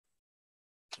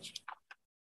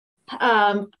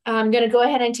I'm going to go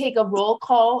ahead and take a roll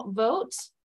call vote.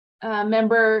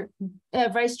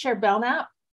 Vice Chair Belknap,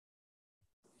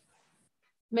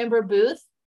 Member Booth,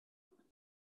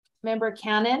 Member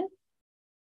Cannon,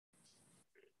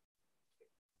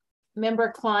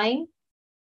 Member Klein.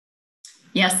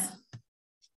 Yes.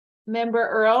 Member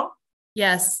Earl.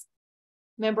 Yes.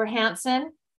 Member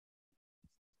Hanson.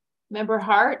 Member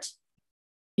Hart.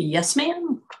 Yes,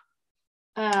 ma'am.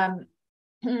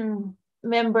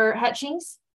 Member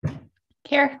Hutchings.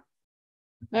 Here.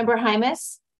 Member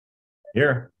Hymas.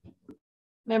 Here.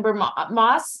 Member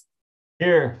Moss.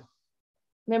 Here.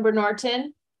 Member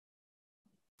Norton.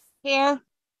 Here.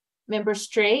 Member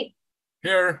Straight.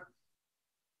 Here.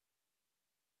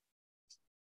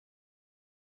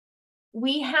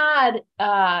 We had,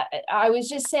 I was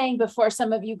just saying before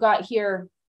some of you got here,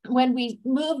 when we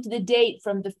moved the date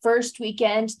from the first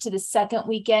weekend to the second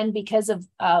weekend because of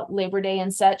Labor Day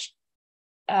and such,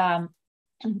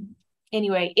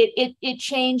 anyway, it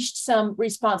changed some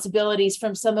responsibilities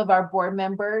from some of our board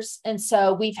members. And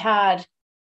so we've had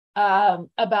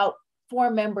about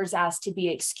 4 members asked to be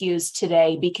excused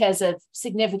today because of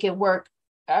significant work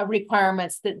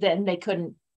requirements that then they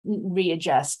couldn't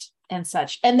readjust and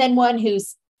such. And then one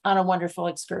who's on a wonderful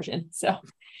excursion. So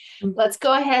let's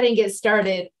go ahead and get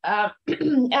started.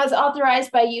 As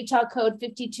authorized by Utah Code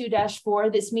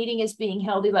 52-4, this meeting is being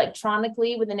held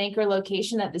electronically with an anchor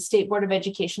location at the State Board of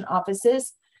Education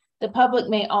offices. The public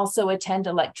may also attend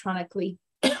electronically.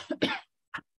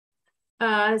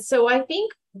 So I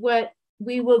think what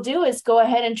we will do is go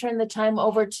ahead and turn the time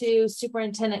over to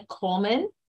Superintendent Coleman.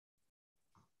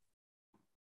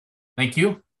 Thank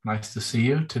you. Nice to see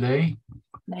you today.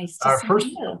 Nice to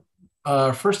see you.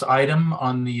 First item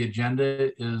on the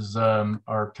agenda is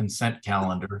our consent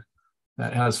calendar.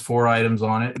 That has 4 items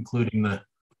on it, including the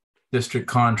district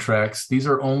contracts. These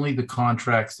are only the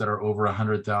contracts that are over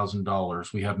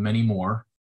 $100,000. We have many more,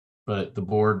 but the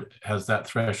board has that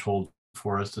threshold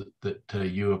for us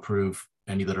that you approve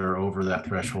any that are over that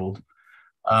threshold.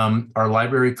 Our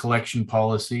library collection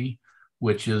policy,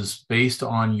 which is based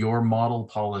on your model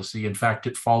policy. In fact,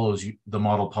 it follows the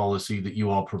model policy that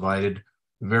you all provided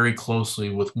very closely,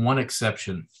 with one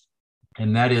exception.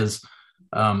 And that is,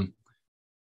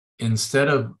 instead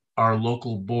of our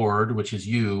local board, which is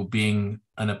you, being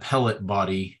an appellate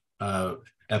body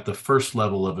at the first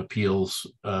level of appeals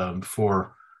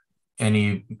for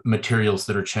any materials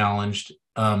that are challenged,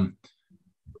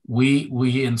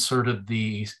 we inserted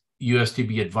the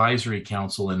USDB Advisory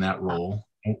Council in that role.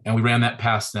 And we ran that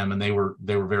past them, and they were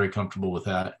very comfortable with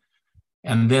that.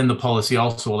 And then the policy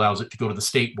also allows it to go to the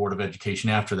State Board of Education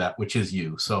after that, which is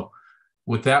you. So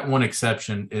with that one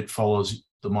exception, it follows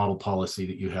the model policy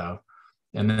that you have.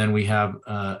 And then we have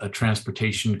a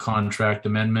transportation contract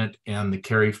amendment and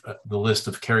the list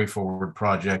of carry forward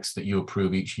projects that you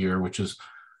approve each year, which is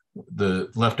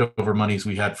the leftover monies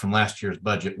we had from last year's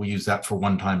budget. We use that for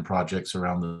one-time projects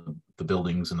around the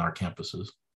buildings and our campuses.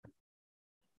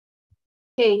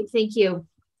 Okay, thank you.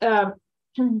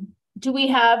 Do we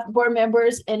have, board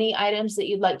members, any items that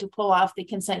you'd like to pull off the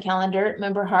consent calendar?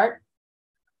 Member Hart?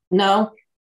 No.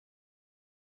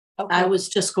 Okay. I was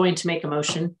just going to make a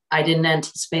motion. I didn't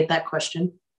anticipate that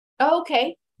question. Oh,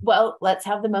 okay. Well, let's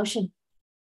have the motion.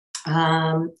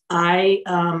 I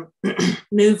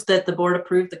move that the board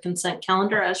approve the consent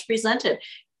calendar as presented.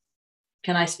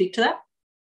 Can I speak to that?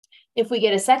 If we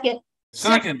get a second.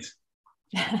 Second.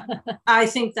 I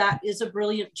think that is a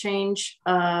brilliant change,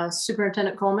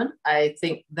 Superintendent Coleman. I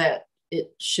think that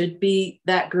it should be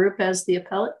that group as the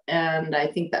appellate, and I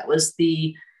think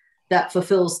that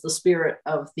fulfills the spirit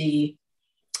of the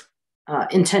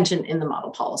intention in the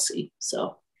model policy.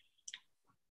 So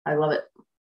I love it.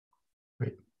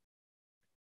 Great.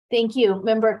 Thank you.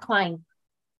 Member Klein.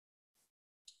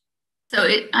 So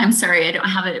I'm sorry, I don't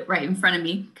have it right in front of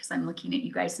me because I'm looking at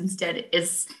you guys instead.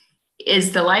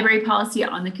 Is the library policy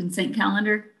on the consent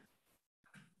calendar?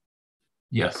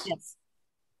 Yes. Yes.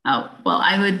 Oh, well,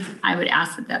 I would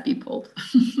ask that be pulled.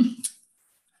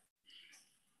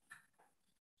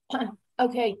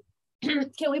 Okay.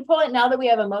 Can we pull it now that we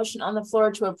have a motion on the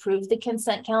floor to approve the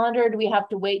consent calendar? Or do we have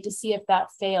to wait to see if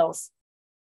that fails?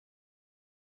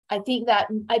 I think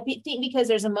because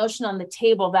there's a motion on the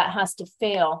table that has to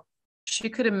fail. She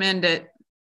could amend it.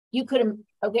 You could,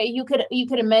 okay, you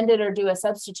could amend it or do a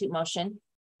substitute motion,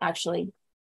 actually.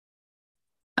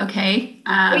 Okay.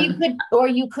 Or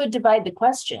you could divide the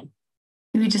question.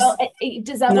 Does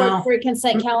that work for a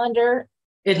consent calendar?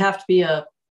 It'd have to be a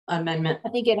amendment. I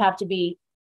think it'd have to be.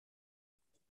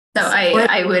 So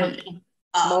I would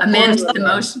amend the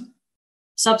motion.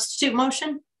 Substitute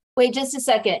motion? Wait just a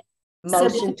second.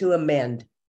 Motion to amend.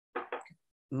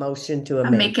 Motion to I'll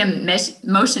amend. make a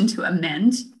motion to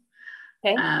amend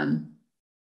Okay.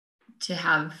 to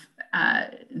have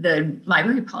the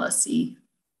library policy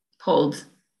pulled.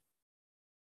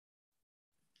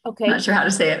 Okay. Not sure how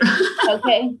to say it.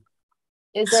 Okay.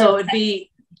 So it'd be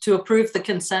to approve the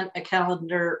consent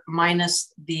calendar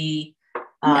minus the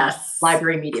Yes.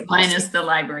 library media policy. Minus the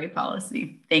library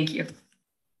policy. Thank you.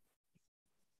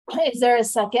 Is there a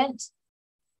second?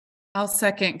 I'll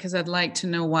second because I'd like to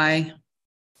know why.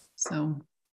 So,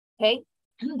 Okay,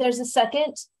 there's a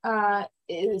second.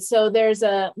 So there's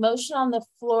a motion on the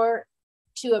floor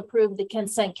to approve the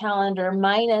consent calendar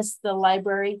minus the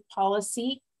library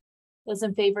policy. Those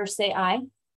in favor say aye.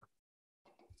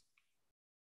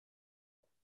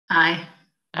 Aye.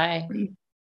 Aye. Doing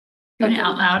Okay. it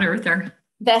out loud or with her?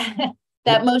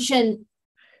 That motion.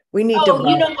 We need to Oh,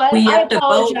 you vote. know what? We I have to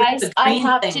vote with apologize. the I green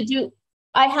have thing.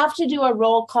 to do a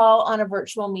roll call on a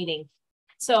virtual meeting.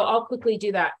 So I'll quickly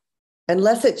do that.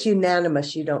 Unless it's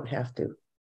unanimous, you don't have to.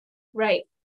 Right.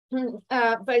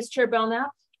 Vice Chair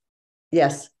Belknap,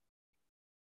 Yes.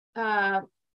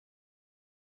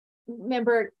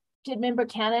 Member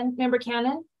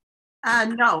Cannon?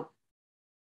 No.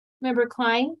 Member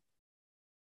Klein?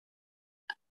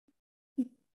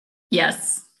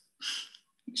 Yes.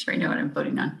 Make sure I know what I'm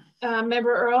voting on.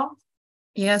 Member Earl?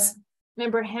 yes.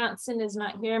 Member Hanson is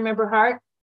not here. Member Hart?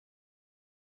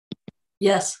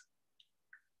 Yes.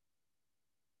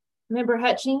 Member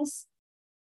Hutchings?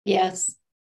 Yes.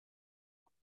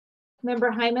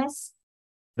 Member Hymas?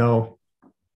 No.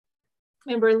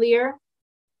 Member Lear?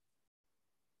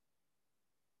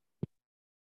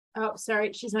 Oh,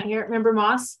 sorry, she's not here. Member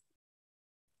Moss?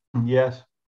 Yes.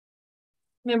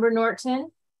 Member Norton?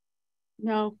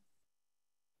 No.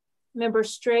 Member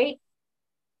Straight?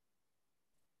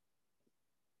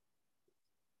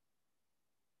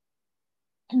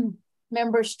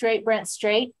 Member Straight, Brent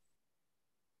Straight?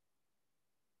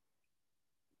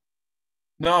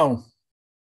 No.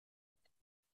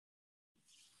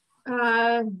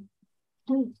 1,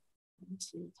 2,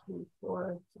 3,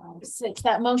 4, 5, 6.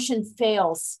 That motion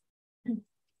fails. And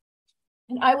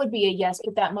I would be a yes,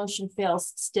 but that motion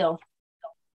fails still.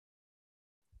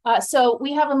 So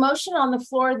we have a motion on the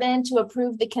floor then to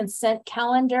approve the consent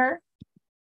calendar.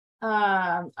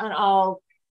 And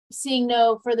seeing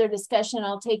no further discussion,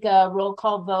 I'll take a roll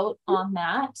call vote on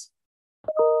that.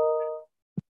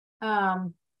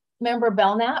 Member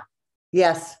Belknap?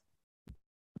 Yes.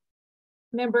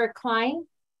 Member Klein?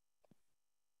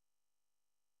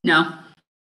 No.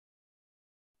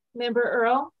 Member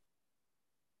Earl?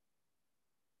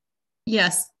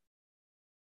 Yes.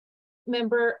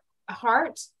 Member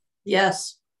Hart?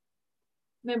 Yes.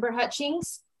 Member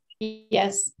Hutchings?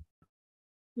 Yes.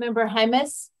 Member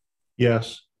Hymas?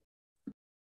 Yes.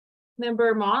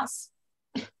 Member Moss?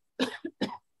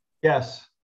 Yes.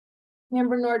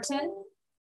 Member Norton?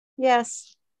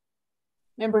 Yes.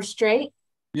 Member Straight?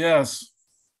 Yes.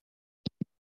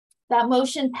 That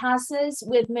motion passes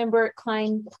with Member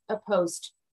Klein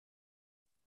opposed.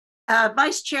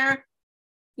 Vice Chair,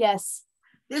 Yes.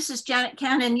 this is Janet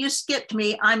Cannon. You skipped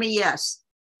me. I'm a yes.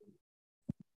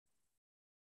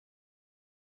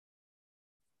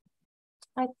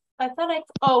 I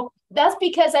thought that's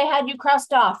because I had you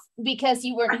crossed off because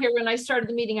you weren't here when I started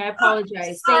the meeting. I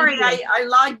apologize. Sorry, Thank you. I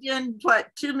logged in,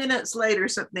 2 minutes late or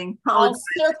something. I'll Apologize.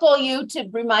 circle you to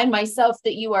remind myself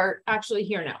that you are actually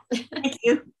here now. Thank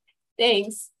you.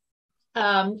 Thanks.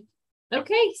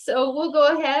 Okay, so we'll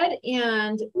go ahead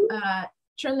and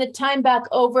turn the time back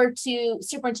over to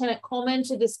Superintendent Coleman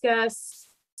to discuss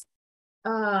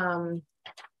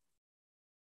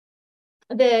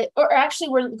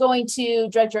we're going to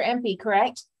Director MP,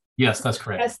 correct? Yes, that's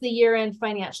correct. That's the year-end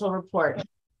financial report.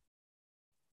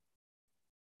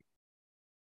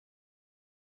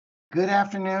 Good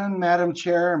afternoon, Madam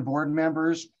Chair and board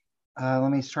members. Let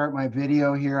me start my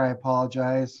video here. I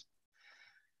apologize.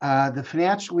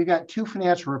 We got two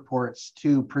financial reports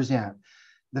to present.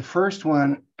 The first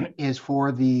one is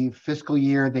for the fiscal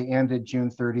year that ended June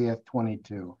 30th,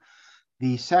 22.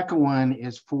 The second one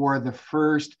is for the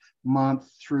first month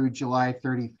through July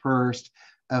 31st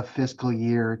of fiscal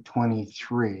year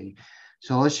 23.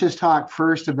 So let's just talk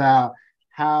first about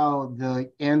how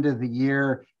the end of the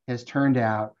year has turned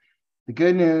out. The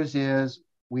good news is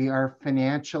we are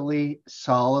financially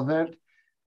solvent.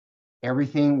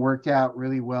 Everything worked out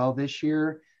really well this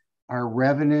year. Our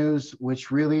revenues,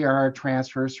 which really are our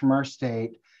transfers from our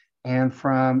state and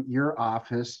from your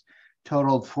office,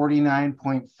 totaled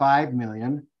 $49.5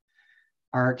 million.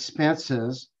 Our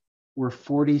expenses were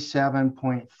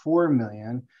 $47.4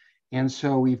 million. And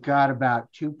so we've got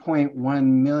about $2.1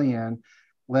 million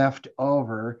left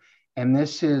over. And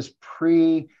this is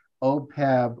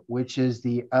pre-OPEB, which is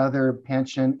the other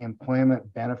pension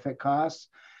employment benefit costs.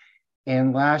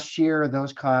 And last year,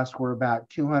 those costs were about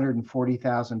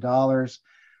 $240,000.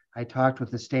 I talked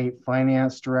with the state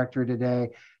finance director today.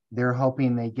 They're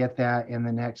hoping they get that in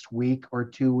the next week or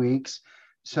 2 weeks.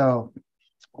 So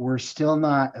we're still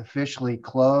not officially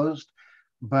closed,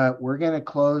 but we're going to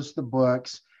close the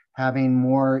books having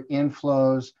more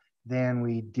inflows than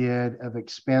we did of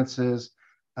expenses,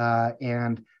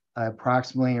 and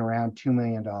approximately around $2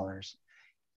 million.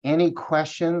 Any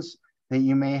questions that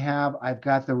you may have? I've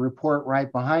got the report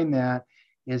right behind that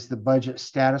is the budget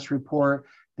status report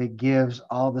that gives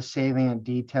all the salient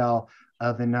detail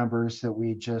of the numbers that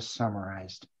we just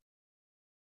summarized.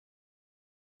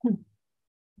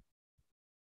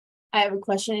 I have a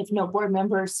question if no board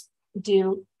members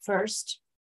do first.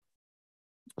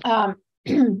 Could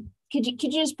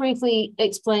you just briefly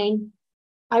explain?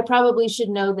 I probably should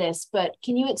know this, but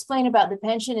can you explain about the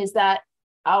pension? Is that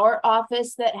our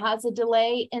office that has a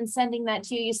delay in sending that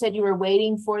to you? You said you were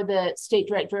waiting for the state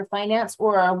director of finance,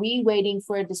 or are we waiting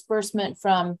for a disbursement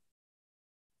from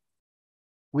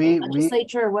the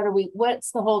legislature? Or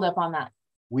what's the holdup on that?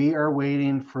 We are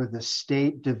waiting for the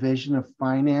State Division of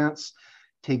Finance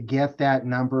to get that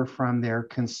number from their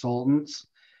consultants.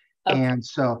 Okay. And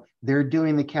so they're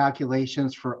doing the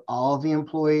calculations for all the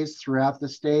employees throughout the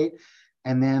state,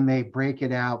 and then they break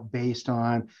it out based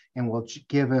on and will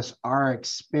give us our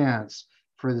expense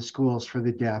for the schools for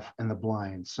the deaf and the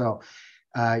blind. So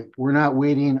we're not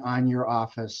waiting on your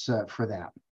office for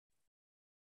that.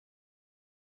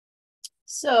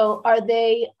 So are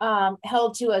they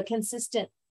held to a consistent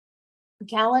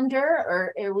calendar,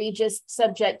 or are we just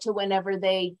subject to whenever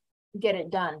they get it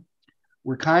done?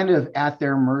 We're kind of at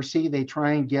their mercy. They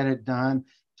try and get it done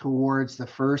towards the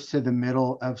 1st to the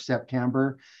middle of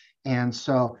September. And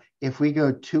so if we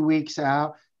go 2 weeks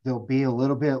out, they'll be a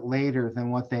little bit later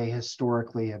than what they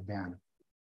historically have been.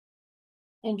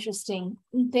 Interesting.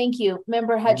 Thank you.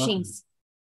 Member Hutchings.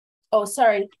 Oh,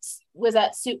 sorry. Was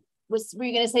that were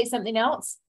you going to say something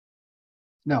else?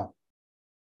 No.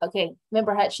 Okay.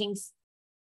 Member Hutchings.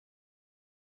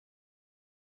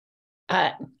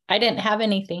 I didn't have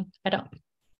anything.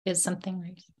 Is something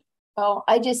right? Oh,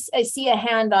 I see a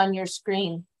hand on your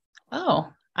screen. Oh,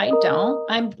 I don't.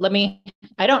 I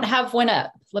don't have one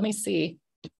up. Let me see.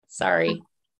 Sorry.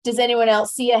 Does anyone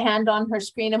else see a hand on her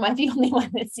screen? Am I the only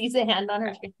one that sees a hand on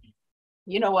her screen?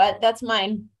 You know what? That's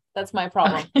mine. That's my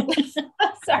problem.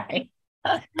 Sorry.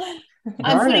 I'm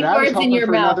putting words in your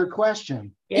mouth. Another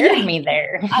question. Scared me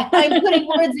there. I'm putting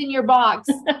words in your box.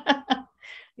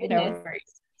 No worries.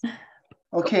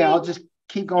 Okay, I'll just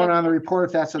keep going on the report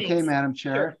if that's okay, Thanks. Madam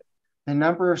Chair. Sure. The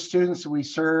number of students that we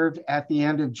served at the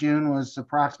end of June was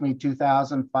approximately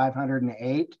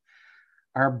 2,508.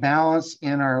 Our balance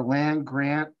in our land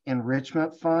grant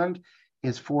enrichment fund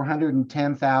is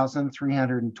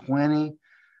 410,320.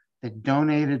 The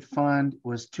donated fund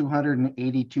was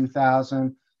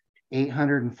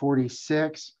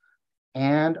 282,846.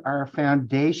 And our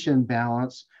foundation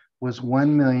balance was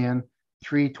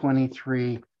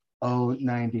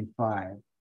 1,323,095.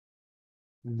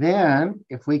 Then,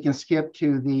 if we can skip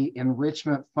to the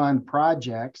enrichment fund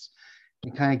projects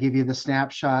and kind of give you the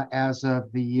snapshot as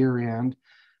of the year end,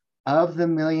 of the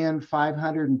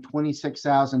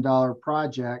 $1,526,000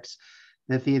 projects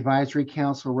that the Advisory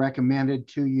Council recommended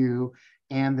to you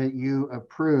and that you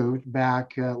approved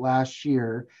back last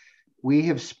year, we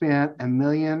have spent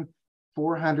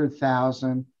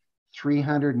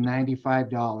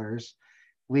 $1,400,395,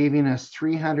 leaving us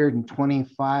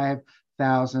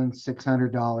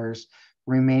 $325,600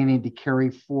 remaining to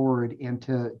carry forward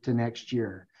into next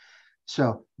year.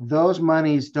 So those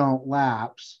monies don't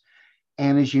lapse.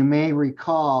 And as you may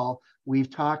recall,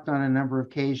 we've talked on a number of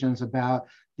occasions about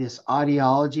this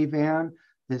audiology van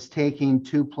that's taking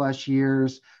 2+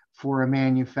 years for a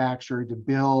manufacturer to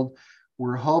build.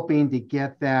 We're hoping to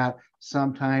get that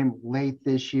sometime late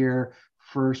this year,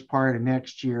 first part of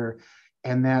next year.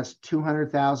 And that's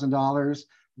 $200,000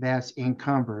 that's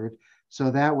encumbered. So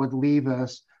that would leave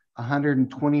us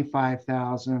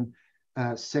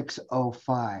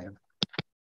 $125,605,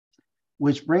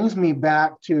 which brings me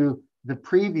back to the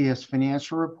previous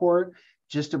financial report,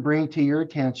 just to bring to your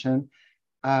attention.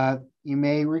 You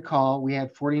may recall we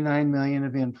had 49 million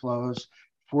of inflows,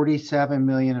 47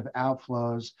 million of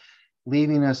outflows,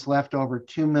 leaving us left over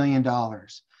 $2 million.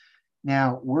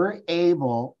 Now we're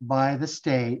able by the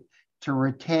state to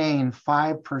retain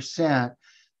 5%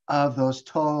 of those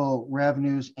total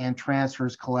revenues and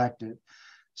transfers collected.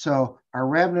 So our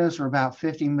revenues are about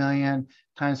 50 million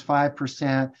times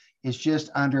 5% is just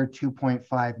under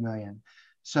 2.5 million.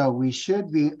 So we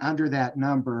should be under that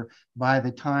number by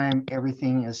the time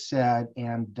everything is said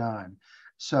and done.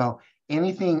 So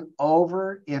anything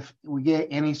over, if we get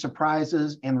any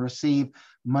surprises and receive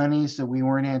monies that we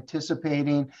weren't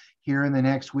anticipating here in the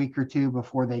next week or two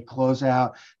before they close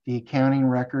out the accounting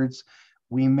records,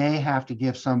 we may have to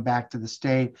give some back to the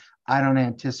state. I don't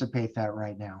anticipate that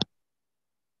right now.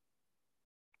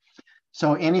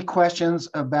 So any questions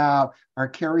about our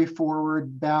carry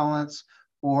forward balance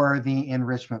or the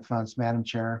enrichment funds, Madam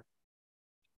Chair?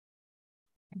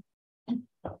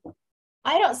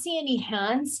 I don't see any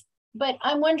hands, but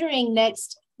I'm wondering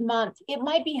next month, it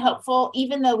might be helpful,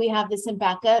 even though we have this in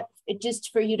backup,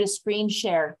 just for you to screen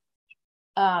share.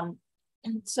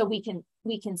 So we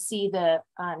can see the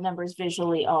numbers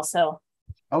visually also.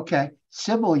 Okay,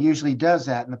 Sybil usually does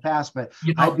that in the past, but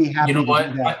I'd be happy to do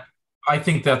that. I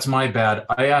think that's my bad.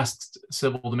 I asked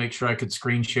Sybil to make sure I could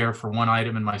screen share for one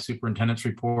item in my superintendent's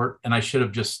report, and I should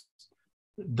have just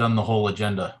done the whole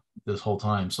agenda this whole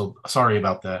time. So sorry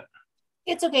about that.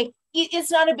 It's okay.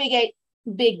 It's not a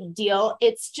big deal.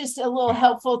 It's just a little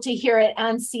helpful to hear it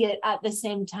and see it at the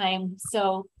same time.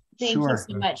 So thank you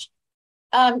so much.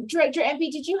 Director Empey,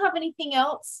 did you have anything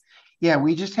else? Yeah,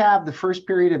 we just have the first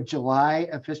period of July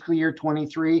of fiscal year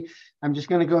 23. I'm just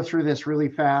going to go through this really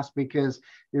fast because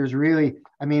there's really,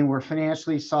 I mean, we're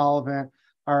financially solvent.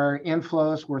 Our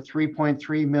inflows were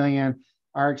 3.3 million.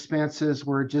 Our expenses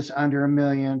were just under $1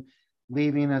 million,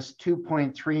 leaving us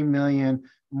 2.3 million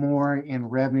more in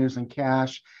revenues and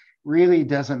cash. Really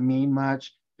doesn't mean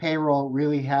much. Payroll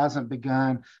really hasn't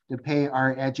begun to pay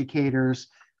our educators.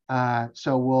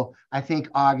 So I think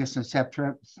August and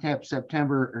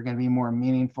September are going to be more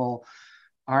meaningful.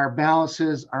 Our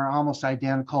balances are almost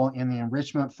identical in the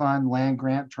enrichment fund, land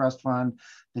grant trust fund,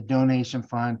 the donation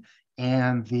fund,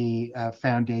 and the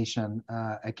foundation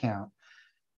account.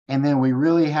 And then we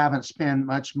really haven't spent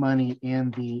much money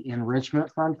in the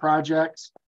enrichment fund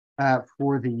projects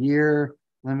for the year.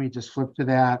 Let me just flip to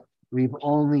that. We've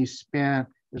only spent,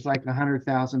 it's like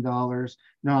 $100,000.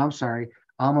 No, I'm sorry.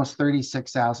 Almost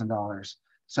 $36,000.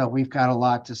 So we've got a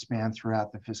lot to spend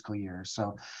throughout the fiscal year.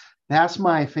 So that's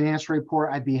my financial report.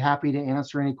 I'd be happy to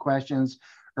answer any questions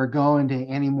or go into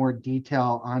any more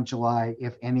detail on July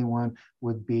if anyone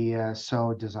would be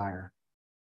so desire.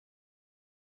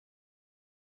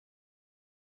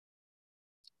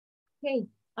 Okay,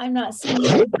 I'm not seeing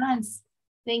any hands.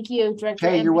 Thank you, Director.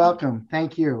 Okay, you're welcome.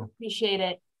 Thank you. Appreciate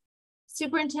it.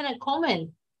 Superintendent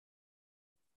Coleman.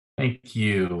 Thank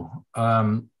you.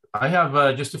 I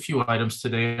have just a few items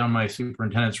today on my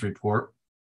superintendent's report.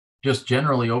 Just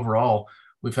generally overall,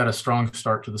 we've had a strong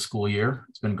start to the school year.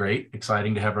 It's been great,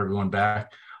 exciting to have everyone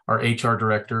back. Our HR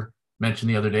director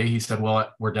mentioned the other day, he said,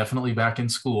 well, we're definitely back in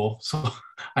school. So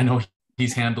I know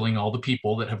he's handling all the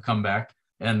people that have come back.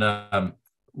 And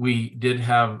we did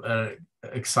have an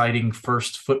exciting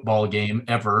first football game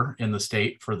ever in the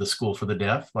state for the School for the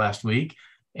Deaf last week.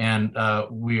 And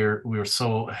we're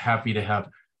so happy to have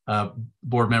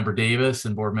Board Member Davis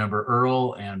and Board Member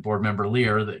Earl and Board Member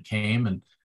Lear that came,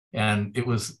 and it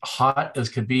was hot as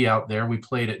could be out there. We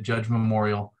played at Judge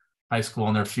Memorial High School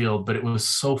on their field, but it was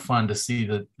so fun to see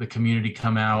the community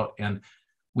come out, and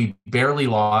we barely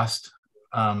lost.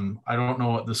 I don't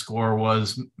know what the score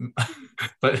was,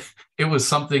 but it was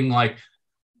something like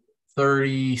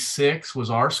 36 was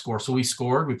our score. So we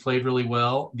scored, we played really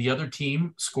well. The other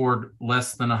team scored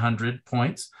less than 100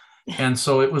 points. And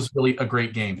so it was really a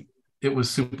great game. It was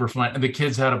super fun. And the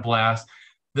kids had a blast.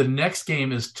 The next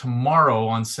game is tomorrow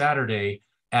on Saturday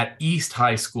at East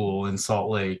High School in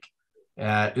Salt Lake.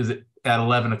 Is it at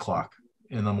 11 o'clock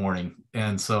in the morning?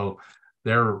 And so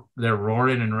they're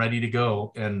roaring and ready to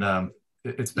go. And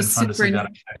it's been fun to see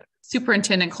that.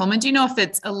 Superintendent Coleman, do you know if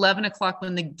it's 11 o'clock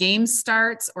when the game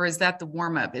starts, or is that the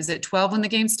warm-up? Is it 12 when the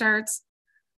game starts?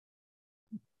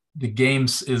 The game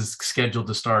is scheduled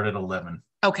to start at 11.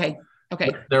 Okay.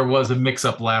 Okay. There was a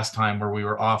mix-up last time where we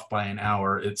were off by an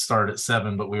hour. It started at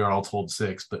 7, but we were all told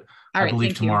 6. But I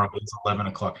believe tomorrow is 11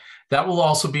 o'clock. That will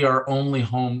also be our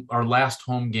last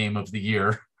home game of the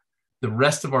year. The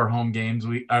rest of our home games,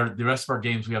 the rest of our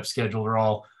games we have scheduled are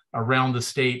all around the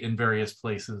state in various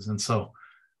places, and so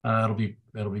it'll be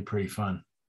pretty fun.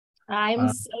 I'm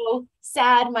so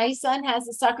sad. My son has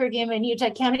a soccer game in Utah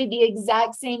County the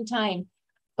exact same time,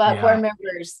 but board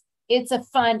members, it's a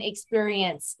fun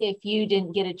experience if you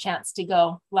didn't get a chance to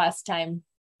go last time.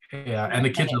 Yeah, and the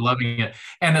kids are loving it.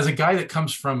 And as a guy that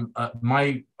comes from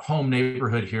my home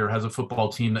neighborhood here has a football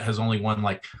team that has only won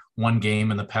like one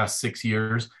game in the past 6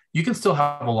 years, you can still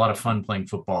have a lot of fun playing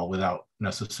football without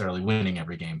necessarily winning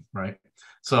every game, right?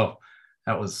 So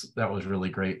that was really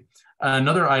great.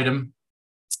 Another item,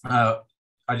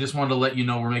 I just wanted to let you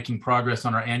know we're making progress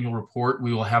on our annual report.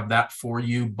 We will have that for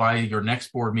you by your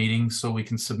next board meeting so we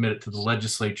can submit it to the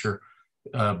legislature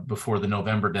before the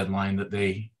November deadline that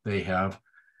they have.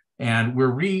 And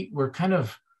we're kind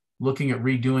of looking at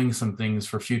redoing some things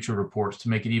for future reports to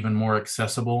make it even more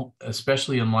accessible,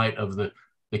 especially in light of the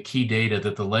key data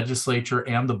that the legislature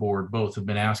and the board both have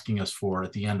been asking us for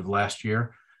at the end of last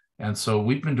year. And so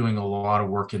we've been doing a lot of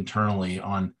work internally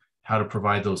on how to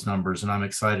provide those numbers, and I'm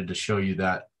excited to show you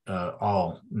that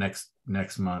all next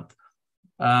month.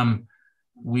 The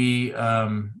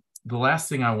last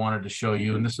thing I wanted to show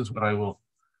you, and this is what I will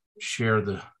share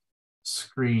the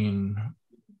screen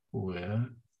with.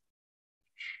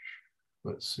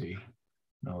 Let's see.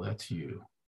 No, that's you.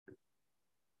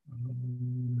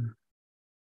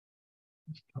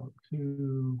 Let's talk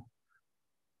to.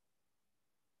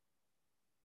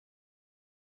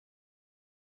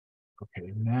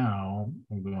 Okay, now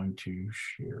I'm going to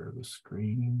share the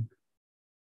screen.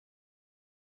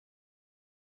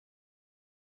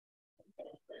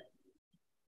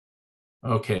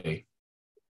 Okay.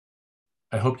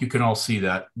 I hope you can all see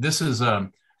that. This is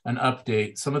an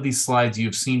update. Some of these slides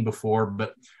you've seen before,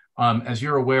 but as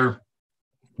you're aware,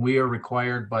 we are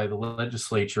required by the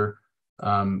legislature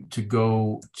to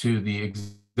go to the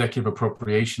Executive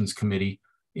Appropriations Committee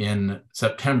in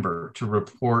September to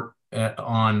report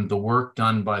on the work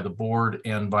done by the board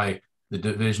and by the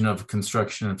Division of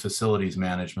Construction and Facilities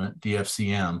Management,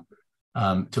 DFCM,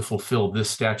 to fulfill this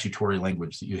statutory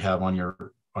language that you have on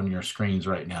your screens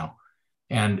right now.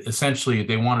 And essentially,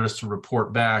 they wanted us to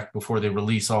report back before they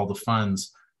release all the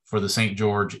funds for the St.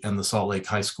 George and the Salt Lake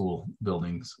High School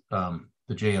buildings, the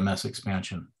JMS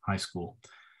expansion high school.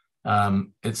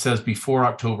 It says before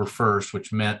October 1st,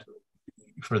 which meant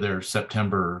for their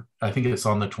September, I think it's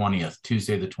on the 20th,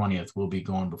 Tuesday the 20th, we'll be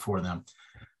going before them.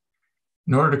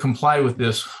 In order to comply with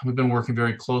this, we've been working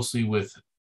very closely with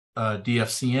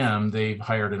DFCM. They've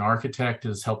hired an architect,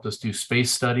 has helped us do space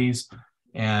studies,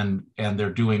 and they're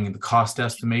doing the cost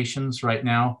estimations right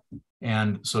now.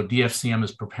 And so DFCM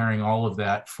is preparing all of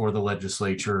that for the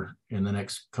legislature in the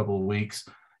next couple of weeks.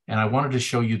 And I wanted to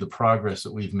show you the progress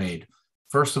that we've made.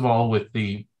 First of all, with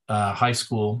the high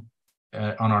school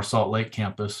on our Salt Lake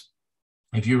campus.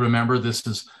 If you remember, this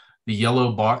is the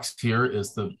yellow box here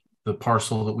is the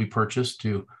parcel that we purchased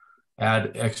to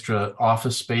add extra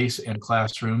office space and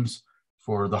classrooms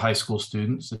for the high school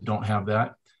students that don't have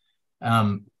that.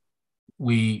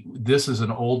 This is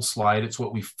an old slide. It's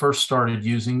what we first started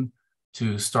using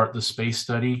to start the space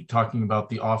study, talking about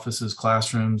the offices,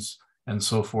 classrooms, and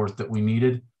so forth that we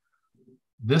needed.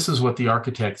 This is what the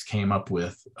architects came up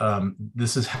with.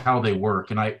 This is how they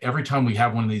work. And every time we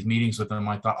have one of these meetings with them,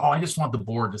 I thought, oh, I just want the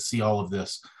board to see all of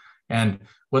this. And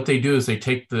what they do is they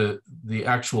take the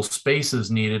actual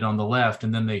spaces needed on the left,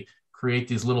 and then they create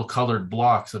these little colored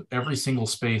blocks of every single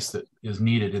space that is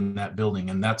needed in that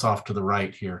building. And that's off to the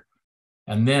right here.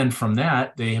 And then from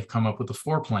that, they have come up with a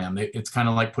floor plan. It's kind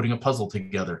of like putting a puzzle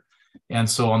together. And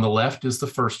so on the left is the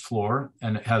first floor,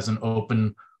 and it has an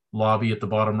open lobby at the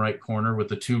bottom right corner with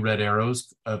the two red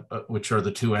arrows, which are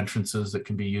the two entrances that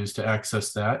can be used to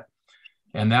access that.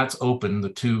 And that's open,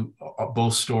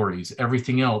 both stories.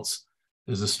 Everything else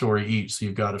is a story each. So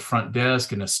you've got a front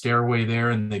desk and a stairway there,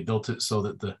 and they built it so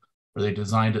that they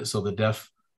designed it so the deaf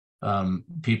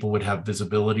people would have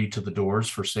visibility to the doors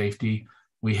for safety.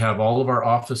 We have all of our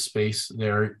office space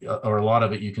there, or a lot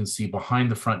of it you can see behind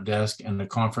the front desk and the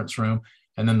conference room.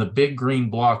 And then the big green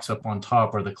blocks up on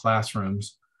top are the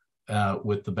classrooms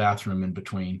with the bathroom in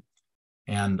between.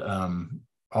 And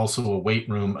also a weight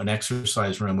room, an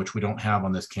exercise room, which we don't have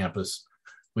on this campus.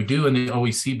 We do in the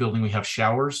OEC building, we have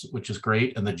showers, which is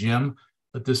great, and the gym,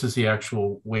 but this is the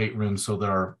actual weight room so that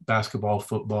our basketball,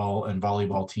 football, and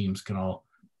volleyball teams can all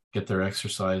get their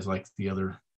exercise like the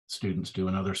other students do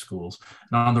in other schools.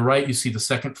 Now on the right, you see the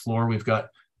second floor. We've got,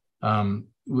 on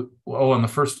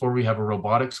the first floor, we have a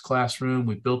robotics classroom.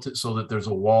 We built it so that there's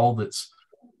a wall that's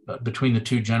between the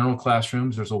two general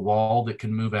classrooms. There's a wall that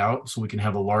can move out so we can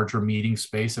have a larger meeting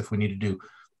space if we need to do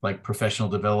like professional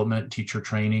development, teacher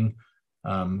training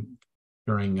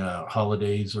during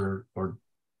holidays or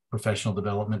professional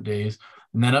development days.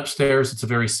 And then upstairs, it's a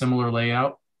very similar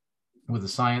layout with a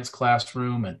science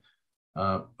classroom and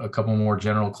a couple more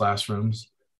general classrooms.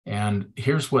 And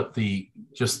here's what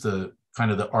just the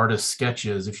kind of the artist sketch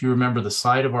is. If you remember the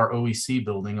side of our OEC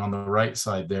building on the right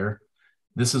side there,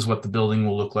 this is what the building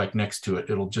will look like next to it.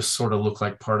 It'll just sort of look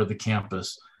like part of the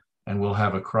campus, and we'll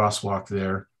have a crosswalk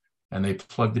there. And they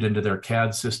plugged it into their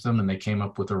CAD system, and they came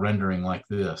up with a rendering like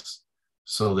this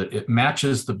so that it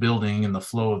matches the building and the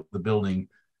flow of the building,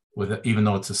 even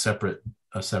though it's a separate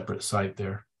site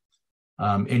there.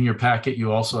 In your packet,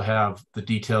 you also have the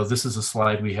details. This is a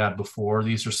slide we had before.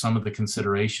 These are some of the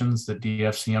considerations that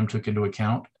DFCM took into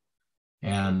account,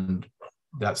 and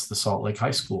that's the Salt Lake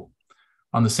High School.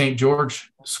 On the St.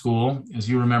 George School, as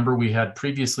you remember, we had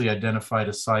previously identified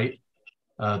a site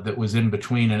that was in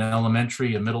between an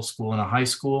elementary, a middle school, and a high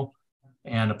school,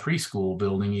 and a preschool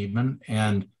building even.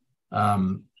 And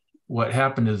what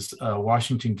happened is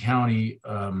Washington County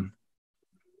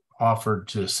offered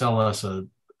to sell us a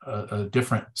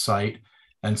different site.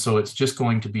 And so it's just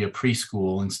going to be a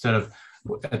preschool instead of,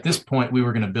 at this point, we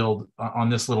were going to build on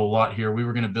this little lot here, we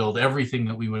were going to build everything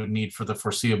that we would need for the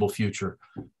foreseeable future.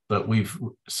 But we've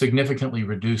significantly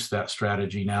reduced that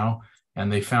strategy now.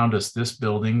 And they found us this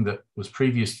building that was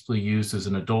previously used as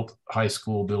an adult high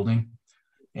school building.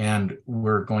 And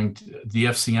we're going to, the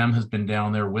FCM has been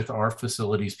down there with our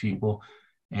facilities people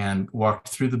and walked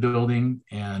through the building,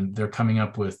 and they're coming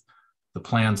up with the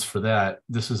plans for that.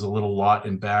 This is a little lot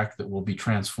in back that will be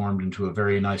transformed into a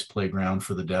very nice playground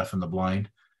for the deaf and the blind.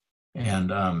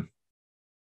 And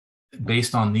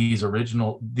based on these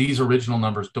original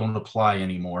numbers don't apply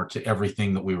anymore to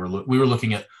everything that we were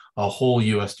looking at a whole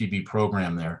USDB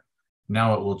program there.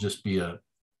 Now it will just be a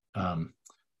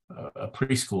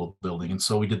preschool building. And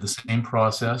so we did the same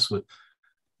process with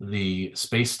the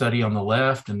space study on the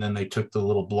left, and then they took the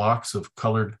little blocks of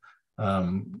colored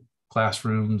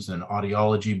classrooms and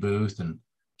audiology booth and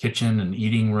kitchen and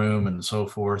eating room and so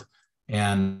forth.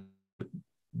 And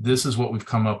this is what we've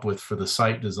come up with for the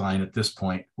site design at this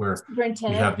point, where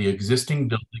we have the existing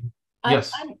building.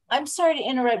 Yes. I'm sorry to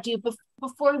interrupt you.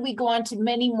 Before we go on to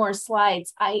many more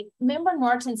slides, I remember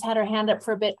Norton's had her hand up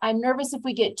for a bit. I'm nervous if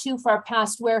we get too far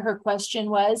past where her question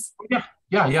was.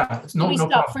 Yeah. Can we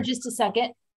stop for just a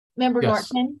second? Member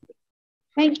Norton.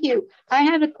 Thank you. I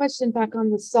had a question back on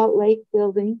the Salt Lake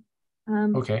building.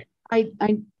 Okay.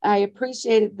 I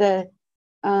appreciated the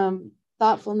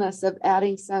thoughtfulness of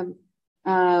adding some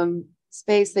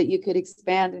space that you could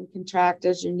expand and contract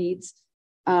as your needs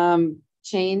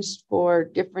changed for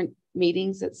different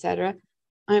meetings, etc.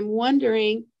 I'm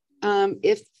wondering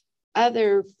if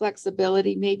other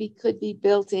flexibility maybe could be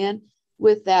built in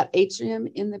with that atrium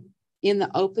in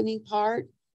the opening part,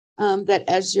 that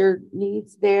as your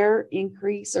needs there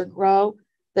increase or grow,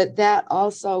 that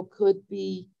also could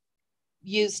be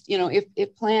used,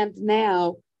 if planned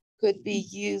now, could be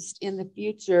used in the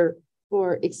future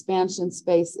for expansion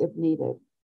space if needed.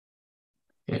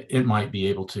 It might be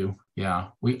able to, yeah.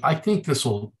 I think this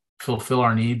will fulfill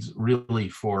our needs really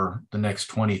for the next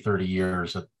 20, 30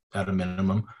 years at a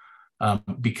minimum,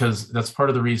 because that's part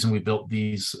of the reason we built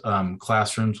these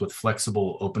classrooms with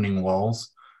flexible opening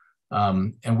walls.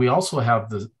 And we also have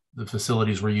the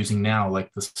facilities we're using now,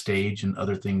 like the stage and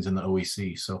other things in the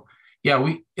OEC. So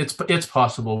yeah, it's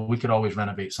possible. We could always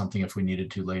renovate something if we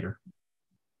needed to later.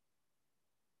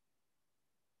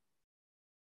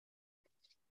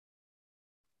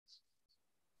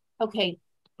 Okay,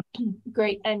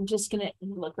 great. I'm just gonna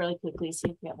look really quickly,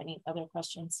 see if we have any other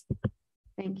questions.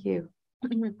 Thank you.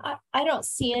 I don't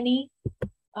see any.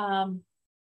 And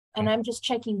I'm just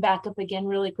checking back up again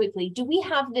really quickly. Do we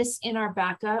have this in our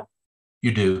backup?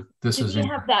 You do. This do is we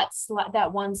have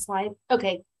that one slide?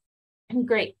 Okay,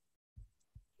 great.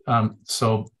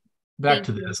 So back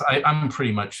to this,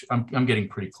 I'm getting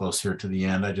pretty close here to the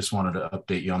end. I just wanted to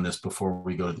update you on this before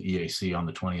we go to the EAC on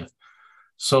the 20th.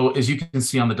 So as you can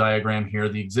see on the diagram here,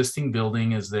 the existing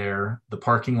building is there, the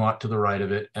parking lot to the right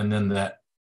of it, and then that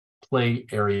play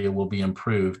area will be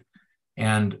improved.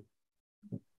 And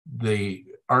the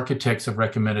architects have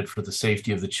recommended, for the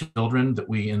safety of the children, that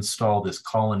we install this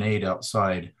colonnade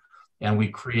outside, and we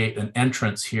create an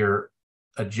entrance here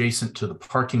adjacent to the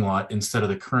parking lot instead of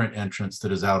the current entrance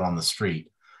that is out on the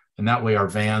street. And that way our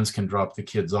vans can drop the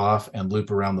kids off and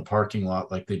loop around the parking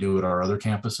lot like they do at our other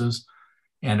campuses.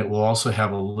 And it will also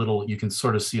have a little, you can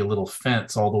sort of see a little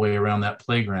fence all the way around that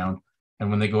playground. And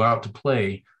when they go out to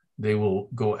play, they will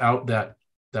go out that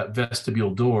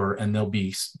vestibule door, and they'll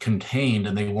be contained,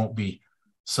 and they won't be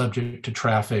subject to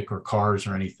traffic or cars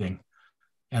or anything.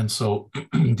 And so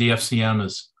DFCM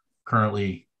is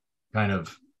currently kind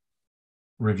of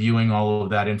reviewing all of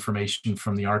that information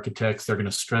from the architects. They're going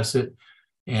to stress it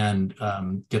and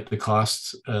get the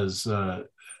costs as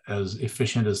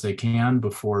efficient as they can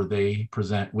before they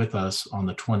present with us on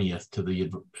the 20th to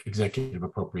the Executive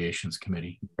Appropriations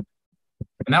Committee.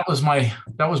 And that was my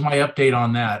update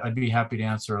on that. I'd be happy to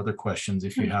answer other questions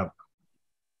if you have.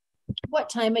 What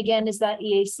time again is that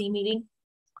EAC meeting?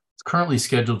 It's currently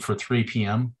scheduled for 3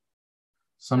 p.m.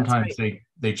 Sometimes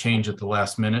they change at the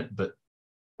last minute, but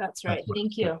that's right.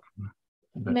 Thank you.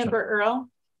 Member Earl.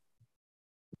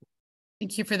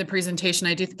 Thank you for the presentation.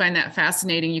 I do find that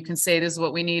fascinating. You can say this is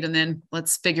what we need and then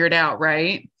let's figure it out,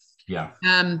 right? Yeah.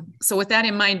 So with that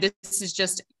in mind, this is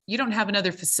just, you don't have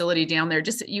another facility down there,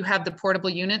 just you have the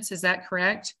portable units, is that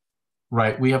correct?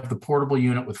 Right. We have the portable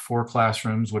unit with 4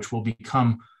 classrooms, which will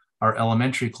become our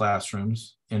elementary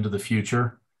classrooms into the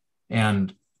future.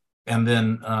 And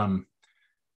then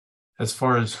as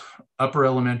far as upper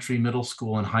elementary, middle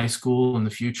school, and high school in the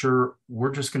future,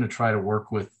 we're just going to try to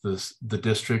work with the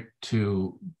district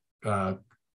to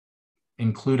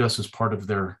include us as part of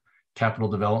their capital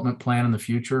development plan in the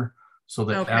future, so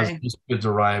that as these kids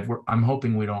arrive, I'm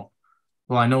hoping we don't,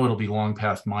 well, I know it'll be long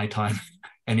past my time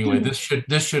anyway. This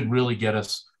should really get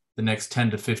us the next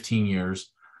 10 to 15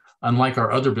 years, unlike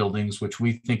our other buildings, which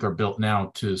we think are built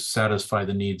now to satisfy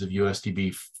the needs of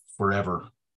USDB forever,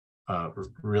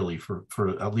 really for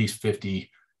at least 50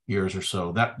 years or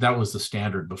so. That was the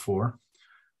standard before.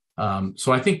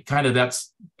 So I think kind of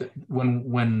that's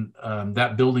when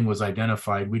that building was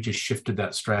identified, we just shifted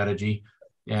that strategy,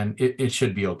 and it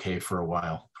should be okay for a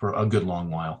while, for a good long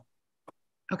while.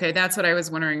 Okay, that's what I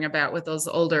was wondering about with those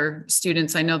older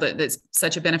students. I know that that's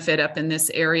such a benefit up in this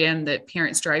area, and that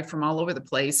parents drive from all over the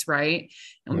place, right?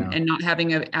 And not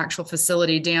having an actual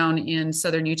facility down in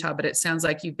Southern Utah, but it sounds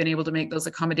like you've been able to make those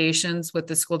accommodations with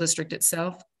the school district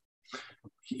itself.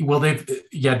 Well,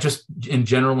 just in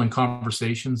general in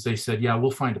conversations, they said, yeah,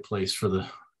 we'll find a place for the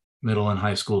middle and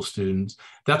high school students.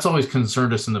 That's always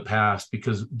concerned us in the past,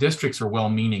 because districts are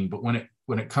well-meaning, but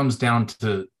when it comes down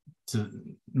to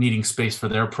needing space for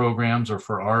their programs or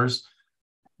for ours,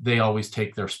 they always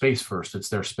take their space first. It's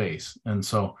their space. And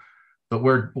so, but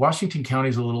where Washington County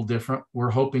is a little different,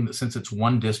 we're hoping that since it's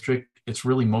one district, it's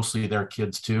really mostly their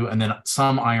kids too. And then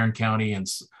some Iron County and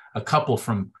a couple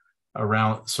from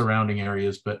around surrounding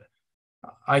areas. But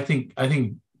I think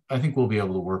we'll be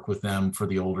able to work with them for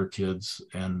the older kids,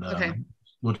 and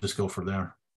we'll just go from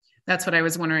there. That's what I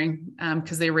was wondering,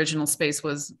 because the original space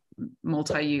was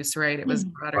multi-use, right? It was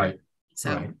broader. Right.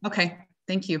 So, right. Okay,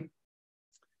 thank you.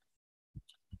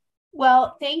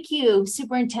 Well, thank you,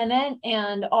 Superintendent,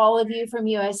 and all of you from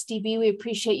USDB. We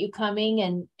appreciate you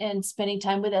coming and spending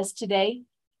time with us today.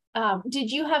 Did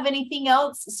you have anything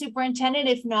else, Superintendent?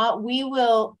 If not, we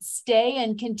will stay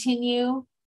and continue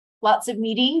lots of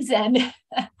meetings and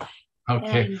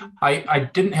okay. I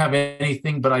didn't have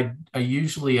anything, but I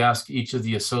usually ask each of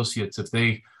the associates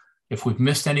if we've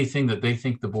missed anything that they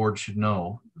think the board should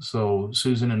know. So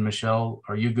Susan and Michelle,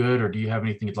 are you good, or do you have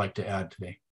anything you'd like to add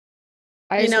today?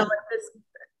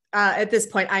 At this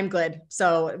point, I'm good.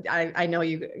 So I know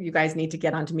you guys need to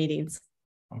get onto meetings.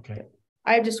 Okay.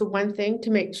 I have just one thing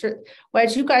to make sure. Well,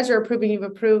 as you guys are approving, you've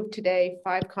approved today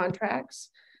 5 contracts,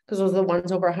 because those are the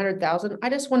ones over 100,000. I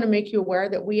just want to make you aware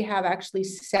that we have actually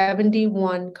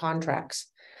 71 contracts.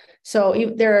 So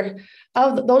those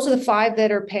are the 5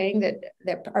 that are paying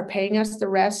that are paying us. The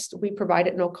rest we provide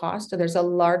at no cost, and there's a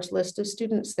large list of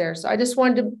students there. So I just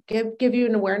wanted to give you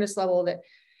an awareness level that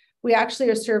we actually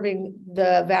are serving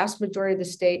the vast majority of the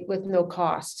state with no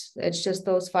cost. It's just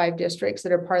those 5 districts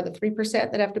that are part of the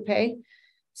 3% that have to pay.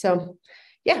 So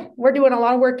yeah, we're doing a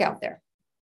lot of work out there.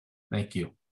 Thank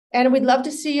you. And we'd love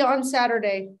to see you on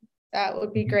Saturday. That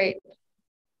would be great.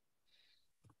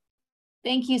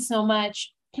 Thank you so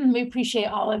much. We appreciate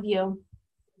all of you.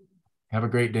 Have a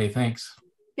great day. Thanks.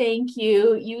 Thank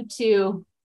you. You too.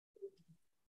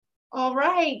 All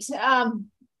right.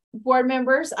 Board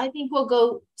members, I think we'll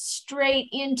go straight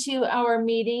into our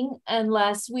meeting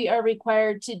unless we are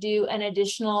required to do an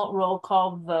additional roll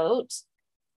call vote.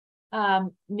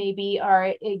 Maybe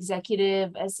our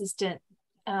executive assistant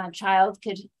Child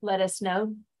could let us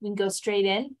know. We can go straight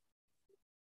in.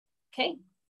 Okay.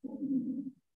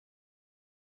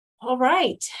 All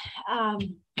right.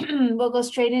 We'll go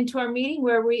straight into our meeting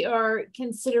where we are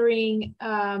considering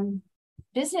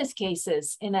business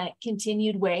cases in a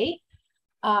continued way.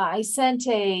 I sent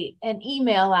an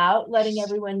email out letting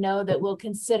everyone know that we'll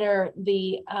consider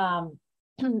the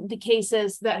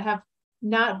cases that have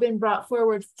not been brought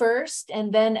forward first,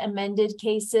 and then amended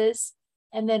cases.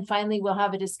 And then finally, we'll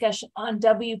have a discussion on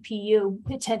WPU,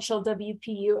 potential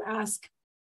WPU ask.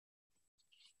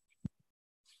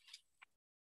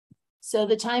 So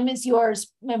the time is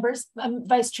yours, members.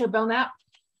 Vice Chair Belknap.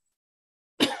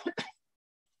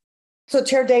 So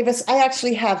Chair Davis, I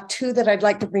actually have 2 that I'd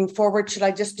like to bring forward. Should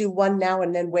I just do one now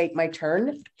and then wait my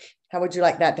turn? How would you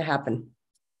like that to happen?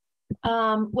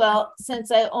 Well,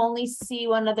 since I only see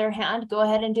one other hand, go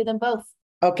ahead and do them both.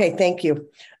 Okay, thank you.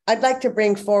 I'd like to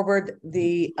bring forward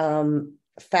the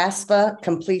FAFSA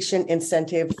completion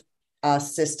incentive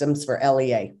systems for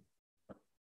LEA.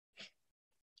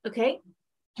 Okay.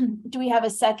 Do we have a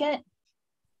second?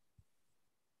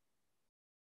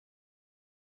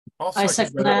 I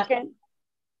second that.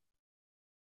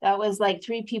 That was like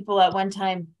 3 people at one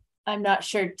time. I'm not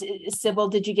sure. Sybil,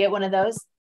 did you get one of those?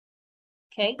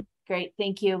 Okay, great.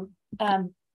 Thank you.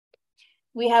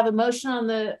 We have a motion on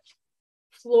the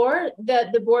floor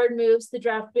that the board moves the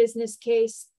draft business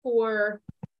case for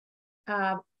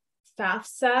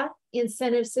FAFSA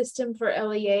incentive system for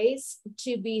LEAs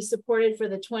to be supported for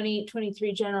the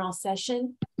 2023 general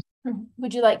session.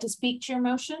 Would you like to speak to your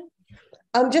motion?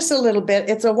 Just a little bit.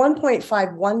 It's a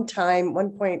 1.5 one-time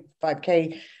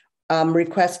 1.5K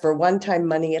request for one-time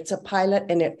money. It's a pilot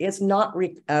and it is not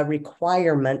a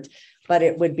requirement, but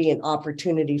it would be an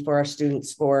opportunity for our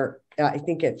students for, I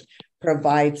think it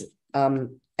provides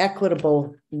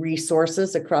equitable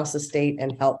resources across the state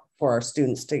and help for our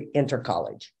students to enter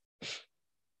college.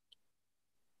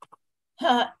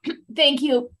 Thank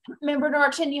you. Member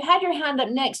Norton, you had your hand up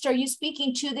next. Are you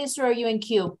speaking to this or are you in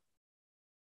queue?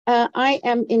 I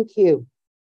am in queue.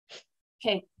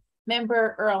 Okay.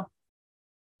 Member Earl.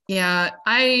 Yeah,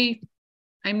 I'm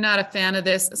not a fan of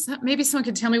this. Maybe someone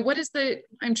could tell me what is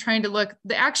I'm trying to look,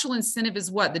 the actual incentive is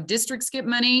what? The districts get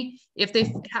money if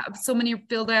they have so many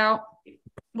filled out.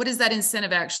 What does that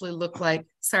incentive actually look like?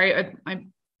 Sorry,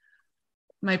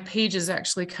 my page is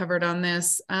actually covered on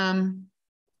this.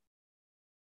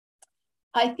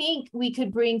 I think we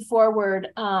could bring forward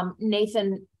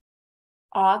Nathan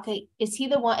Ock. Is he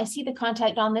the one? Is he the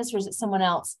contact on this, or is it someone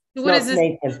else? What is this?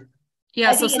 Nathan.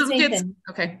 Yeah, I so think some it's kids. Nathan.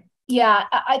 Okay. Yeah,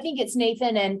 I think it's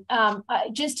Nathan, and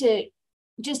just to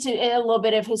add a little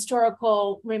bit of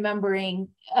historical remembering,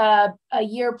 a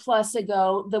year plus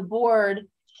ago, the board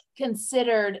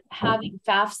considered having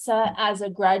FAFSA as a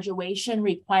graduation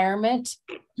requirement,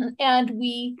 and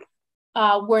we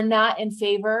were not in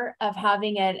favor of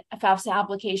having a FAFSA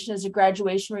application as a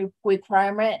graduation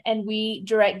requirement, and we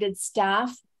directed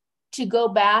staff to go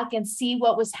back and see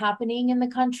what was happening in the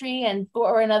country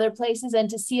or in other places, and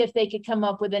to see if they could come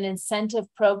up with an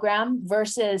incentive program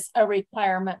versus a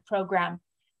requirement program.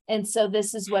 And so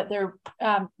this is what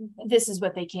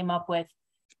they came up with.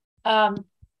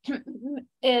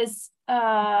 Is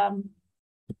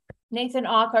Nathan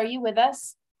Ock, are you with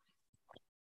us?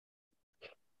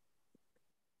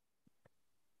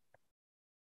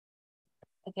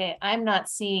 Okay, I'm not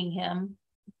seeing him.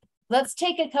 Let's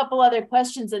take a couple other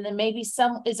questions, and then maybe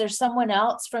is there someone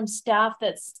else from staff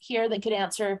that's here that could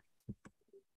answer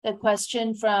the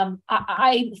question from,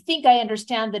 I think I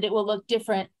understand that it will look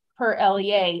different per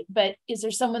LEA, but is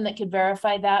there someone that could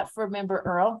verify that for Member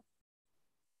Earl?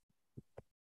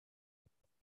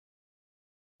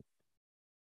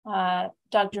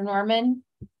 Dr. Norman,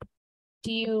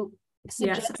 do you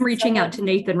suggest? Yes, I'm reaching out to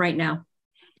Nathan right now.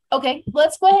 Okay,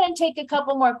 let's go ahead and take a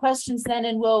couple more questions then,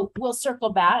 and we'll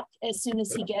circle back as soon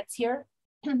as he gets here.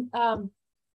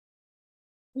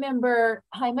 Member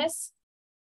Hymas.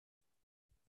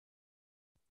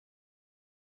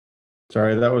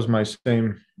 Sorry, that was my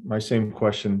same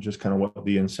question, just kind of what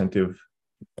the incentive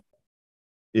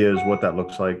is, what that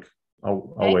looks like.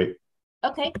 I'll wait.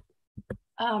 Okay.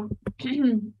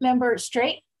 Member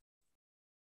Straight.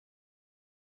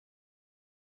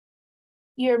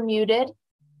 You're muted.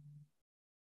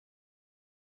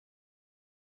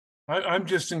 I'm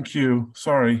just in queue.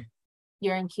 Sorry.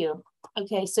 You're in queue.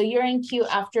 Okay, so you're in queue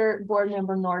after Board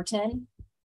Member Norton.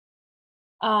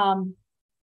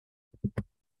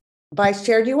 Vice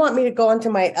Chair, do you want me to go on to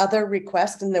my other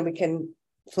request and then we can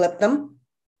flip them?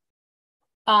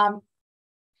 I'm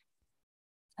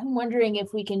wondering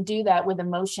if we can do that with a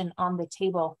motion on the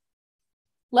table.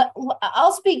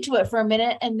 I'll speak to it for a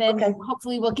minute, and then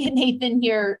hopefully we'll get Nathan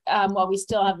here while we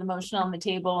still have the motion on the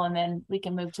table, and then we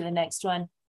can move to the next one.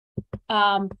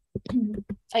 I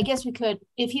guess we could,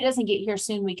 if he doesn't get here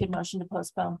soon, we could motion to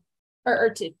postpone or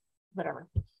to whatever.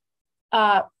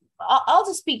 I'll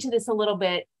just speak to this a little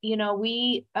bit. You know,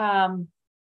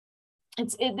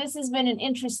 this has been an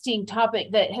interesting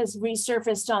topic that has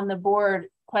resurfaced on the board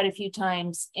quite a few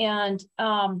times. And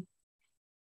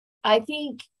I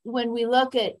think when we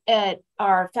look at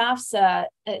our FAFSA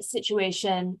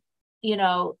situation, you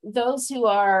know, those who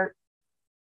are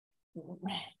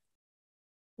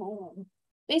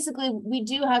basically, we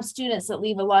do have students that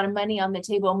leave a lot of money on the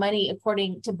table, money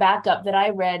according to backup that I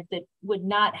read that would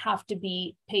not have to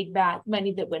be paid back,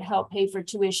 money that would help pay for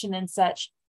tuition and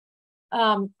such.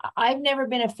 I've never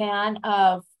been a fan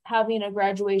of having a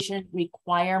graduation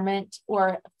requirement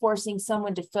or forcing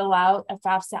someone to fill out a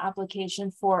FAFSA application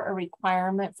for a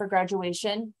requirement for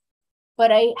graduation.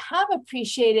 But I have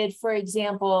appreciated, for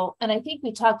example, and I think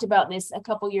we talked about this a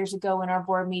couple years ago in our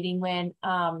board meeting when,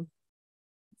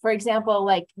 for example,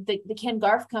 like the Ken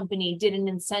Garf company did an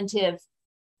incentive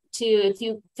if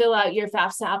you fill out your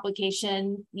FAFSA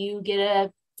application, you get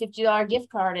a $50 gift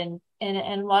card, and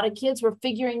a lot of kids were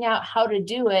figuring out how to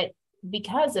do it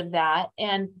because of that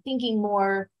and thinking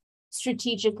more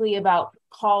strategically about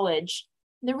college.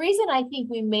 The reason I think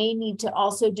we may need to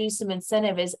also do some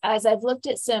incentive is, as I've looked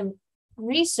at some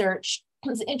research,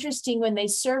 it's interesting when they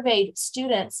surveyed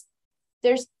students,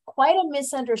 there's quite a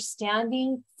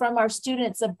misunderstanding from our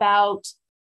students about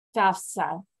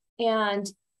FAFSA. And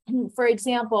for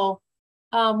example,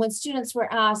 when students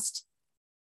were asked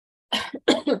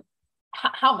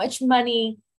how much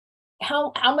money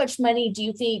do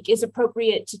you think is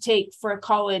appropriate to take for a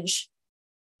college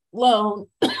loan,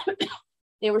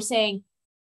 they were saying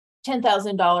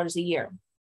 $10,000 a year.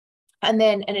 And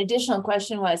then an additional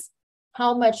question was,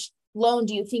 how much loan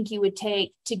do you think you would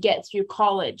take to get through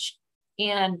college?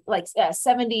 And like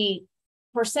 70%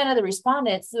 of the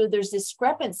respondents, so there's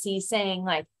discrepancy saying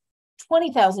like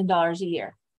 $20,000 a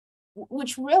year,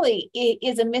 which really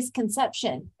is a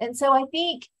misconception. And so I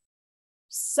think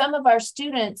some of our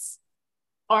students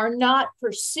are not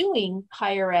pursuing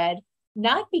higher ed,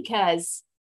 not because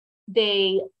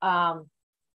they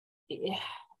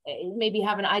maybe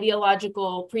have an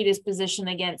ideological predisposition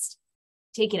against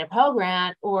taking a Pell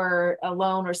Grant or a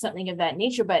loan or something of that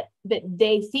nature, but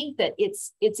they think that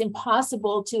it's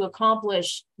impossible to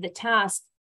accomplish the task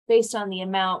based on the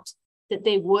amount that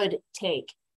they would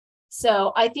take.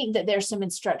 So I think that there's some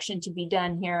instruction to be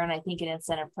done here, and I think an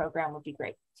incentive program would be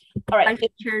great. All right. Vice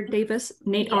Chair Davis,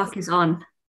 Nate Yes. Ock is on.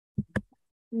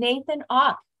 Nathan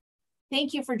Ock,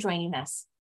 thank you for joining us.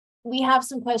 We have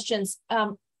some questions.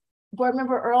 Board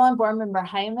Member Earl and Board Member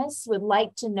Hymas would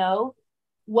like to know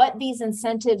what these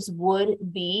incentives would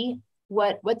be,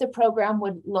 what the program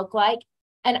would look like.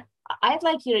 And I'd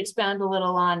like you to expand a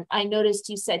little on, I noticed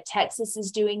you said Texas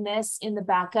is doing this in the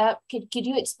backup. Could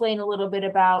you explain a little bit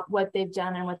about what they've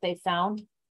done and what they've found?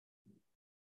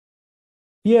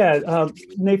 Yeah,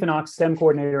 Nathan Ox, STEM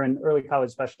coordinator and early college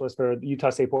specialist for the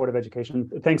Utah State Board of Education.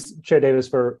 Thanks, Chair Davis,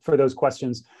 for those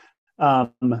questions.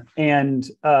 And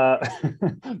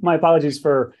my apologies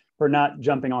for not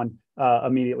jumping on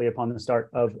immediately upon the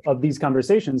start of these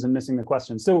conversations and missing the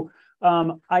questions. So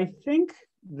I think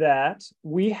that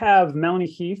we have Melanie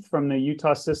Heath from the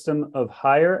Utah System of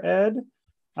Higher Ed.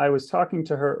 I was talking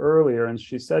to her earlier and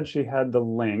she said she had the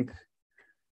link.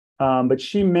 But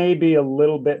she may be a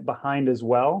little bit behind as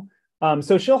well.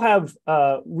 So she'll have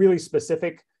really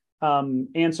specific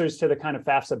answers to the kind of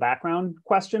FAFSA background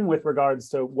question with regards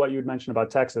to what you had mentioned about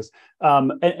Texas.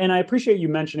 And I appreciate you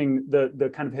mentioning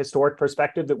the kind of historic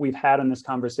perspective that we've had in this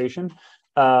conversation.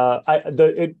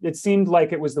 It seemed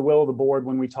like it was the will of the board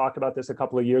when we talked about this a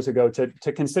couple of years ago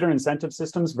to consider incentive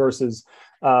systems versus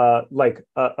like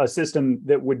a system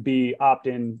that would be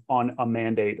opt-in on a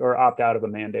mandate or opt out of a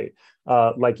mandate,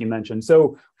 like you mentioned.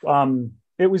 So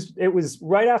it was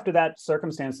right after that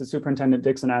circumstance that Superintendent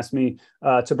Dixon asked me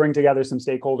to bring together some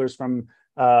stakeholders from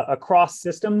across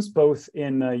systems, both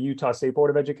in the Utah State Board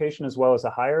of Education as well as the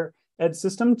higher ed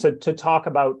system, to talk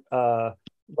about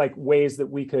like ways that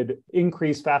we could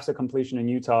increase FAFSA completion in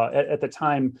Utah. At the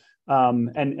time,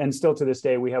 and still to this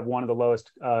day, we have one of the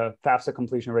lowest FAFSA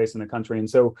completion rates in the country. And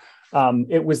so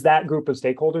it was that group of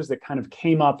stakeholders that kind of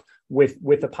came up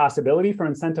with the possibility for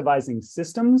incentivizing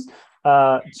systems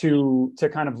to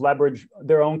kind of leverage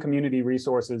their own community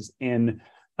resources in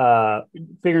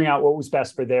figuring out what was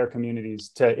best for their communities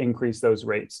to increase those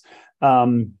rates.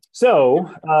 This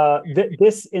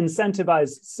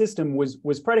incentivized system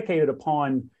was predicated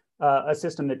upon a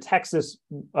system that Texas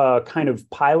kind of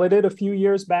piloted a few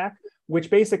years back, which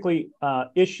basically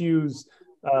issues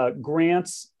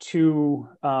grants to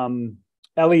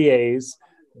LEAs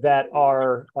that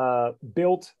are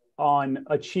built on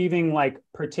achieving like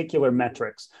particular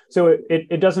metrics. So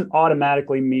it doesn't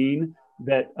automatically mean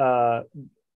that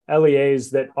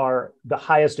LEAs that are the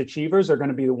highest achievers are going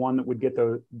to be the one that would get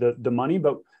the money,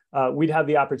 but we'd have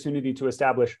the opportunity to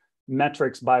establish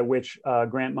metrics by which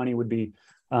grant money would be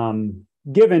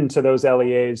given to those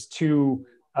LEAs to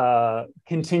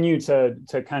continue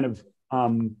to kind of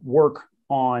work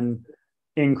on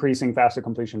increasing FAFSA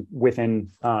completion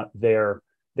within their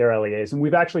LEAs. And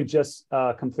we've actually just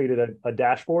completed a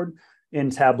dashboard in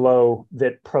Tableau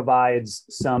that provides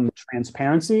some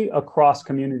transparency across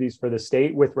communities for the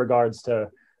state with regards to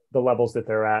the levels that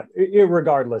they're at,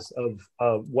 regardless of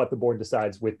what the board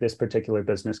decides with this particular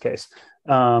business case.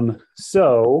 I'm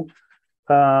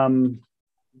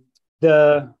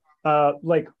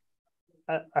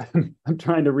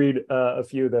trying to read a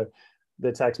few of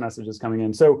the text messages coming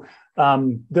in. So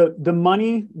the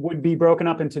money would be broken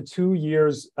up into 2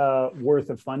 years worth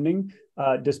of funding,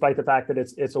 despite the fact that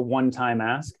it's a one-time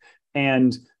ask.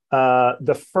 And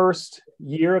the first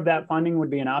year of that funding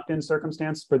would be an opt-in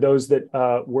circumstance for those that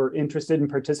were interested in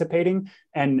participating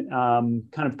and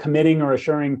kind of committing or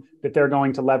assuring that they're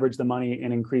going to leverage the money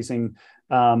in increasing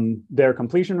their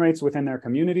completion rates within their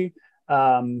community.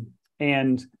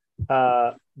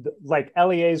 Like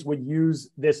LEAs would use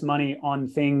this money on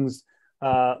things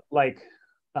so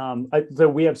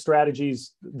we have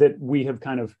strategies that we have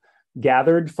kind of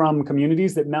gathered from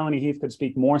communities that Melanie Heath could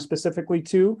speak more specifically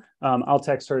to. I'll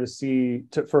text her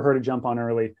for her to jump on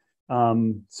early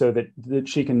so that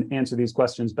she can answer these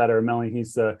questions better. Melanie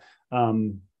Heath's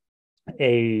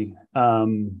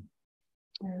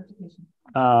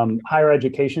higher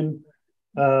education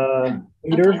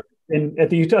leader at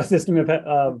the Utah System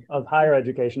of Higher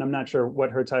Education. I'm not sure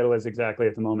what her title is exactly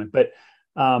at the moment, but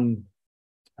can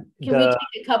we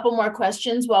take a couple more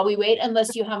questions while we wait,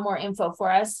 unless you have more info for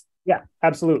us? Yeah,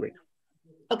 absolutely.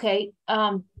 Okay.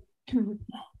 I don't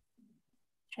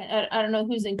know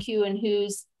who's in queue and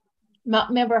who's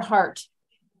member Hart.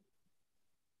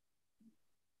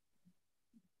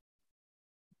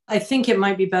 I think it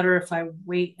might be better if I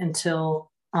wait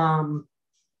until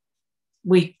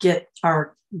we get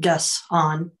our guests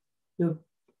on.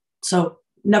 So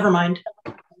never mind.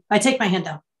 I take my hand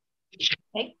down.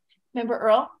 Okay. Member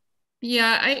Earl?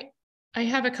 Yeah, I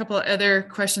have a couple of other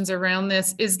questions around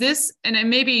this. Is this, and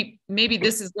maybe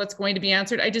this is what's going to be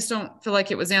answered, I just don't feel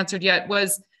like it was answered yet,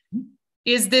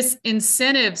 is this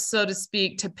incentive, so to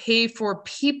speak, to pay for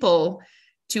people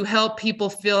to help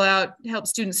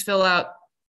students fill out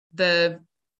the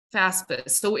FAFSA?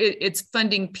 So it's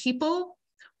funding people,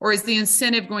 or is the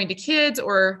incentive going to kids,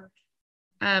 or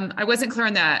I wasn't clear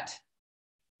on that.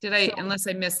 Unless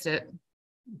I missed it.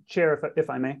 Chair, if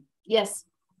I may. Yes.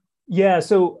 Yeah,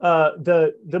 so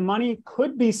the money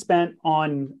could be spent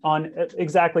on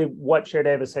exactly what Chair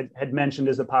Davis had mentioned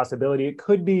as a possibility. It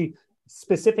could be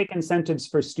specific incentives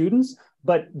for students,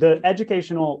 but the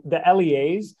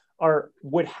LEAs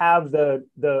would have the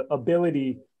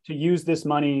ability to use this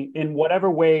money in whatever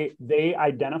way they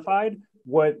identified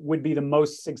what would be the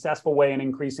most successful way in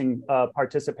increasing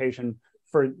participation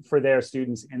for their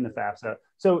students in the FAFSA.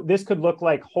 So this could look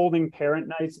like holding parent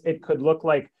nights. It could look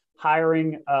like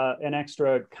hiring an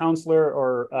extra counselor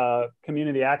or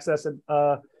community access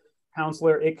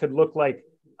counselor. It could look like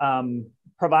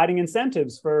providing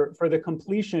incentives for the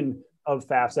completion of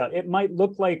FAFSA. It might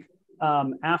look like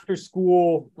after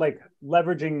school, like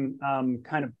leveraging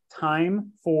kind of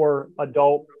time for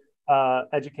adult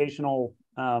educational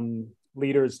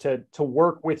leaders to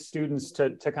work with students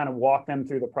to kind of walk them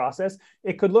through the process.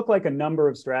 It could look like a number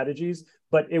of strategies,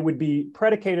 but it would be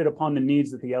predicated upon the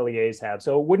needs that the LEAs have.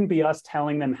 So it wouldn't be us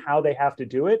telling them how they have to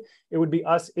do it. It would be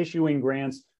us issuing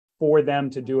grants for them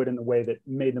to do it in the way that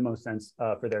made the most sense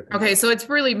for their community. Okay, so it's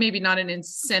really maybe not an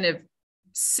incentive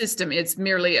system. It's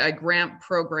merely a grant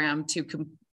program to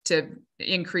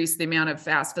increase the amount of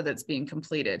FAFSA that's being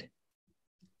completed.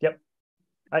 Yep.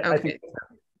 I think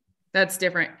that's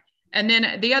different. And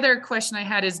then the other question I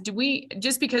had is,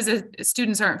 just because the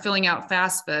students aren't filling out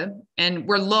FAFSA and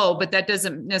we're low, but that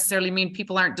doesn't necessarily mean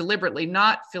people aren't deliberately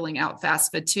not filling out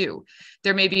FAFSA too.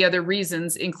 There may be other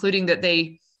reasons, including that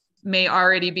they may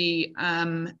already be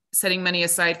setting money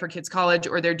aside for kids' college,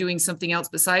 or they're doing something else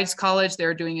besides college.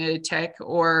 They're doing a tech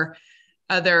or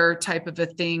other type of a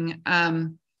thing.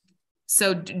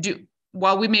 So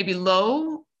while we may be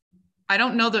low, I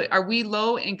don't know that, are we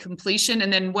low in completion?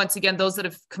 And then once again, those that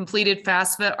have completed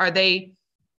FAFSA, are they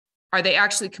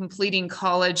actually completing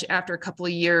college after a couple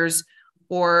of years?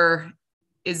 Or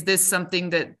is this something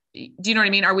that, do you know what I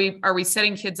mean? Are we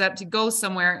setting kids up to go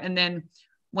somewhere, and then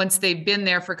once they've been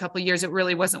there for a couple of years, it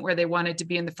really wasn't where they wanted to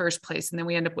be in the first place, and then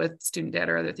we end up with student debt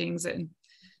or other things? And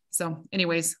so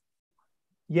anyways.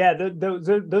 Yeah,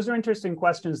 those are interesting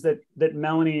questions that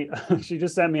Melanie, she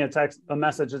just sent me a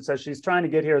message that says she's trying to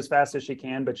get here as fast as she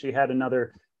can, but she had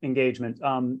another engagement.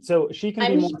 So she can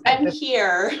I'm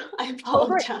here. I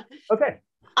apologize. Okay.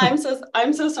 I'm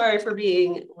so sorry for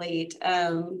being late.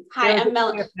 Hi, I'm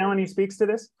Melanie. Melanie speaks to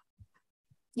this.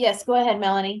 Yes, go ahead,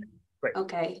 Melanie. Great.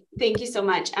 Okay, thank you so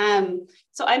much.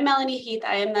 So I'm Melanie Heath.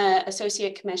 I am the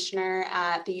Associate Commissioner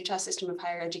at the Utah System of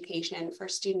Higher Education for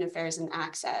Student Affairs and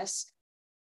Access.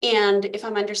 And if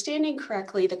I'm understanding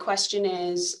correctly, the question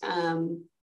is,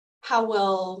 how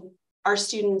will our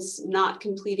students not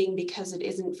completing because it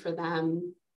isn't for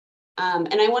them?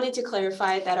 And I wanted to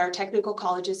clarify that our technical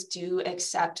colleges do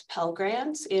accept Pell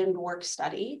Grants and work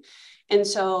study. And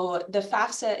so the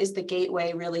FAFSA is the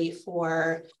gateway really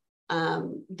for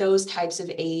those types of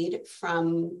aid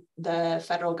from the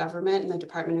federal government and the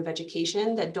Department of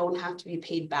Education that don't have to be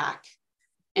paid back.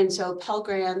 And so Pell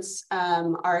Grants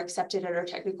are accepted at our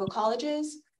technical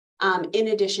colleges, in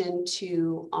addition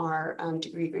to our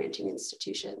degree granting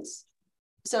institutions.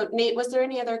 So Nate, was there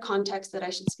any other context that I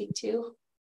should speak to?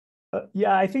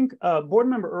 Yeah, I think Board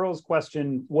Member Earle's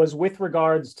question was with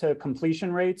regards to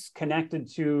completion rates connected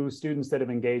to students that have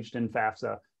engaged in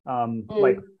FAFSA.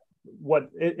 Like, what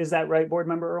is that right, Board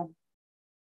Member Earle?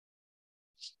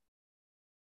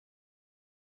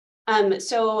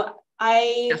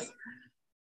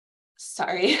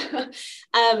 Sorry.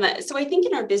 So I think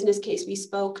in our business case, we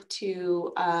spoke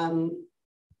to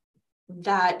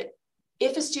that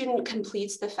if a student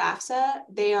completes the FAFSA,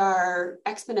 they are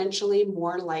exponentially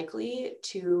more likely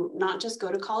to not just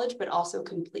go to college, but also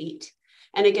complete.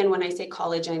 And again, when I say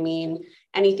college, I mean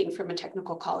anything from a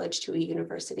technical college to a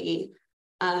university.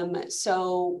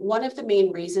 So one of the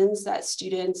main reasons that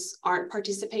students aren't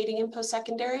participating in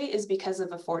post-secondary is because of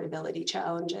affordability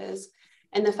challenges.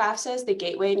 And the FAFSA is the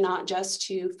gateway not just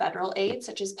to federal aid,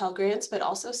 such as Pell Grants, but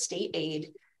also state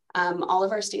aid. All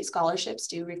of our state scholarships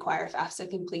do require FAFSA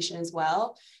completion as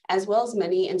well as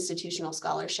many institutional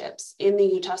scholarships in the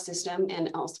Utah system and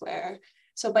elsewhere.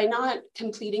 So by not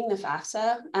completing the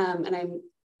FAFSA, and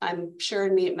I'm sure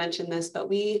Nate mentioned this, but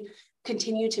we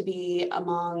continue to be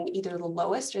among either the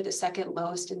lowest or the second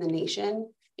lowest in the nation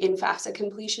in FAFSA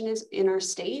completion is in our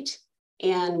state.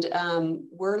 And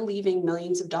we're leaving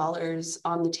millions of dollars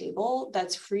on the table.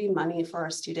 That's free money for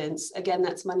our students. Again,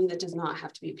 that's money that does not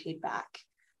have to be paid back.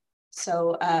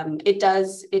 So it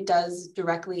does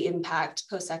directly impact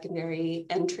post-secondary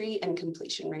entry and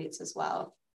completion rates as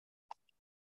well.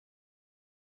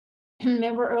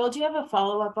 Member Earle, do you have a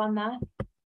follow-up on that?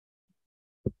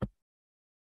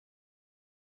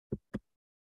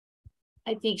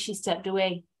 I think she stepped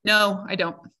away. No, I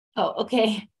don't. Oh,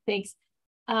 okay, thanks.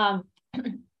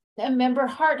 Member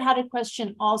Hart had a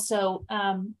question also,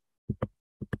 I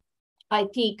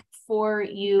think for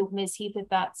you, Ms. Heath, if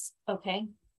that's okay.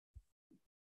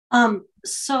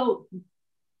 So,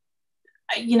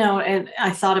 you know, and I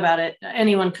thought about it.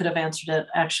 Anyone could have answered it,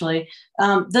 actually.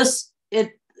 This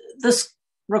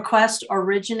request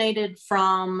originated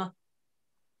from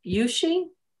USHE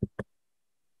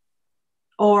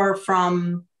or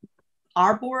from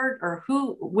our board, or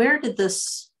who? Where did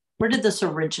this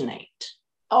originate?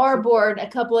 Our board a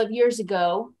couple of years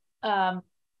ago.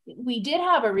 We did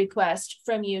have a request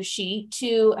from USHE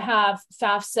to have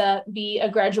FAFSA be a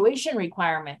graduation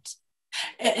requirement.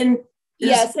 And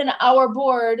yes, and our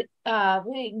board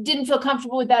didn't feel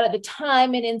comfortable with that at the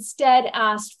time and instead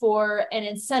asked for an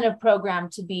incentive program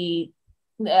to be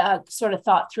sort of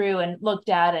thought through and looked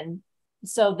at. And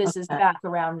so this is back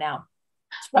around now.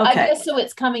 I guess so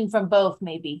it's coming from both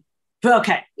maybe.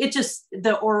 Okay, it just,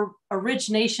 the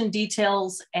origination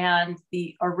details and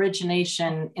the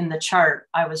origination in the chart,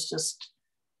 I was just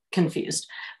confused.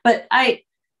 But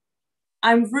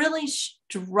I'm really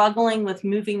struggling with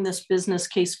moving this business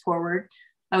case forward.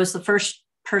 I was the first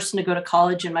person to go to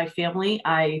college in my family.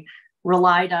 I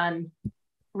relied on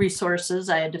resources.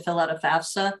 I had to fill out a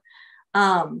FAFSA.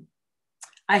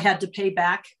 I had to pay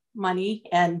back money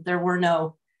and there were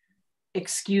no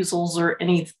excusals or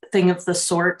anything of the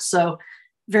sort. So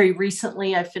very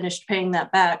recently I finished paying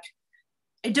that back.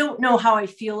 I don't know how I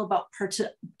feel about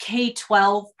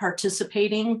K-12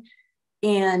 participating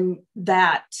in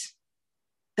that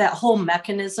whole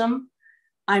mechanism.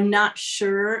 I'm not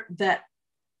sure that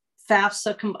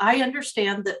FAFSA, I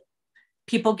understand that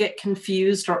people get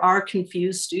confused or are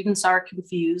confused, students are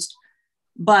confused,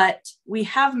 but we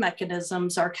have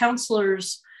mechanisms. Our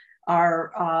counselors,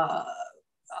 our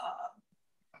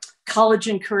college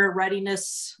and career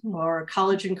readiness or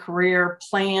college and career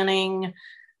planning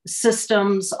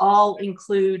systems all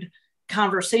include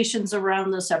conversations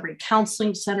around this. Every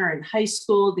counseling center in high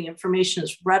school, the information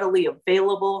is readily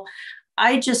available.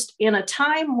 I just, in a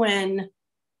time when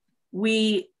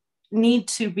we need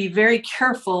to be very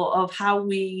careful of how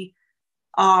we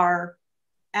are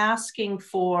asking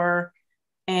for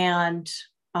and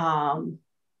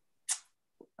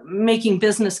making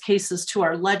business cases to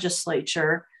our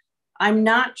legislature, I'm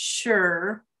not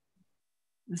sure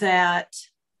that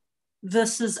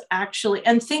this is actually,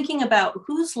 and thinking about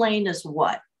whose lane is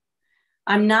what,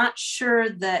 I'm not sure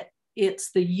that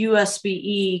it's the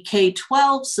USBE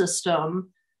K-12 system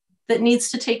that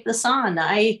needs to take this on.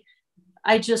 I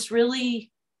just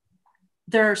really,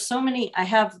 there are so many, I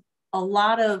have a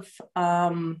lot of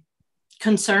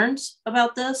concerns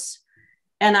about this.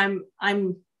 And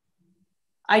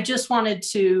I just wanted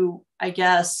to, I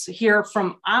guess, hear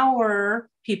from our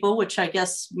people, which I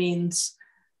guess means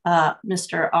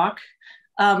Mr. Ock,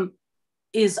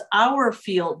 is our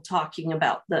field talking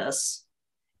about this?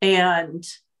 And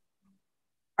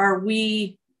are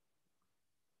we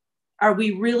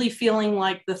really feeling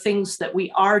like the things that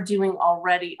we are doing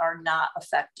already are not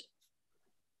effective?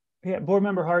 Yeah, Board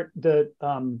Member Hart,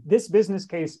 this business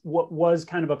case was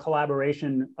kind of a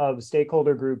collaboration of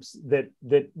stakeholder groups that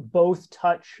both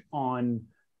touch on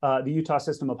the Utah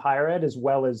system of higher ed as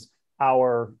well as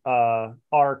our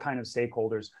kind of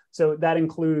stakeholders. So that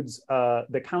includes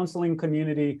the counseling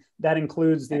community, that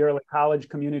includes the early college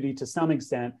community to some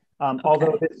extent,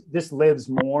 although this lives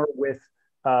more with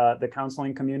the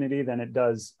counseling community than it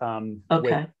does with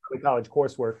early college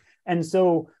coursework. And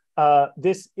so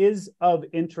this is of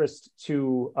interest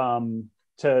to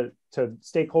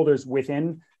stakeholders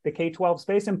within the K-12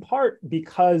 space, in part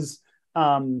because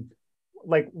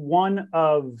like one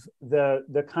of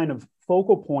the kind of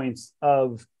focal points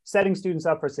of setting students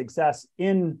up for success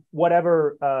in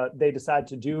whatever they decide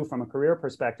to do from a career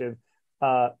perspective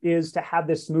is to have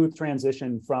this smooth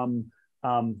transition from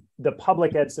the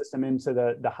public ed system into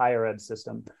the higher ed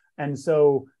system. And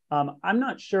so I'm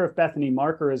not sure if Bethany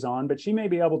Marker is on, but she may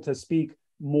be able to speak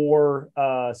more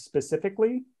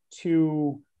specifically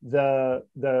to the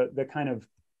kind of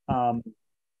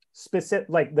specific,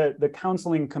 like the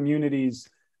counseling community's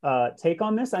take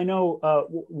on this. I know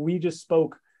we just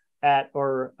spoke at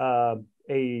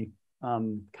a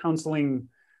counseling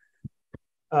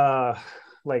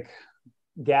like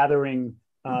gathering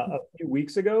a few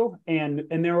weeks ago, and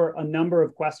there were a number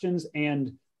of questions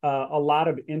and a lot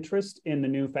of interest in the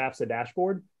new FAFSA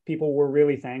dashboard. People were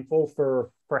really thankful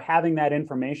for having that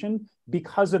information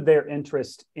because of their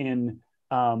interest in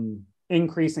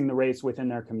increasing the rates within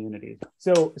their community.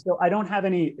 So I don't have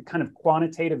any kind of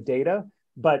quantitative data,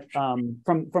 but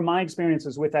from my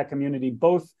experiences with that community,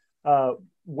 both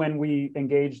when we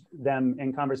engaged them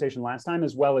in conversation last time,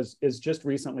 as well as just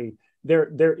recently,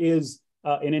 there is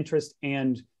an interest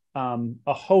and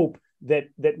a hope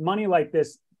that money like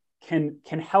this can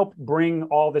help bring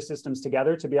all the systems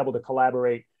together to be able to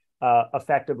collaborate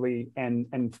effectively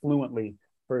and fluently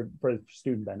for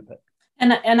student benefit.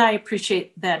 And I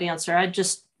appreciate that answer. I'd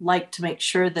just like to make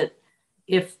sure that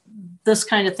if this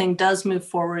kind of thing does move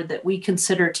forward, that we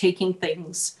consider taking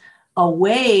things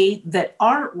away that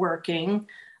aren't working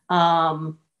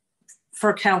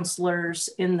for counselors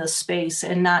in this space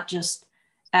and not just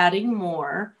adding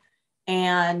more.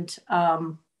 And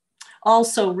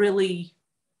also really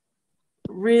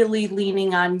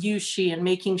leaning on USHE and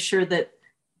making sure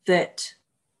that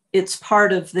it's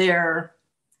part of their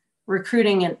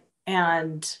recruiting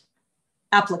and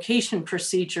application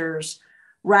procedures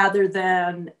rather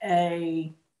than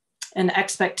an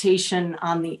expectation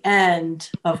on the end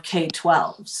of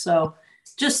K-12. So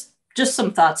just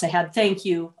some thoughts I had. Thank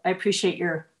you. I appreciate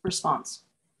your response.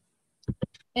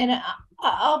 And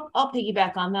I'll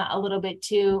piggyback on that a little bit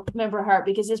too, Member Hart,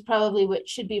 because it's probably what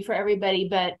should be for everybody.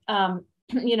 But,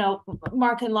 you know,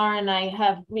 Mark and Lauren and I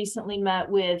have recently met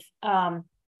with,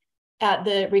 at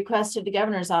the request of the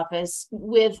governor's office,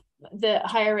 with the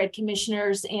higher ed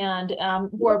commissioners and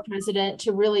board president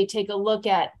to really take a look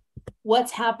at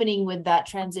what's happening with that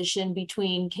transition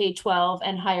between K-12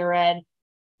 and higher ed.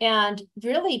 And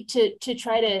really to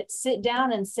try to sit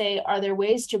down and say, are there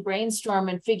ways to brainstorm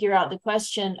and figure out the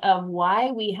question of why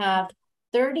we have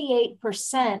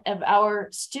 38% of our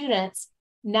students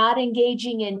not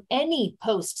engaging in any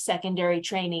post-secondary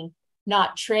training,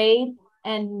 not trade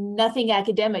and nothing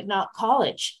academic, not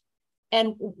college.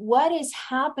 And what is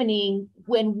happening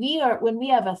when we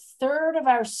have a third of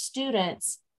our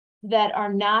students that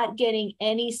are not getting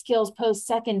any skills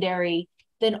post-secondary,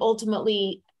 then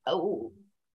ultimately,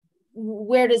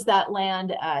 where does that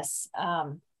land us?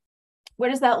 Where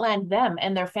does that land them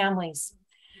and their families?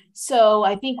 So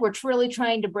I think we're really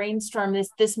trying to brainstorm this.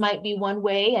 This might be one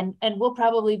way, and we'll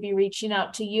probably be reaching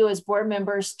out to you as board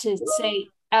members to say,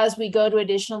 as we go to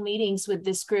additional meetings with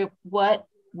this group, what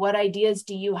ideas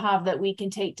do you have that we can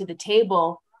take to the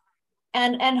table?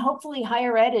 And hopefully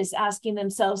higher ed is asking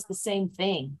themselves the same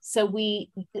thing. So we,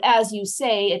 as you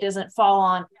say, it doesn't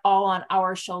fall all on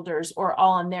our shoulders or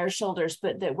all on their shoulders,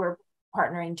 but that we're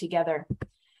partnering together.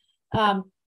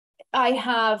 I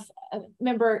have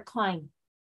Member Klein.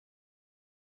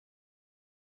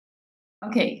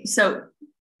 Okay, so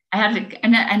I have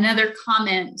another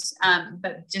comment,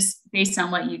 but just based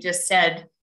on what you just said,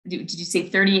 did you say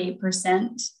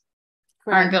 38%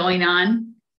 are going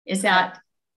on? Is that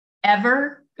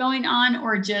ever going on,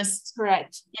 or just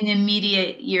correct in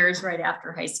immediate years right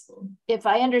after high school? If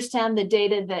I understand the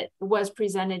data that was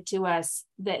presented to us,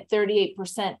 that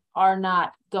 38% are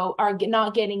not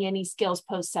getting any skills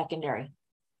post-secondary.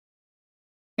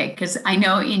 Okay, because I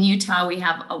know in Utah we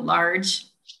have a large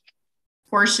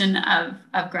portion of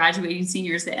graduating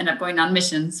seniors that end up going on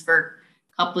missions for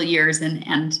a couple of years,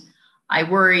 and I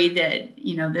worry that,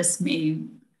 you know, this may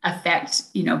affect,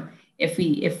 you know, if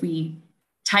we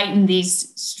tighten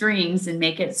these strings and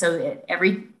make it so that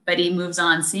everybody moves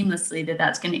on seamlessly,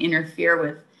 that's going to interfere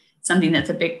with something that's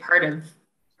a big part of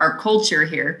our culture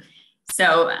here.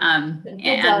 So,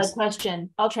 good valid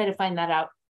question. I'll try to find that out.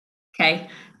 Okay,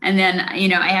 and then, you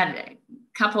know, I had a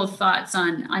couple of thoughts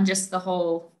on just the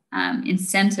whole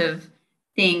incentive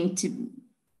thing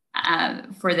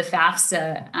for the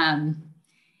FAFSA.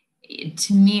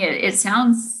 To me, it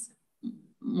sounds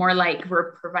more like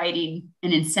we're providing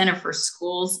an incentive for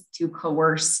schools to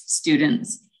coerce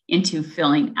students into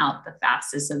filling out the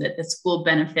FAFSA so that the school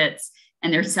benefits,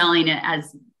 and they're selling it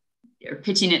as, they're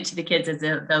pitching it to the kids as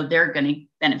though they're going to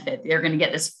benefit. They're going to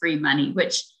get this free money,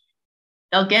 which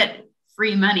they'll get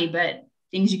free money, but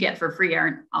things you get for free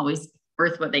aren't always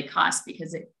worth what they cost,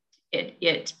 because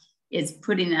it is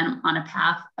putting them on a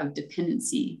path of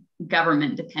dependency,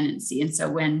 government dependency. And so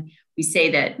when we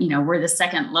say that, you know, we're the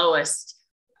second lowest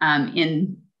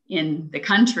in the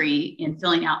country in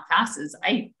filling out FAFSAs,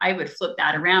 I would flip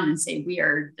that around and say we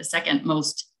are the second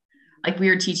most, like, we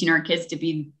are teaching our kids to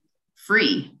be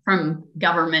free from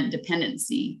government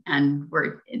dependency. And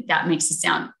that makes it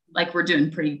sound like we're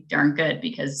doing pretty darn good,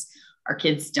 because our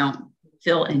kids don't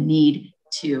feel a need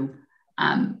to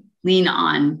lean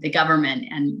on the government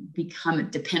and become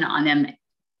dependent on them,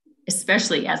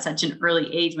 especially at such an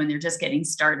early age when they're just getting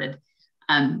started.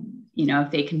 You know,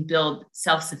 if they can build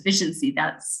self-sufficiency,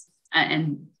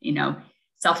 and, you know,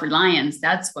 self-reliance,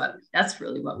 that's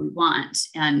really what we want.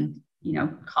 And, you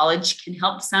know, college can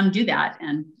help some do that.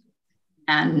 And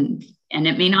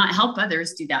it may not help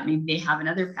others do that. Maybe they have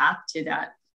another path to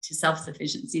that, to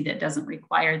self-sufficiency, that doesn't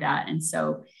require that. And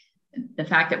so the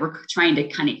fact that we're trying to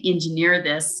kind of engineer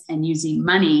this and using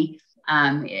money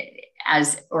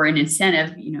or an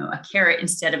incentive, you know, a carrot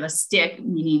instead of a stick,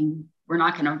 meaning we're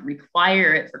not going to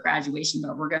require it for graduation,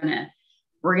 but we're going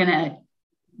to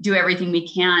do everything we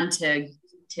can to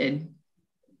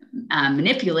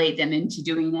manipulate them into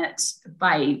doing it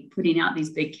by putting out these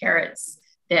big carrots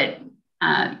that,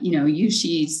 you know,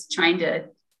 she's trying to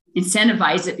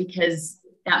incentivize it, because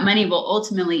that money will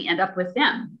ultimately end up with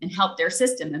them and help their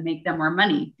system and make them more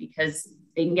money, because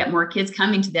they can get more kids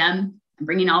coming to them and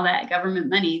bringing all that government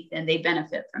money, then they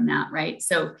benefit from that, right?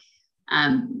 So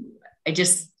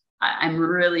I'm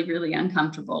really, really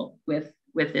uncomfortable with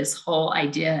this whole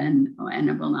idea, and I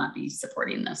will not be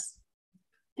supporting this.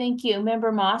 Thank you.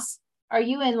 Member Moss, are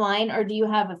you in line, or do you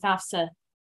have a FAFSA?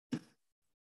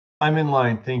 I'm in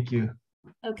line, thank you.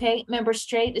 Okay, Member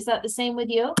Straight, is that the same with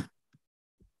you?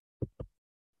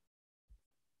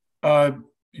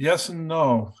 Yes and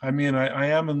no. I mean, I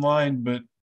am in line, but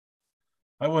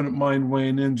I wouldn't mind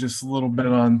weighing in just a little bit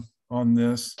on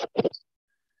this.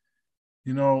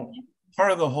 You know,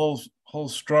 part of the whole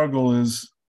struggle is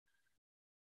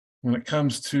when it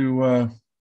comes to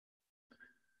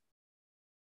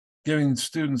giving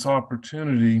students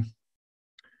opportunity,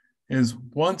 is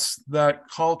once that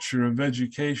culture of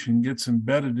education gets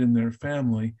embedded in their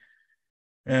family,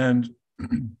 and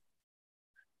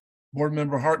Board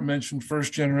Member Hart mentioned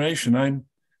first generation.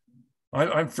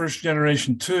 I'm first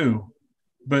generation too,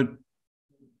 but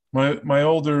my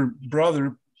older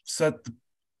brother set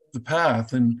the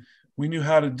path, and we knew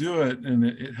how to do it, and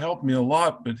it helped me a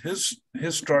lot. But his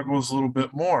struggle was a little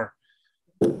bit more.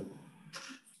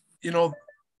 You know,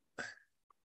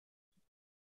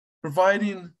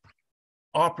 providing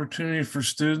opportunity for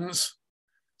students.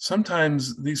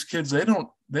 Sometimes these kids, they don't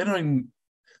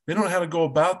know how to go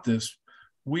about this.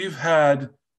 We've had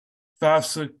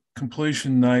FAFSA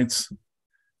completion nights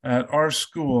at our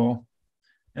school,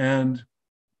 and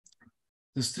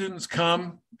the students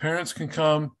come, parents can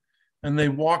come, and they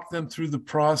walk them through the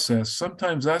process.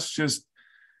 Sometimes that's just,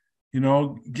 you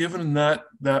know, giving them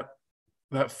that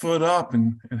foot up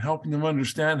and helping them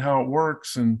understand how it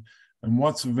works and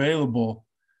what's available.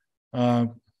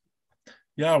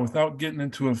 Yeah, without getting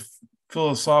into a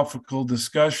philosophical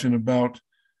discussion about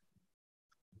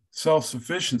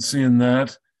self-sufficiency in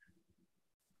that,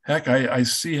 heck, I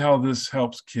see how this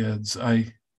helps kids.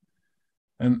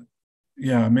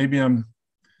 Yeah, maybe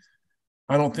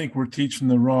I don't think we're teaching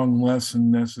the wrong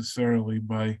lesson necessarily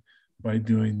by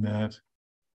doing that.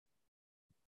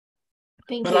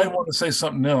 But I want to say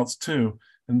something else too,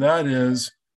 and that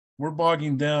is, we're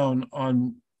bogging down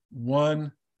on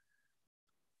one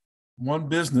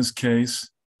business case,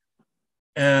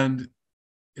 and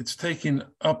it's taking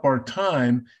up our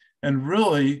time. And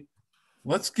really,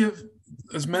 let's give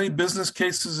as many business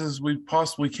cases as we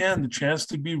possibly can the chance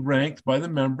to be ranked by the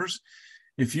members.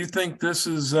 If you think this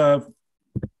is an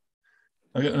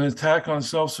attack on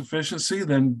self-sufficiency,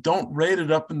 then don't rate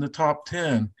it up in the top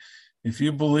 10. If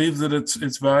you believe that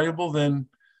it's valuable, then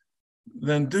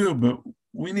do. But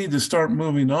we need to start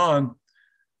moving on,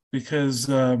 because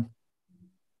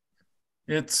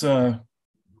it's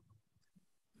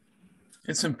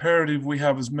imperative we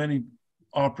have as many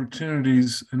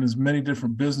opportunities and as many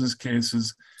different business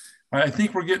cases. I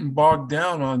think we're getting bogged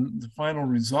down on the final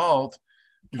result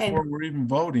before we're even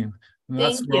voting. And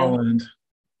that's where I'll end.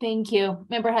 Thank you.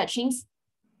 Member Hutchings?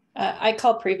 I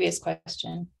call previous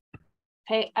question.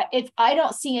 Okay, if I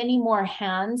don't see any more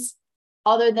hands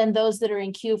other than those that are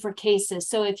in queue for cases.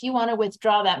 So if you want to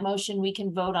withdraw that motion, we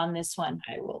can vote on this one.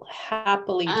 I will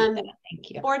happily do that.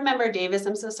 Thank you. Board Member Davis,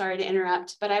 I'm so sorry to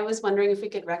interrupt, but I was wondering if we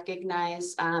could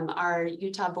recognize our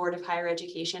Utah Board of Higher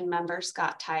Education member,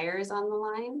 Scott Tyers, on the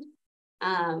line.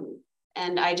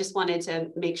 And I just wanted to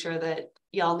make sure that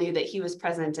y'all knew that he was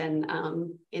present and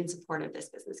in support of this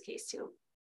business case too.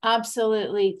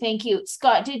 Absolutely. Thank you.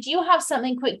 Scott, did you have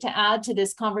something quick to add to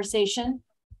this conversation?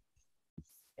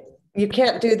 You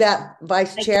can't do that,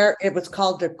 Vice Chair. It was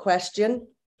called a question.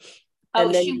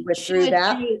 And then you withdrew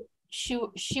that.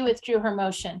 She withdrew her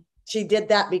motion. She did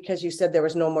that because you said there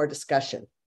was no more discussion.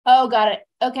 Oh, got it.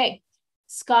 Okay.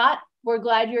 Scott, we're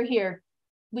glad you're here.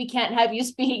 We can't have you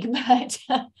speak, but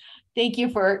thank you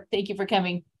for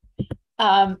coming.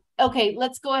 Okay,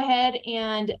 let's go ahead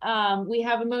and we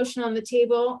have a motion on the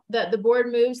table that the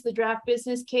board moves the draft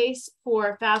business case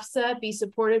for FAFSA be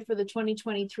supported for the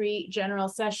 2023 general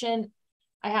session.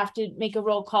 I have to make a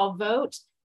roll call vote.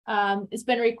 It's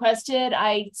been requested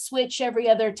I switch every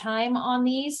other time on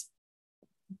these,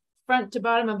 front to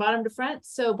bottom and bottom to front.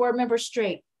 So Board Member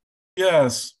Straight.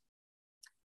 Yes.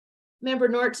 Member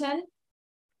Norton.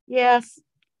 Yes.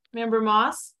 Member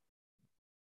Moss.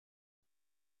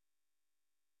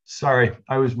 Sorry,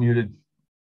 I was muted.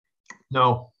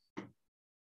 No.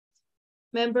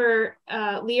 Member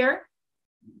Lear.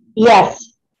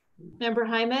 Yes. Member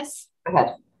Hymas.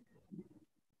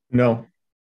 No.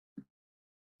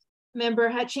 Member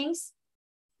Hutchings.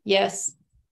 Yes.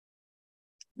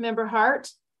 Member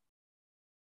Hart.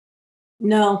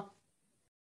 No.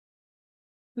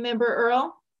 Member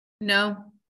Earl. No.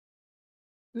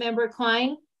 Member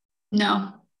Klein.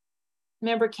 No.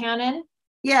 Member Cannon.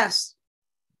 Yes.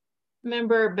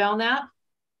 Member Belknap.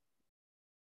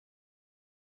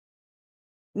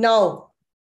 No.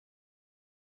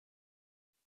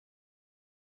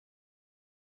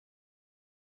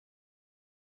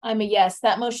 I'm a yes.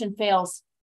 That motion fails.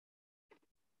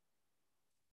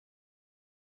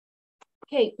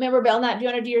 Okay, Member Belknap, do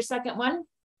you want to do your second one?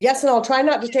 Yes, and I'll try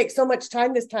not to take so much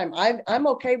time this time. I'm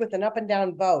okay with an up and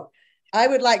down vote. I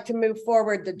would like to move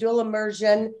forward the dual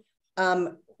immersion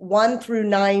 1 through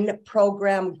 9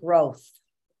 program growth.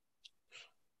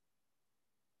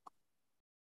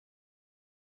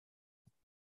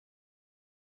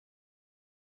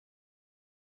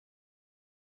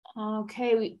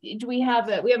 Okay, we have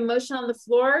a motion on the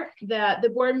floor that the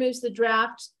board moves the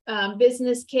draft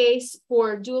business case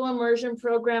for dual immersion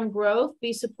program growth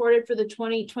be supported for the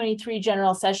 2023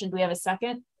 general session. Do we have a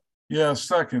second? Yeah,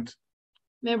 second.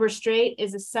 Member Straight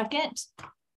is a second.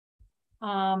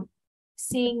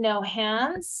 Seeing no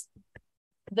hands,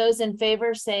 those in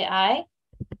favor say aye.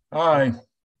 Aye.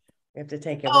 We have to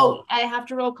take a roll. I have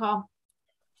to roll call.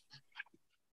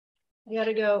 I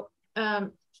gotta go.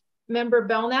 Member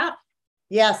Belknap?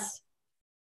 Yes.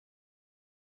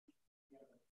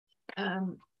 Let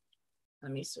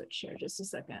me switch here just a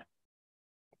second.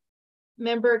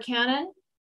 Member Cannon?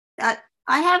 I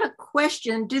have a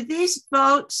question. Do these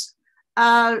votes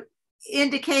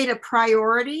indicate a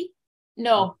priority?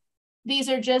 No, these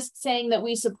are just saying that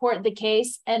we support the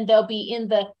case, and they'll be in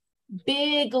the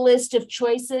big list of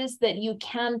choices that you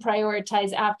can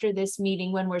prioritize after this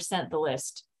meeting when we're sent the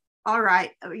list. All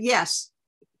right. Yes.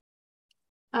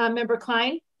 Member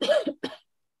Klein?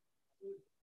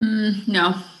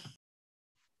 No.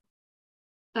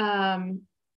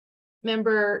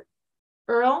 Member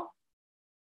Earl?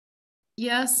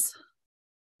 Yes.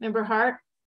 Member Hart?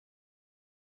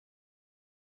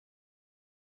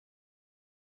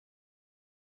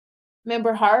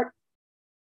 Member Hart?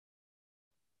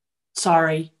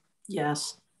 Sorry.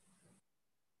 Yes.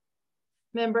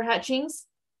 Member Hutchings?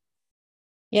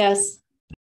 Yes.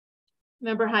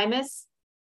 Member Hymas?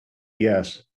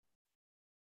 Yes.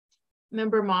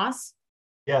 Member Moss,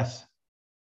 Yes.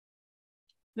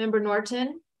 Member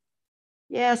Norton,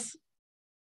 Yes.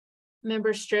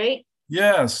 Member Straight.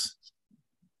 Yes.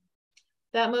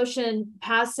 That motion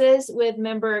passes with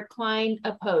Member Klein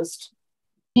opposed.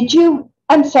 Did you,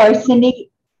 I'm sorry, Cindy,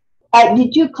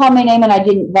 did you call my name and I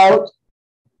didn't vote?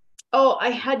 Oh, I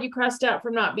had you crossed out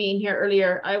from not being here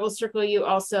earlier. I will circle you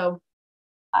also.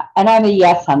 And I'm a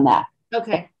yes on that.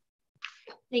 Okay.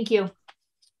 Thank you.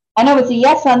 And I was a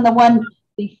yes on the one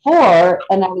before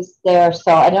and I was there,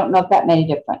 so I don't know if that made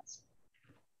a difference.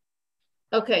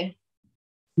 Okay.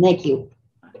 Thank you.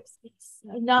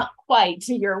 Not quite.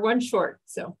 You're one short.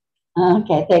 So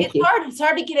okay, thank you. It's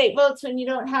hard to get 8 votes when you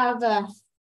don't have a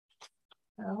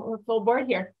full board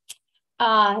here.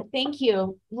 Thank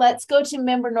you. Let's go to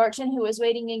Member Norton, who is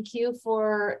waiting in queue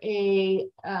for a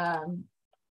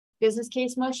business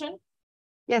case motion.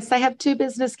 Yes, I have 2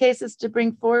 business cases to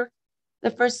bring forth. The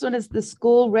first one is the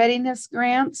school readiness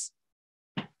grants.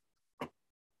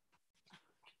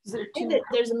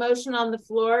 There's a motion on the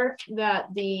floor that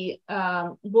the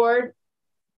board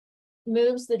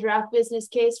moves the draft business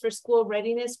case for school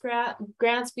readiness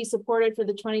grants be supported for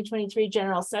the 2023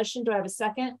 general session. Do I have a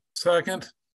second? Second.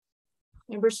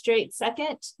 Member Straight,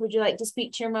 second. Would you like to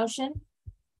speak to your motion?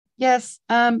 Yes,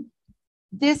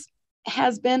 this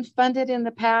has been funded in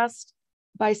the past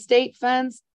by state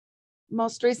funds.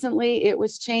 Most recently, it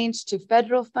was changed to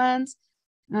federal funds.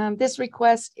 This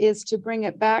request is to bring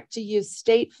it back to use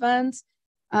state funds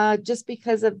just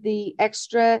because of the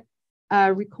extra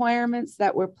requirements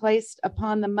that were placed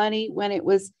upon the money when it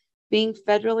was being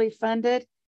federally funded.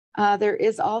 There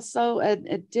is also an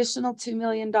additional $2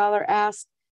 million ask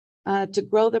to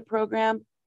grow the program.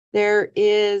 There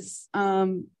is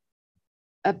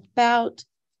about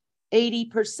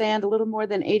 80%, a little more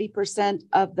than 80%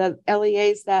 of the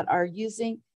LEAs that are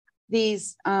using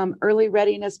these early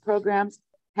readiness programs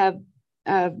have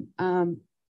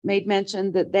made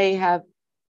mention that they have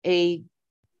a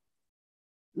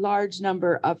large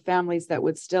number of families that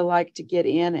would still like to get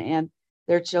in and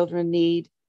their children need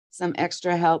some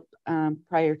extra help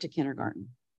prior to kindergarten.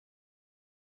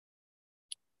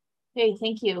 Okay,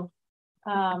 thank you.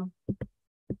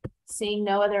 Seeing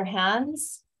no other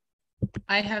hands.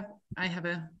 I have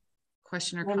a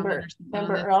question or comment. Or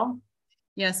Member Earl?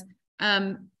 Yes.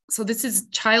 So this is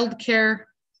childcare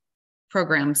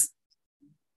programs.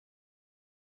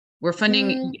 We're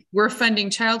funding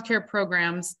childcare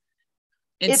programs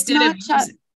instead of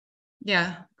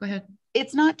yeah, go ahead.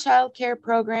 It's not childcare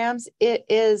programs. It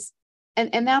is,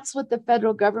 and that's what the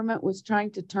federal government was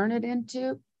trying to turn it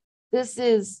into. This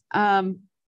is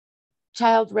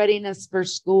child readiness for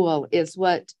school is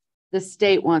what the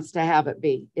state wants to have it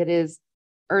be. It is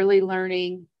early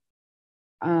learning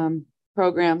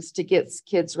programs to get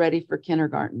kids ready for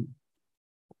kindergarten.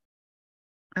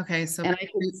 Okay, so and I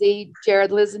can see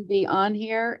Jared Lisenby on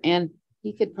here, and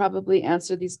he could probably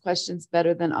answer these questions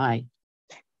better than I.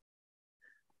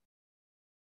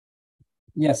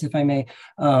 Yes, if I may.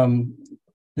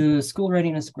 The school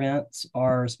readiness grants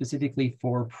are specifically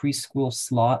for preschool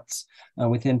slots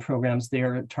within programs.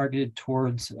 They're targeted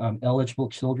towards eligible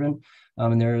children.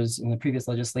 And there's, in the previous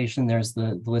legislation, there's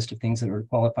the list of things that are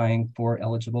qualifying for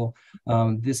eligible.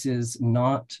 This is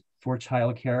not for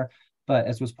childcare, but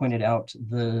as was pointed out,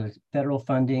 the federal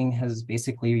funding has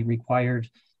basically required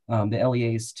the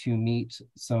LEAs to meet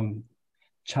some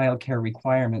childcare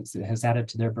requirements that has added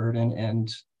to their burden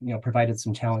and provided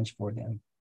some challenge for them.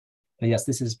 But yes,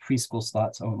 this is preschool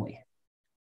slots only.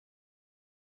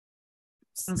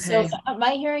 Okay. So am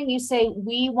I hearing you say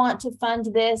we want to fund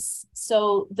this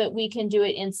so that we can do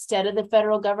it instead of the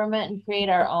federal government and create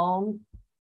our own?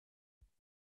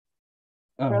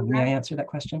 May I answer that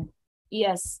question?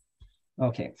 Yes.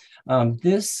 Okay.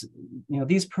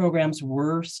 These programs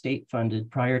were state funded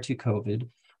prior to COVID.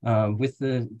 With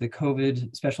the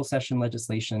COVID special session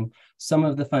legislation, some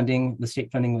of the funding, the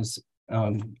state funding was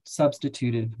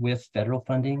substituted with federal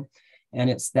funding. And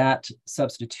it's that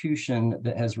substitution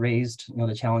that has raised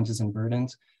the challenges and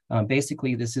burdens.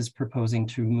 Basically, this is proposing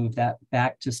to move that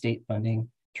back to state funding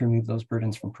to remove those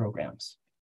burdens from programs.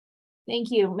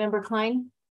 Thank you. Member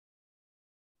Klein?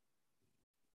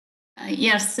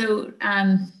 Yes, so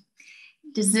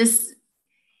is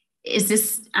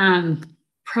this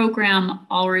program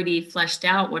already fleshed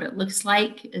out what it looks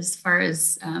like as far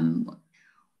as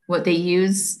what they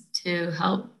use to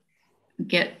help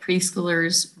get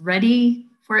preschoolers ready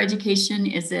for education?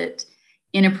 Is it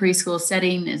in a preschool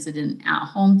setting? Is it an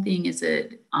at-home thing? Is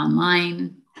it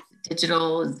online,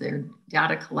 digital? Is there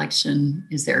data collection?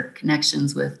 Is there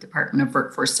connections with Department of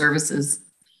Workforce Services?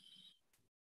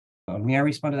 May I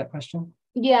respond to that question?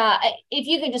 Yeah, if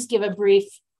you could just give a brief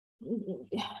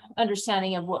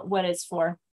understanding of what it's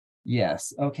for.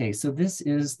 Yes. Okay. So this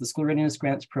is the School Readiness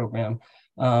Grants Program.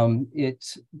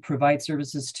 It provides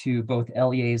services to both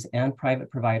LEAs and private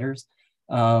providers.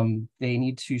 They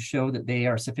need to show that they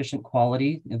are sufficient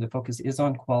quality. The focus is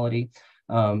on quality.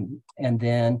 And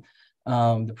then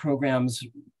the programs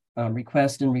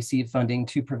request and receive funding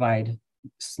to provide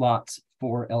slots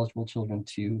for eligible children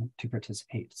to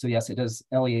participate. So yes, it does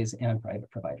LEAs and private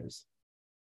providers.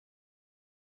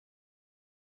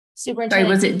 Sorry,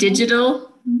 was it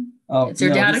digital? Oh, is there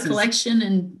no, data collection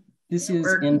and this is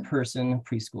in-person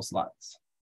preschool slots.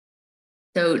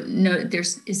 So no,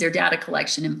 is there data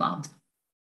collection involved?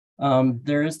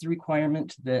 There is the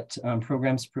requirement that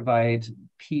programs provide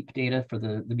PEEP data for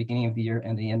the beginning of the year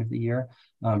and the end of the year.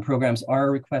 Programs are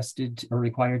requested or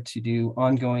required to do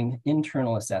ongoing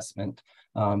internal assessment,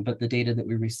 but the data that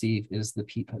we receive is the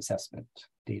PEEP assessment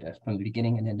data from the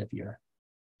beginning and end of year.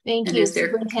 Thank you. Is there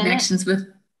connections with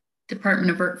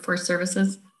Department of Workforce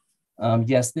Services?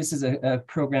 Yes, this is a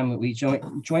program that we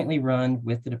jointly run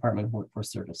with the Department of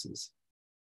Workforce Services.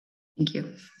 Thank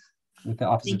you. With the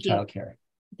Office of Child Care.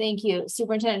 Thank you.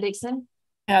 Superintendent Dixon.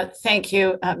 Thank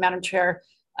you, Madam Chair.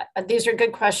 These are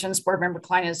good questions Board Member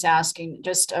Klein is asking.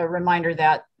 Just a reminder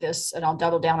that this, and I'll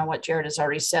double down on what Jared has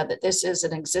already said, that this is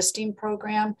an existing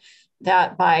program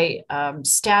that by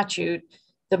statute,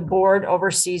 the board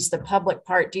oversees the public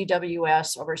part,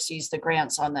 DWS oversees the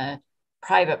grants on the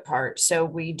private part. So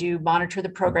we do monitor the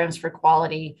programs for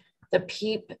quality. The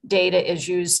PEEP data is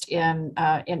used in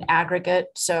aggregate.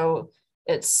 So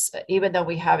it's, even though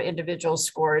we have individual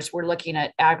scores, we're looking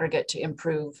at aggregate to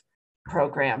improve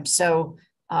programs. So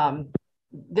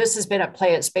this has been at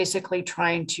play. It's basically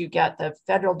trying to get the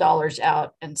federal dollars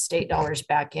out and state dollars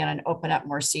back in and open up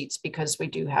more seats because we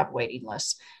do have waiting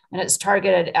lists. And it's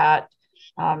targeted at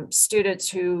students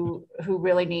who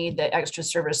really need the extra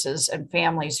services and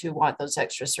families who want those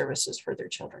extra services for their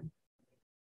children.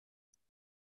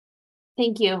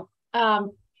 Thank you.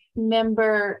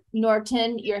 Member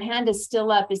Norton, your hand is still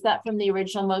up. Is that from the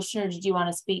original motion or did you want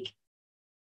to speak?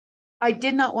 I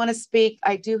did not want to speak.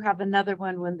 I do have another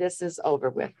one when this is over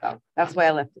with, though. That's why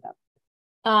I left it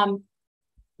up.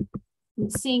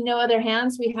 Seeing no other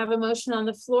hands, we have a motion on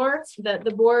the floor that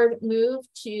the board move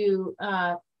to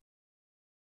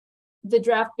the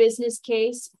draft business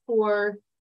case for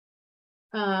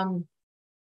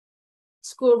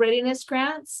school readiness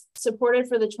grants supported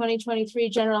for the 2023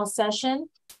 general session.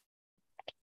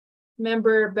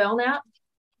 Member Belknap?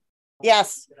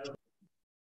 Yes.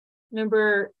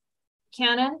 Member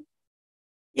Cannon?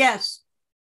 Yes.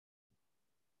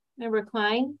 Member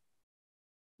Klein?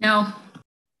 No.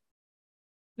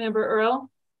 Member Earl?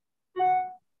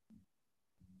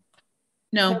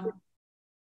 No.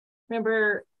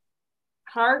 Member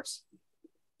Hart?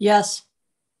 Yes.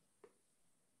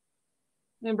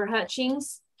 Member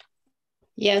Hutchings?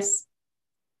 Yes.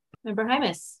 Member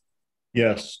Hymas?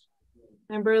 Yes.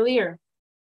 Member Lear?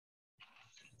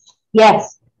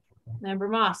 Yes. Member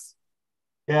Moss?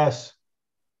 Yes.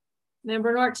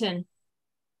 Member Norton?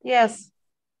 Yes.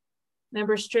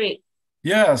 Member Straight?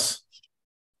 Yes.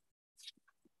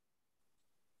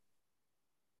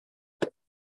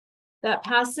 That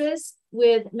passes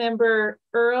with member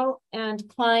Earl and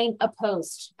Klein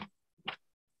opposed.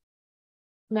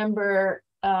 Member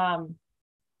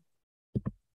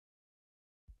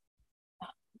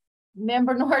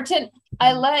Norton,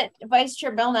 I let Vice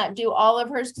Chair Belknap do all of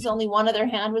hers because only one other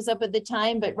hand was up at the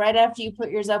time, but right after you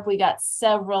put yours up, we got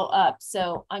several up.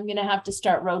 So I'm gonna have to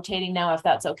start rotating now if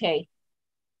that's okay.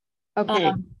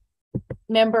 Okay.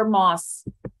 Member Moss.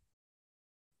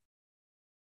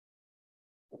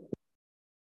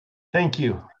 Thank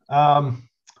you.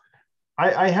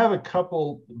 I have a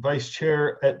couple, Vice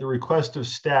Chair, at the request of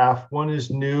staff. One is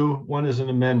new, one is an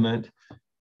amendment.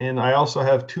 And I also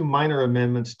have two minor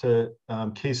amendments to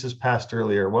cases passed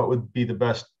earlier. What would be the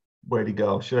best way to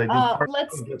go? Should I do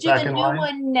let's do the new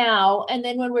one now. And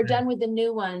then when we're done with the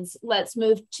new ones, let's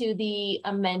move to the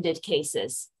amended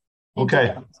cases.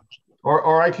 Okay.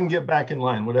 Or I can get back in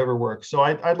line, whatever works. So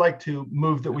I'd like to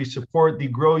move that we support the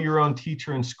Grow Your Own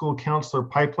Teacher and School Counselor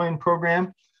Pipeline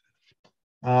Program.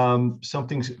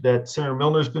 Something that Senator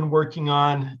Milner's been working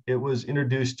on. It was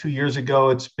introduced 2 years ago.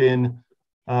 It's been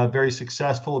very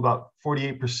successful. About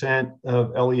 48% of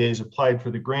LEAs applied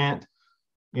for the grant.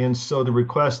 And so the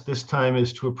request this time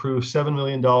is to approve $7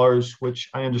 million, which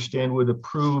I understand would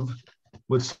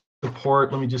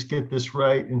support, let me just get this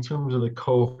right, in terms of the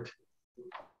cohort.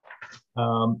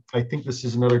 I think this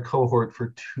is another cohort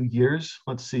for 2 years.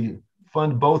 Let's see,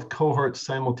 fund both cohorts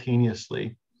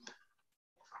simultaneously.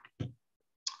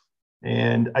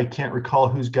 And I can't recall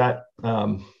who's got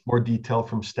more detail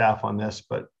from staff on this,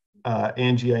 but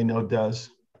Angie, I know, does.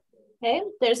 Okay,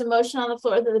 there's a motion on the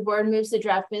floor that the board moves the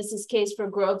draft business case for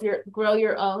Grow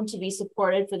Your Own to be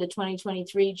supported for the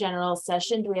 2023 general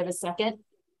session. Do we have a second?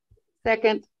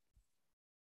 Second.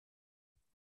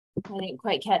 I didn't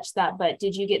quite catch that, but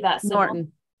did you get that?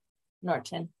 Norton.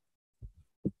 Norton.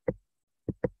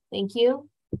 Thank you.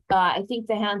 I think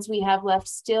the hands we have left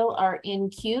still are in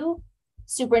queue.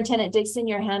 Superintendent Dixon,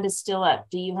 your hand is still up.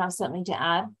 Do you have something to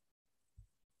add?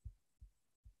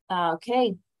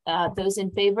 Okay, those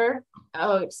in favor?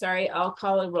 Oh, sorry, I'll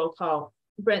call a roll call.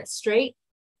 Brent Straight?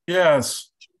 Yes.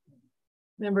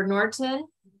 Member Norton?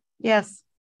 Yes.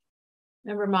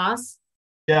 Member Moss?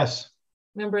 Yes.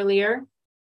 Member Lear?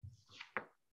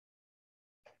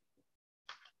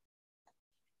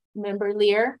 Member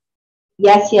Lear?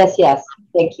 Yes, yes, yes.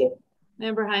 Thank you.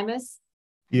 Member Hymas?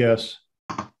 Yes.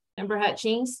 Member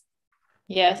Hutchings?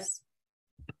 Yes.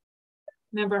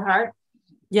 Member Hart?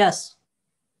 Yes.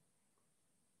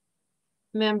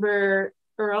 Member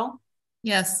Earl?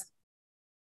 Yes.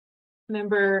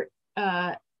 Member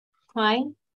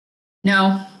Klein?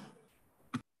 No.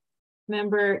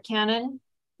 Member Cannon?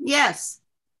 Yes.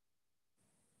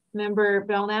 Member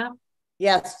Belknap?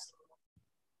 Yes.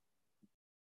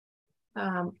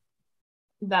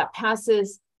 That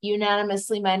passes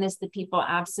unanimously minus the people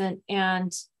absent,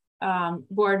 and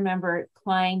board member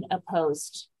Klein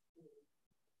opposed.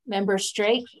 Member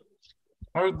Straight?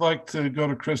 I would like to go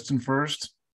to Kristen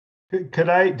first.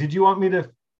 Did you want me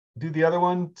to do the other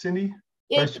one, Cindy?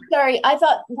 Sorry, I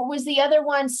thought, was the other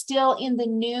one still in the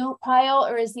new pile,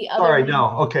 or is the other Sorry, one? no.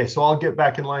 Okay, so I'll get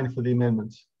back in line for the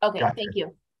amendments. Okay, Gotcha. Thank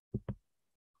you.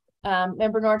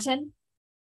 Member Norton?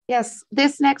 Yes,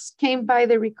 this next came by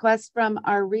the request from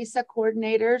our RESA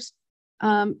coordinators.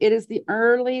 It is the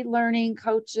early learning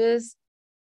coaches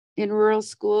in rural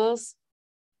schools.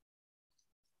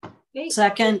 Okay.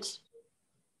 Second.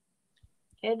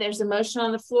 Okay, there's a motion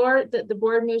on the floor that the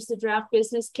board moves the draft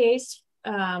business case.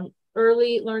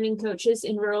 Early learning coaches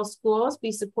in rural schools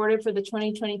be supported for the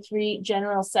 2023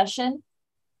 general session.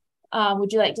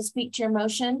 Would you like to speak to your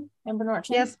motion, Member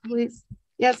Norton? Yes, please.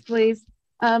 Yes, please.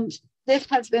 This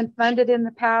has been funded in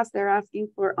the past. They're asking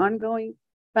for ongoing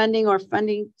funding, or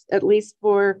funding at least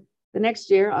for the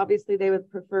next year. Obviously, they would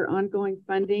prefer ongoing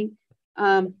funding.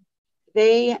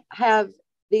 They have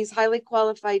these highly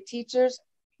qualified teachers,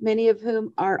 many of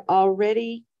whom are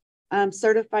already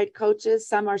certified coaches.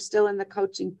 Some are still in the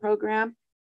coaching program,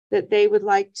 that they would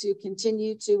like to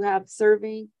continue to have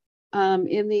serving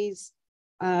in these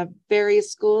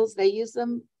various schools. They use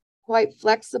them quite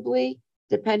flexibly,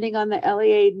 depending on the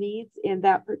LEA needs in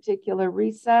that particular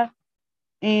RESA.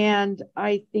 And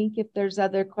I think if there's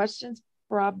other questions,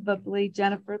 probably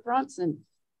Jennifer Thronson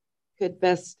could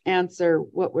best answer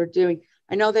what we're doing.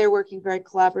 I know they're working very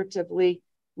collaboratively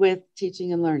with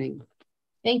teaching and learning.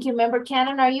 Thank you. Member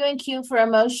Cannon, are you in queue for a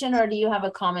motion, or do you have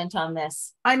a comment on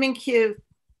this? I'm in queue.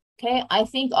 Okay, I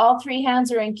think all three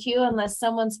hands are in queue unless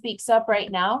someone speaks up right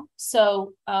now.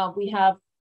 So we have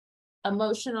a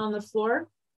motion on the floor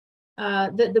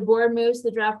that the board moves the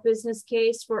draft business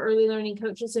case for early learning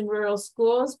coaches in rural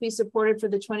schools be supported for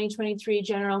the 2023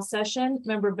 general session.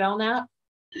 Member Belknap?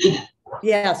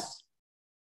 Yes.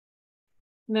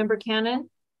 Member Cannon?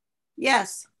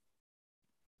 Yes.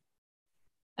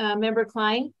 Member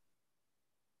Klein?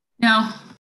 No.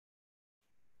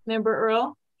 Member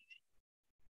Earl?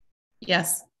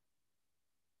 Yes.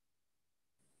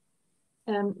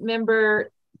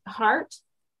 Member Hart?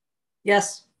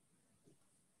 Yes.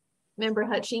 Member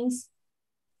Hutchings?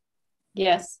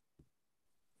 Yes.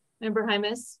 Member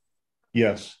Hymas?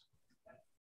 Yes.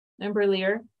 Member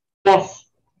Lear? Yes.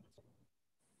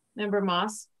 Member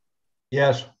Moss?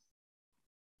 Yes.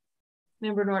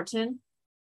 Member Norton?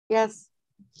 Yes.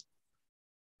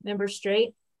 Member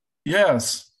Straight?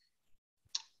 Yes.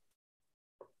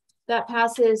 That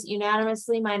passes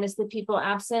unanimously minus the people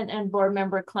absent, and board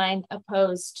member Klein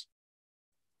opposed.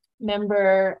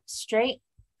 Member Straight?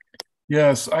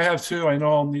 Yes, I have two. I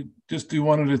know I'll need just do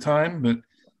one at a time, but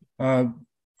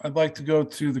I'd like to go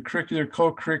to the curricular,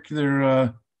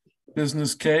 co-curricular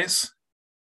business case.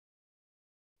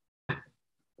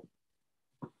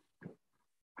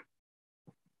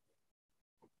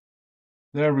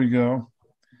 There we go.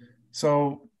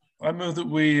 So I move that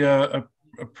we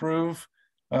approve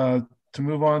to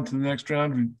move on to the next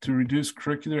round to reduce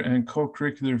curricular and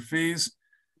co-curricular fees.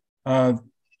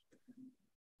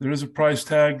 There is a price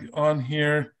tag on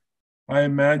here. I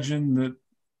imagine that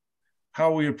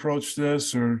how we approach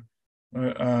this or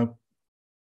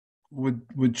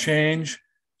would change.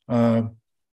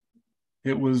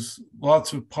 It was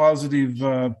lots of positive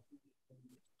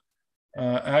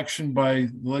action by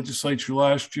the legislature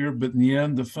last year, but in the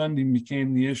end, the funding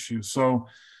became the issue. So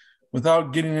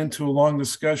without getting into a long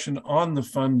discussion on the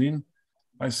funding,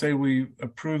 I say we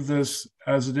approve this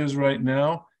as it is right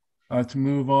now to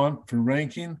move on for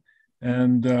ranking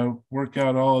and work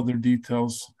out all other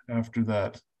details after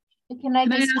that. Can I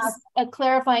just ask a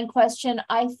clarifying question?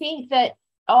 I think that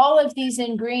all of these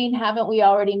in green, haven't we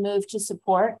already moved to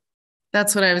support?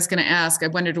 That's what I was going to ask. I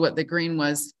wondered what the green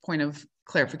was, point of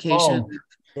clarification.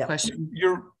 Question.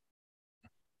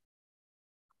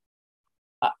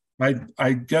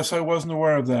 I guess I wasn't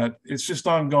aware of that. It's just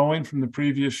ongoing from the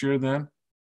previous year then?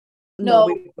 No,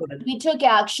 we took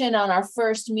action on our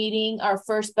first meeting, our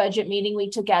first budget meeting. We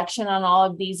took action on all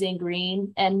of these in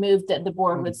green and moved that the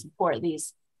board would support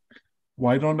these.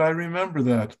 Why don't I remember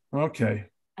that? Okay,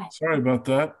 sorry about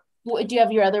that. Do you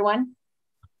have your other one?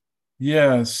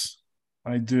 Yes,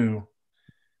 I do.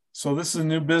 So this is a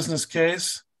new business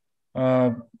case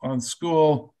on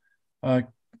school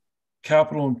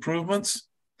capital improvements.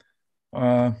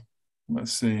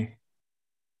 Let's see.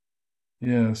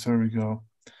 Yes, there we go.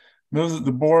 Move that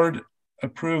the board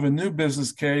approve a new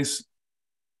business case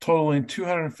totaling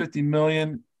 $250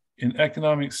 million in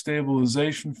economic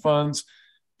stabilization funds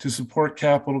to support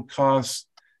capital costs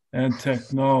and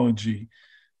technology.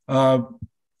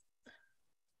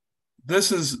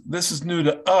 This is new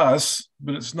to us,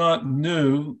 but it's not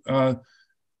new.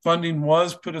 Funding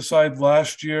was put aside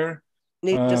last year.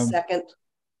 Need a second.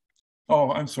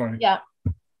 Oh, I'm sorry. Yeah.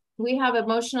 We have a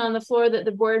motion on the floor that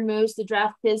the board moves the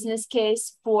draft business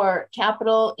case for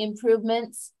capital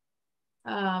improvements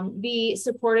be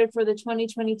supported for the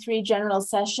 2023 general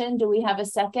session. Do we have a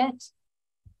second?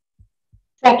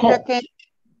 Second.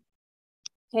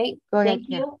 Okay, Go ahead, thank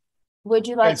you. Would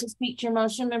you like to speak to your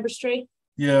motion, Member Straight?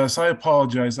 Yes, I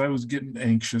apologize. I was getting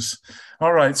anxious.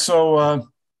 All right, so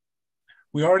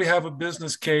we already have a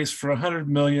business case for $100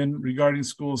 million regarding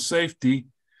school safety.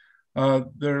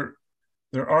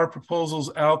 There are proposals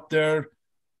out there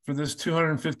for this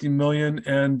 $250 million,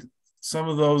 and some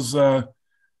of those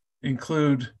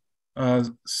include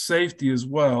safety as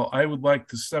well. I would like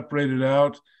to separate it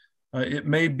out. It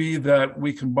may be that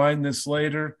we combine this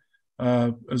later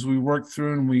as we work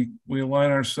through and we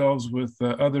align ourselves with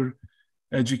other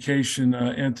education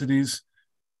entities.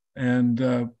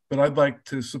 But I'd like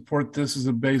to support this as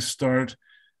a base start,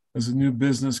 as a new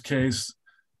business case,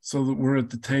 so that we're at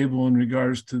the table in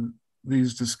regards to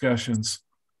these discussions.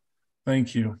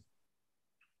 Thank you.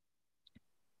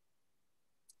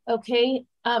 Okay,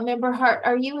 Member Hart,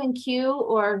 are you in queue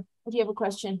or do you have a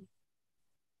question?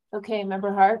 Okay,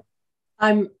 Member Hart.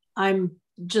 I'm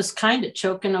just kind of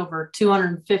choking over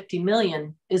 250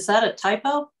 million. Is that a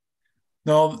typo?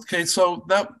 No, okay, so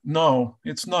no,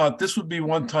 it's not. This would be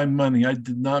one-time money. I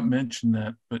did not mention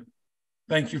that, but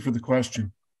thank you for the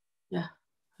question. Yeah,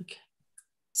 okay.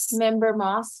 Member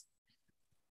Moss.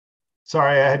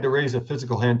 Sorry, I had to raise a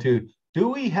physical hand too. Do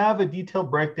we have a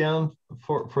detailed breakdown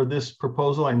for this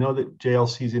proposal? I know that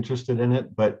JLC is interested in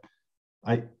it, but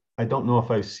I don't know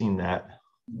if I've seen that,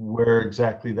 where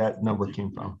exactly that number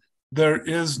came from. There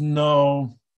is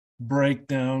no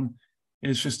breakdown.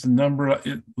 It's just a number.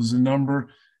 It was a number.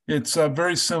 It's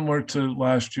very similar to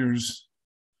last year's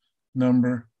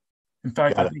number. In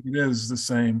fact, I think it is the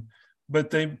same.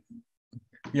 But it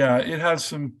has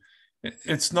some.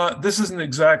 It's not. This isn't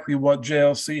exactly what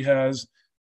JLC has,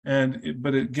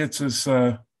 but it gets us.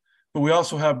 But we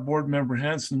also have Board Member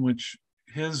Hanson, which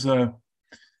his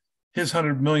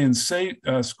 $100 million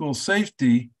school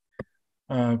safety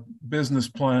business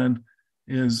plan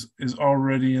is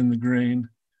already in the green.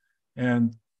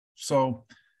 And so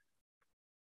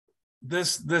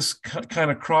this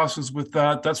kind of crosses with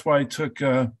that. That's why I took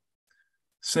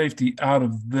safety out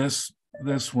of this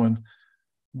one.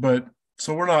 But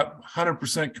so we're not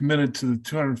 100% committed to the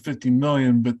 250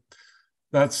 million, but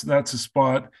that's a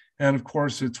spot. And of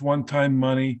course, it's one-time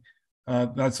money.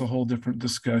 That's a whole different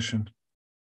discussion.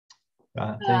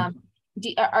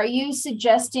 Are you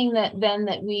suggesting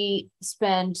that we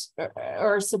spend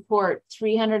or support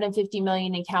 350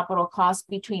 million in capital costs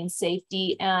between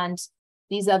safety and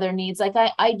these other needs? Like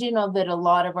I do know that a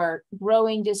lot of our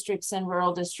growing districts and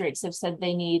rural districts have said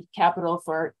they need capital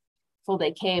for full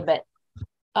day K, but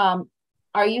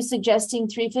are you suggesting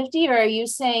 350 or are you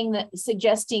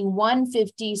suggesting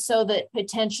 150 so that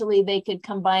potentially they could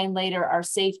combine later our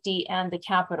safety and the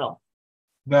capital?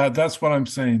 That's what I'm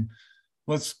saying.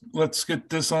 Let's get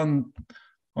this on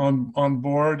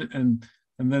board and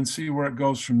then see where it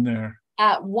goes from there.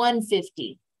 At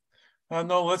 150.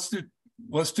 No, let's do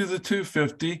the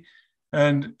 250.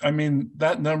 And I mean,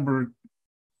 that number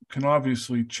can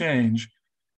obviously change.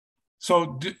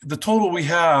 So the total we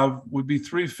have would be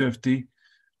 350.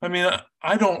 I mean,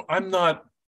 I'm not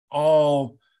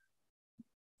all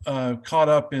caught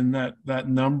up in that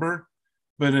number,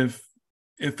 but if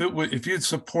you'd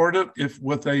support it, if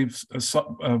with a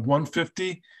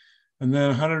 150 and then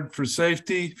 100 for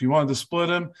safety, if you wanted to split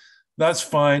them, that's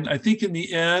fine. I think in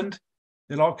the end,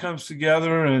 it all comes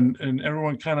together and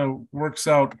everyone kind of works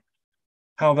out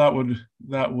how that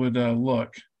would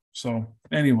look. So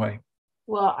anyway.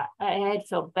 Well, I'd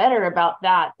feel better about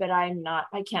that, but I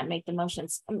can't make the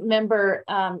motions. Member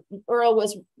Earl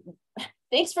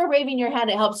thanks for waving your hand.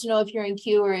 It helps to know if you're in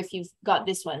queue or if you've got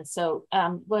this one. So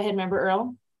go ahead, Member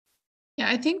Earl. Yeah,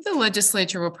 I think the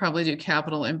legislature will probably do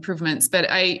capital improvements, but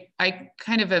I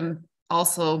kind of am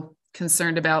also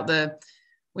concerned about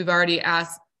we've already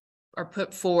asked or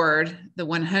put forward the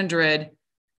 100,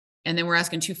 and then we're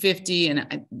asking 250,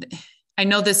 and I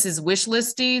know this is wish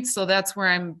listed, so that's where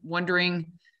I'm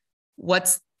wondering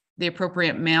what's the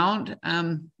appropriate amount.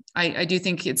 I do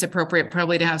think it's appropriate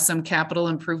probably to have some capital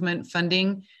improvement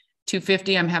funding.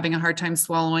 250, I'm having a hard time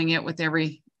swallowing it with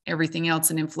everything else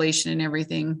and inflation and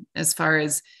everything as far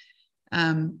as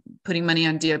putting money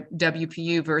on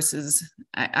WPU versus,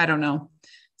 I don't know.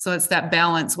 So it's that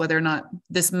balance, whether or not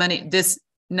this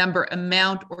number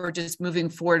amount or just moving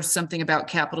forward something about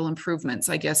capital improvements,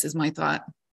 I guess is my thought.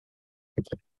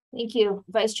 Thank you.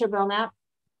 Vice Chair Belknap.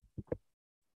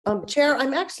 Chair,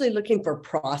 I'm actually looking for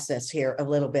process here a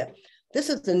little bit. This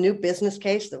is the new business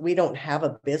case that we don't have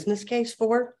a business case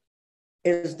for.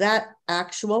 Is that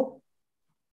actual?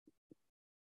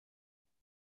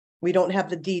 We don't have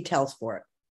the details for it.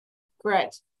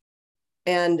 Correct.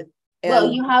 And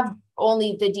well, you have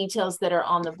only the details that are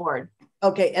on the board.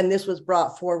 Okay, and this was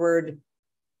brought forward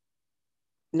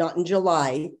not in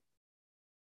July.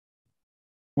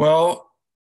 Well,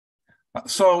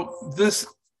 so this,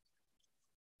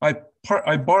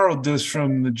 I borrowed this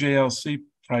from the JLC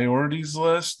priorities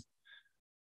list,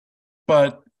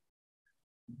 but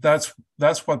that's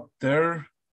what they're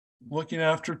looking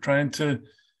after, trying to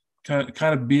kind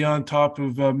of be on top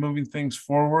of moving things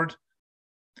forward.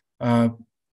 Yeah,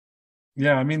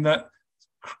 I mean that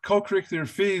co-curricular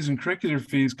fees and curricular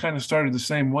fees kind of started the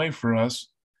same way for us.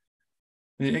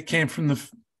 It came from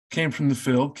the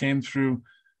field, came through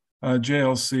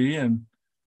JLC, and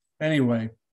anyway.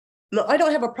 No, I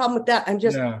don't have a problem with that. I'm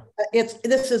just,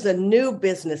 this is a new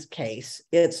business case.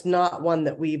 It's not one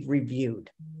that we've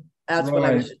reviewed. That's what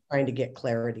I was just trying to get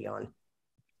clarity on.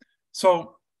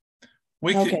 So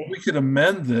we could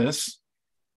amend this.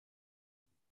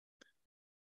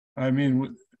 I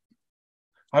mean,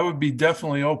 I would be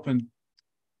definitely open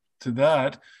to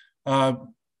that.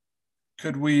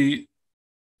 Could we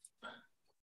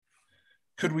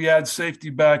add safety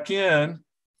back in,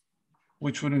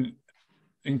 which would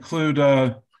include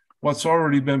what's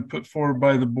already been put forward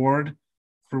by the board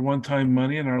for one-time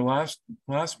money in our last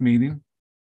meeting?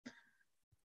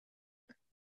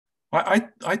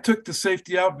 I took the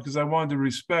safety out because I wanted to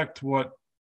respect what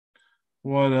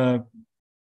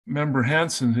Member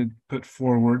Hansen had put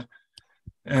forward,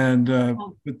 and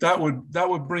but that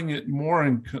would bring it more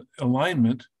in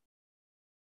alignment.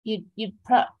 You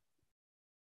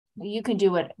can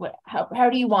do it. How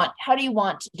do you want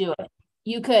to do it?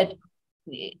 You could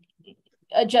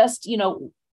adjust,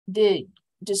 the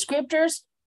descriptors,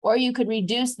 or you could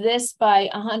reduce this by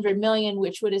 100 million,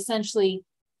 which would essentially,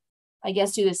 I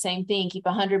guess, do the same thing. Keep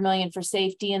 100 million for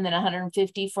safety and then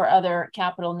 150 for other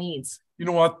capital needs. You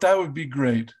know what? That would be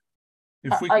great.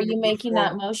 Are you making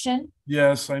that motion?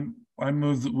 Yes, I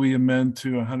move that we amend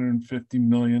to 150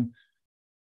 million.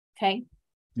 Okay.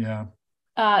 Yeah.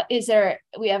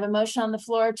 We have a motion on the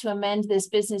floor to amend this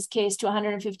business case to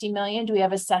 150 million. Do we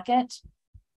have a second?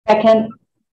 Second.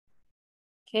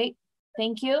 Okay,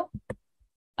 thank you.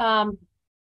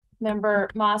 Member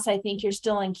Moss, I think you're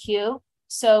still in queue.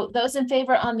 So those in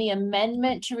favor on the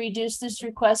amendment to reduce this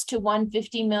request to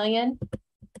 150 million.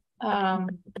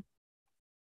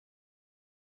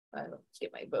 Let's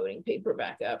get my voting paper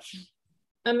back up.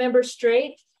 Member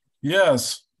Straight?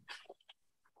 Yes.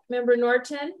 Member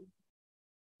Norton?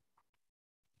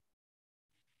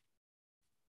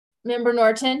 Member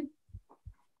Norton?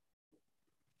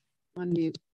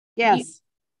 Unmute. Yes.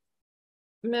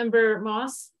 Member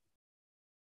Moss?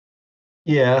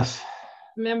 Yes.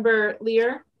 Member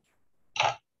Lear?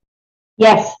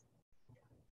 Yes.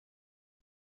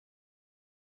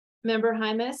 Member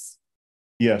Hymas?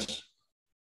 Yes.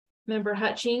 Member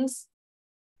Hutchings?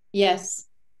 Yes.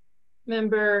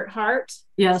 Member Hart?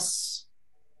 Yes.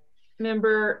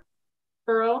 Member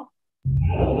Earl?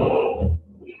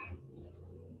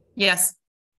 Yes.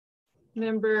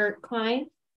 Member Klein?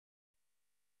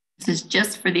 This is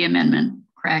just for the amendment,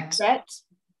 correct? Correct.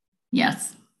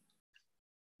 Yes.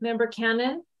 Member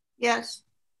Cannon? Yes.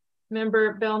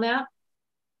 Member Belknap?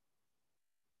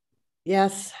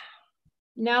 Yes.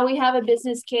 Now we have a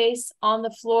business case on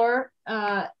the floor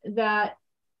that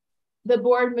the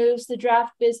board moves the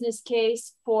draft business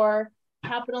case for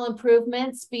capital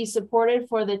improvements be supported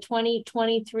for the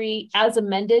 2023 as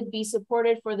amended, be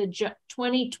supported for the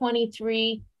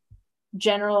 2023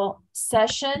 general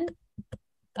session.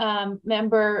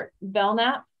 Member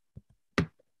Belknap?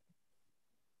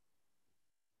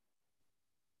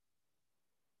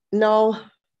 No.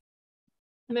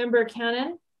 Member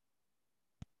Cannon?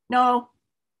 No.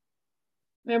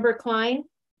 Member Klein?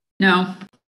 No.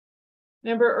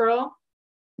 Member Earl?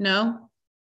 No.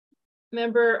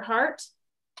 Member Hart?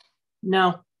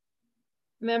 No.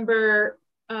 Member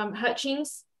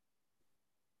Hutchings?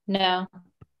 No.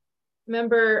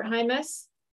 Member Hymas?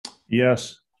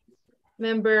 Yes.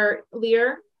 Member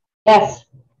Lear? Yes.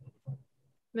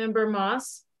 Member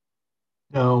Moss?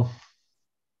 No.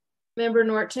 Member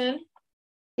Norton?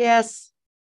 Yes.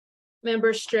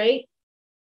 Member Straight?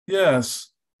 Yes.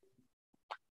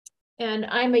 And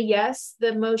I'm a yes,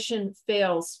 the motion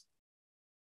fails.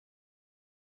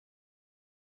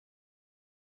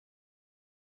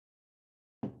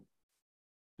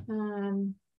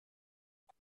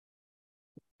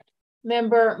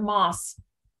 Member Moss?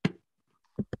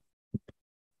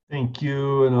 Thank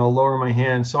you, and I'll lower my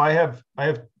hand. So I have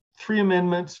 3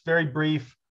 amendments, very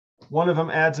brief. One of them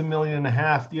adds $1.5 million.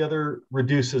 The other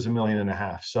reduces $1.5 million.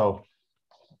 So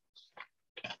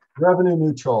revenue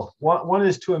neutral. One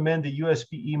is to amend the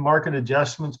USBE market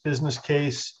adjustments business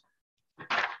case,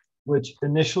 which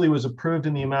initially was approved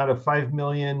in the amount of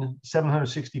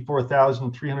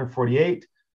 $5,764,348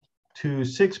 to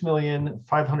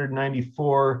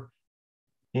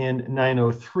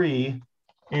 $6,594,903,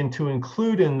 and to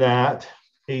include in that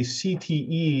a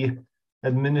CTE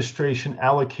administration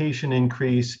allocation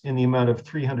increase in the amount of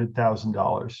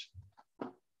 $300,000.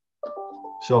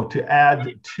 So to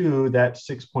add to that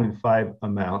 6.5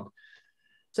 amount.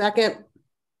 Second.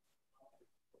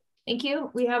 Thank you.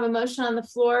 We have a motion on the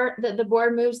floor that the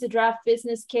board moves the draft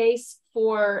business case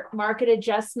for market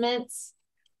adjustments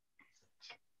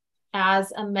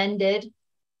as amended.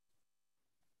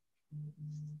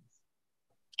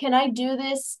 Can I do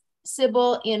this,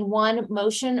 Sybil, in one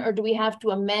motion, or do we have to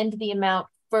amend the amount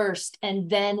first and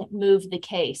then move the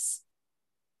case?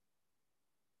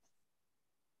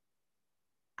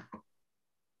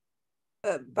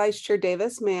 Vice Chair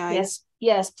Davis, may I? Yes,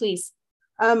 yes, please.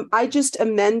 I just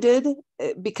amended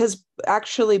because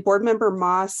actually Board Member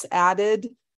Moss added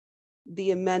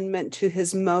the amendment to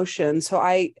his motion. So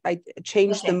I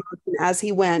changed the motion as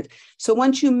he went. So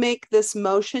once you make this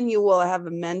motion, you will have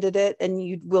amended it and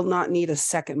you will not need a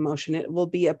second motion. It will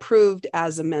be approved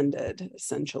as amended,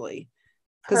 essentially,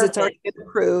 because it's already been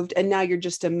approved and now you're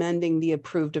just amending the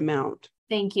approved amount.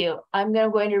 Thank you. I'm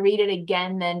going to read it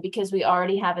again then, because we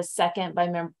already have a second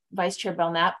by Vice Chair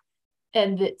Belknap.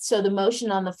 And so the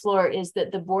motion on the floor is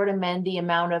that the board amend the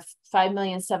amount of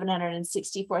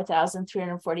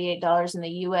 $5,764,348 in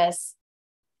the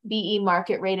USBE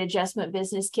market rate adjustment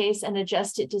business case and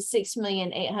adjust it to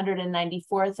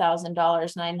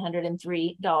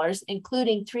 $6,894,903,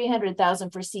 including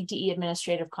 $300,000 for CTE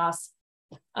administrative costs.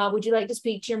 Would you like to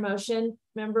speak to your motion,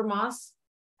 Member Moss?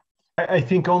 I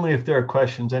think only if there are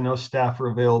questions. I know staff are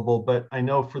available, but I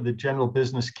know for the general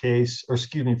business case, or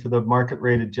excuse me, for the market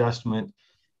rate adjustment,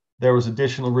 there was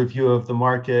additional review of the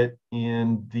market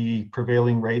and the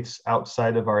prevailing rates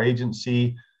outside of our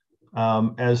agency.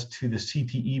 As to the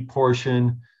CTE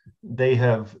portion, they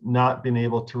have not been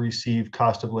able to receive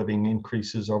cost of living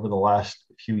increases over the last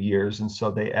few years. And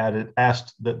so they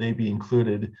asked that they be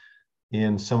included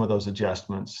in some of those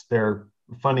adjustments. Their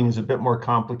funding is a bit more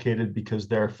complicated because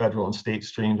they're federal and state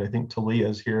streamed. I think Talia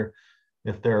is here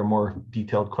if there are more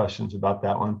detailed questions about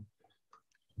that one.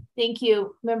 Thank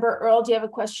you. Member Earl, do you have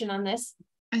a question on this?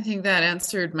 I think that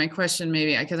answered my question,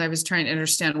 maybe, because I was trying to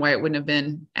understand why it wouldn't have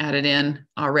been added in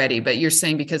already, but you're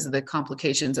saying because of the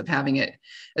complications of having it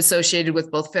associated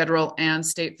with both federal and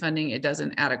state funding, it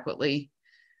doesn't adequately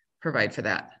provide for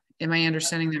that. Am I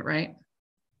understanding that right?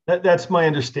 That's my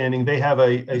understanding. They have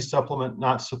a supplement,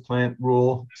 not supplant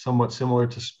rule, somewhat similar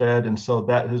to SPED. And so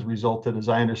that has resulted, as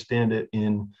I understand it,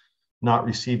 in not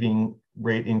receiving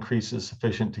rate increases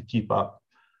sufficient to keep up.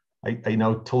 I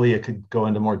know Talia could go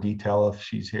into more detail if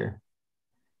she's here.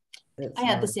 I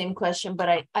had the same question,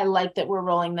 but I like that we're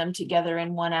rolling them together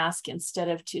in one ask instead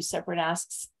of two separate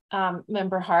asks.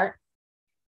 Member Hart?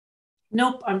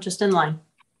 Nope, I'm just in line.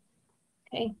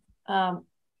 Okay.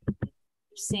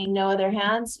 Seeing no other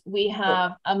hands, we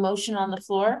have a motion on the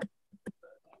floor.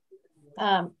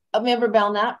 Member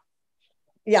Belknap.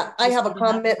 Yeah, I have a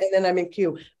comment and then I'm in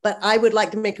queue, but I would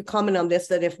like to make a comment on this,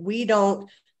 that if we don't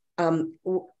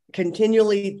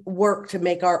continually work to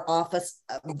make our office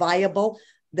viable,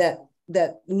 that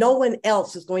no one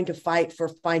else is going to fight for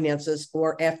finances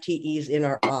or FTEs in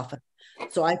our office.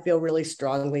 So I feel really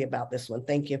strongly about this one.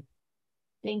 Thank you.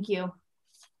 Thank you.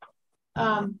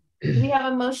 We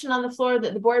have a motion on the floor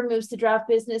that the board moves to draft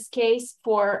business case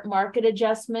for market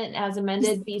adjustment as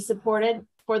amended be supported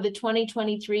for the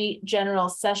 2023 general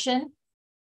session.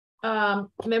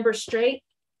 Member Straight?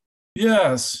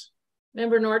 Yes.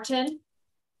 Member Norton?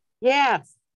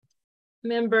 Yes.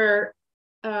 Member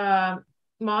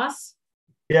Moss?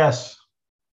 Yes.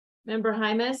 Member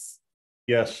Hymas?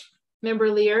 Yes.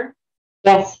 Member Lear?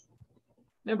 Yes.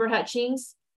 Member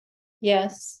Hutchings?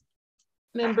 Yes.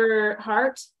 Member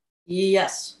Hart?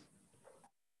 Yes.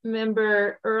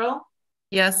 Member Earl?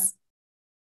 Yes.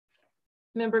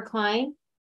 Member Klein?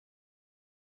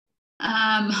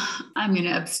 I'm going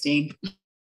to abstain.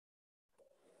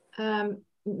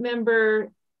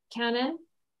 Member Cannon?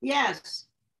 Yes.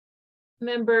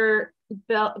 Member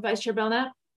Vice Chair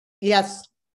Belknap? Yes.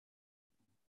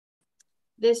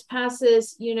 This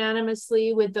passes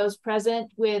unanimously with those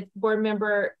present, with board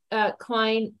member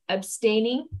Klein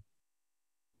abstaining.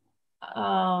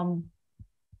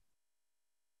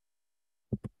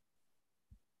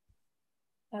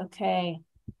 Okay.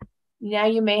 Now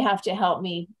you may have to help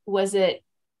me. Was it,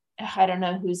 I don't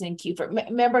know who's in queue for.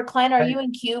 Member Klein, are you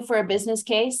in queue for a business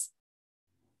case?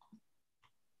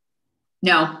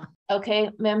 No. Okay,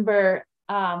 member,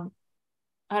 I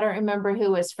don't remember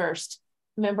who was first.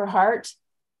 Member Hart?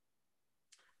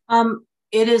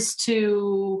 It is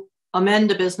to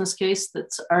amend a business case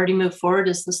that's already moved forward.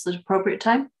 Is this the appropriate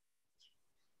time?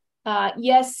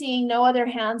 Yes, seeing no other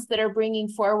hands that are bringing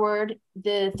forward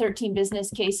the 13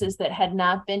 business cases that had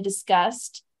not been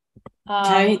discussed.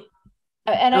 Okay.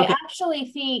 And I actually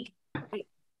think,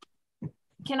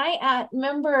 can I add,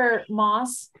 Member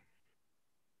Moss,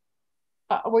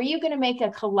 were you going to make a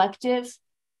collective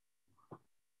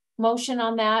motion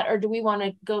on that, or do we want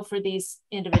to go for these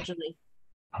individually?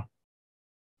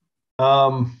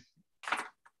 Sorry,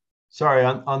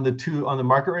 on the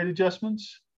market rate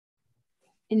adjustments?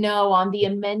 No, on the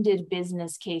amended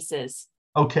business cases.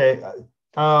 Okay.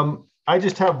 I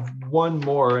just have one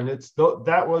more, and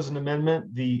that was an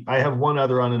amendment. I have one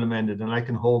other on an amended, and I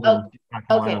can hold them.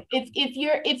 Okay.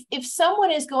 If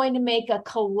someone is going to make a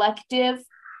collective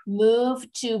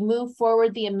move to move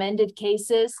forward the amended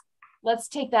cases, let's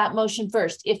take that motion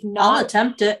first. If not, I'll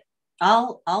attempt it.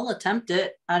 I'll attempt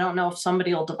it. I don't know if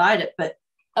somebody will divide it, but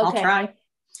I'll try.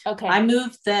 Okay. I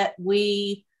move that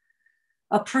we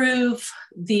approve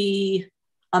the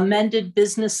amended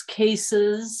business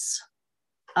cases,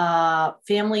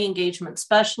 family engagement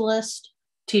specialist,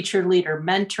 teacher leader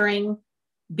mentoring,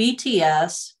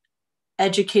 BTS,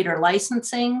 educator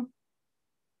licensing,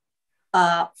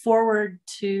 forward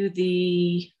to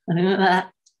the,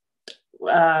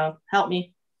 help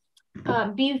me.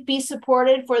 Be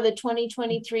supported for the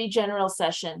 2023 general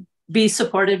session. Be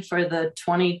supported for the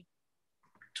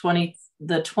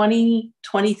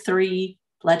 2023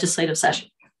 legislative session.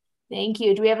 Thank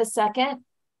you. Do we have a second?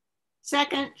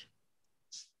 Second.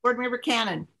 Board Member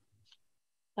Cannon.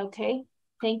 Okay,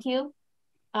 thank you.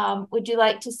 Would you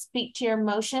like to speak to your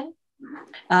motion?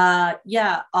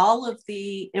 Yeah, all of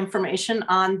the information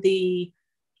on the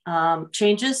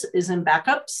changes is in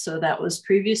backups. So that was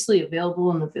previously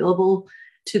available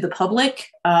to the public.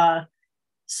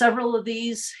 Several of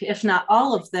these, if not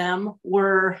all of them,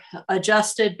 were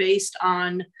adjusted based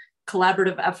on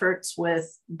collaborative efforts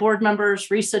with board members,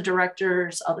 RESA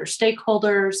directors, other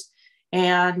stakeholders,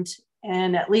 and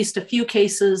in at least a few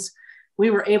cases, we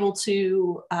were able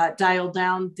to dial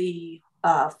down the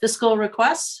fiscal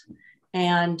requests.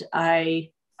 And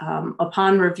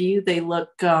upon review, they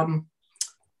look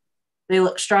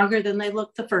stronger than they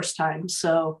looked the first time.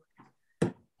 So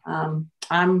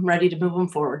I'm ready to move them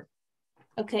forward.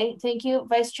 Okay, thank you.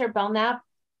 Vice Chair Belknap,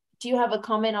 do you have a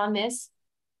comment on this?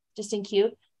 Just in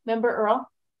queue. Member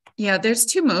Earl? Yeah, there's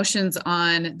two motions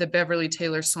on the Beverly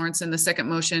Taylor Sorensen. The second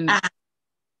motion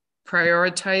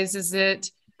prioritizes it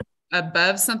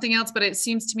above something else, but it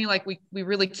seems to me like we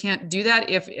really can't do that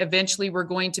if eventually we're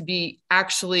going to be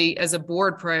actually as a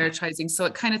board prioritizing. So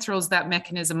it kind of throws that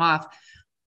mechanism off.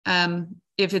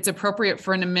 If it's appropriate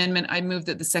for an amendment, I move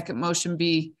that the second motion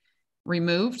be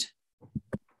removed.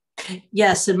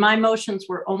 Yes, and my motions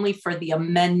were only for the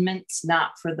amendments,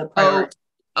 not for the priority.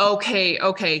 Oh,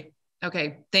 okay.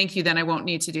 Okay, thank you. Then I won't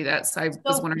need to do that. So I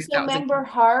was wondering if that was Member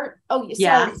Hart. Oh,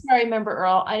 Yeah. Sorry, Member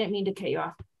Earl. I didn't mean to cut you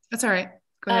off. That's all right.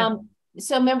 Go ahead.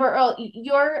 So Member Earl,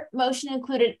 your motion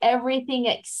included everything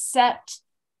except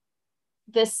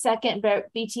the second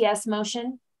BTS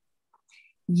motion?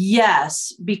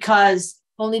 Yes, because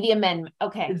only the amendment.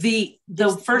 Okay. The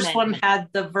first one had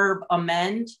the verb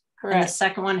amend. Correct. And the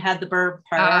second one had the verb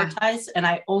prioritize, and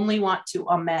I only want to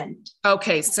amend.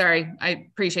 Okay, sorry. I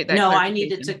appreciate that. No, I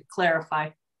needed to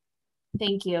clarify.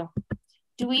 Thank you.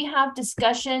 Do we have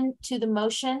discussion to the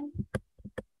motion?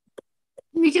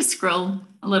 Let me just scroll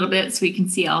a little bit so we can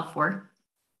see all four.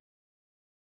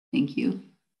 Thank you.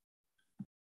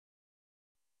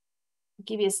 I'll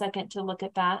give you a second to look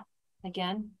at that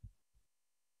again.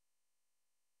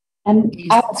 And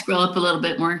I'll scroll up a little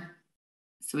bit more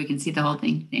so we can see the whole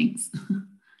thing. Thanks.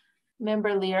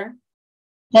 Member Lear.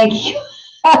 Thank you.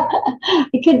 I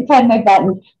couldn't find my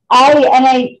button.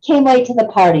 I came late to the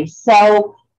party.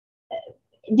 So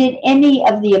did any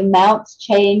of the amounts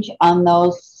change on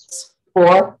those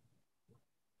four?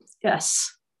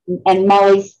 Yes. And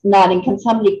Molly's nodding. Can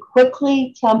somebody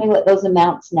quickly tell me what those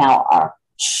amounts now are?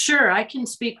 Sure, I can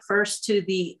speak first to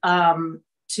the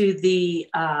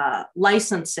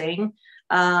licensing.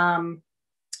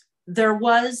 There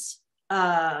was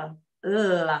a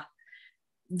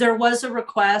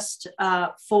request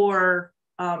for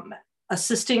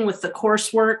assisting with the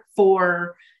coursework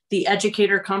for the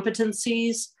educator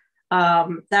competencies.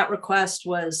 That request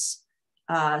was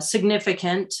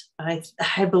significant. I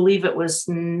believe it was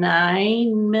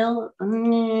 9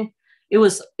 million. It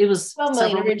was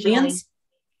several millions,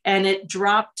 and it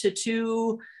dropped to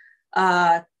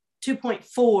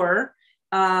 2.4.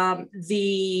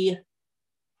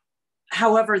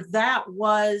 However, that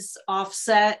was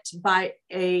offset by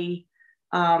a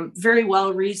very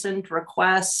well-reasoned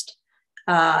request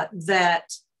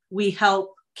that we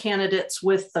help candidates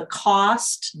with the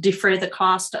cost, defray the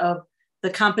cost of the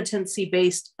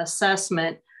competency-based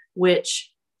assessment,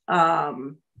 which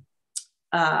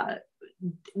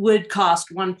would cost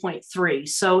 1.3.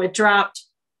 So it dropped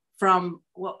from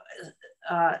what,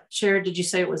 Chair, did you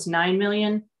say it was 9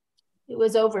 million? It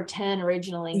was over 10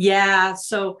 originally. Yeah,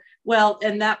 so, well,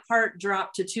 and that part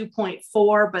dropped to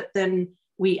 2.4, but then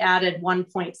we added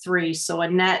 1.3. So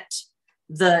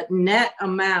the net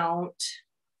amount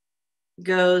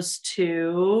goes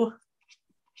to,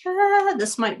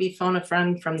 this might be phone a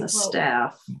friend from the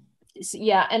staff.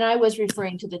 Yeah, and I was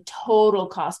referring to the total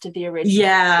cost of the original.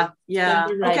 Yeah.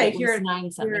 So right, okay, here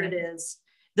it is.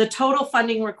 The total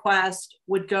funding request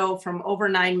would go from over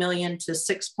 9 million to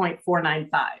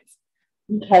 6.495.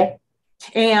 Okay.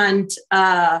 And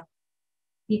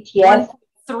BTS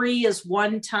 3 is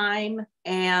one time,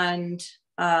 and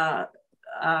of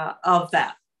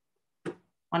that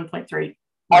 1.3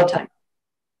 one time.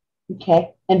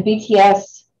 Okay. And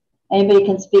BTS, anybody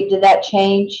can speak to that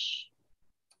change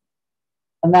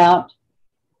amount?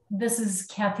 This is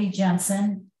Kathy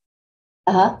Jensen.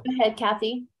 Go ahead,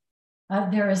 Kathy.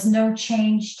 There is no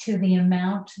change to the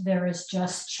amount. There is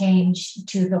just change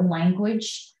to the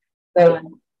language.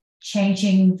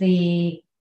 Changing the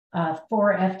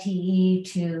 4 FTE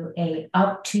to a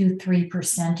up to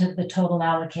 3% of the total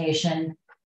allocation,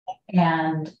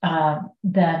 and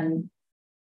then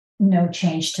no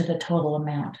change to the total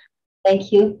amount.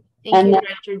 Thank you. Thank you,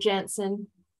 Director Jensen.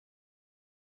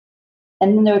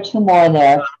 And then there are 2 more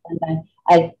there. And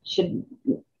I should.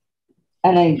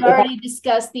 And we already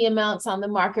discussed the amounts on the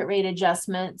market rate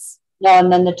adjustments. No,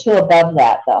 and then the 2 above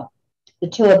that, though. The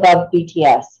 2 above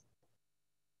BTS.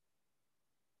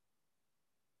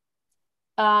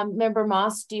 Member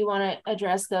Moss, do you want to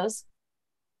address those?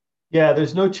 Yeah,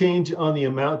 there's no change on the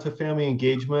amount of family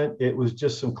engagement. It was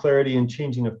just some clarity and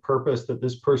changing of purpose that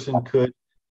this person could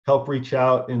help reach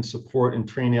out and support and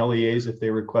train LEAs if they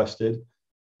requested.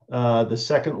 The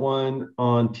second one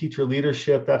on teacher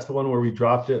leadership, that's the one where we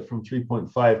dropped it from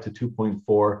 3.5 to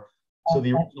 2.4. So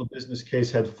the original business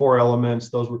case had 4 elements.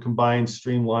 Those were combined,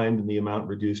 streamlined, and the amount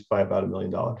reduced by about $1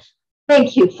 million.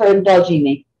 Thank you for indulging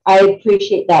me. I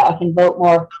appreciate that. I can vote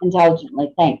more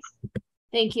intelligently. Thanks.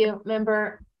 Thank you.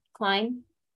 Member Klein?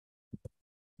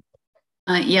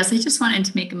 Yes, I just wanted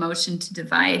to make a motion to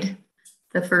divide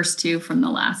the first 2 from the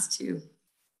last 2.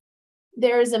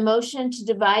 There is a motion to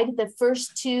divide the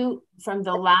first 2 from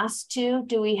the last 2.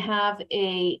 Do we have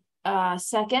a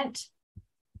second?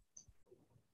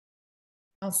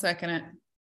 I'll second it.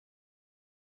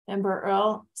 Member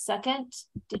Earl, second.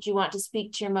 Did you want to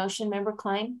speak to your motion, Member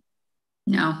Klein?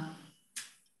 No.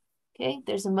 Okay,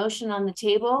 there's a motion on the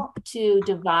table to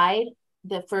divide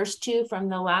the first 2 from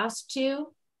the last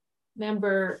 2.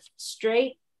 Member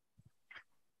Straight?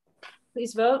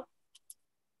 please vote.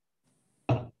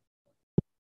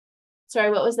 Sorry,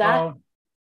 what was that?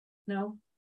 No.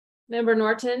 Member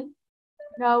Norton?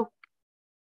 No.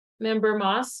 Member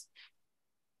Moss?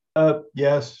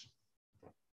 Yes.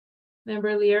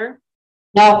 Member Lear?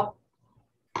 No.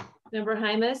 Member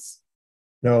Hymas?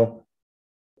 No.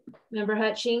 Member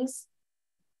Hutchings?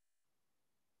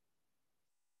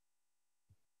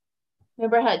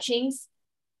 Member Hutchings?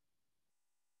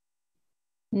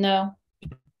 No.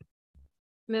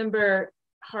 Member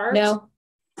Hart? No.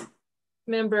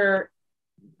 Member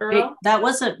Earl? Wait, that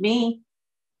wasn't me.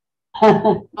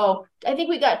 Oh, I think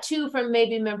we got 2 from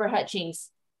maybe Member Hutchings.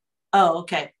 Oh,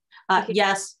 okay.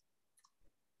 Yes.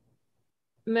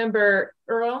 Member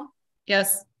Earl?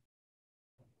 Yes.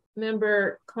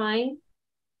 Member Klein?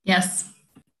 Yes.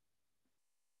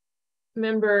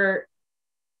 Member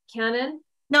Cannon?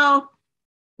 No.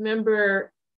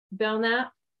 Member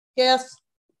Belknap? Yes.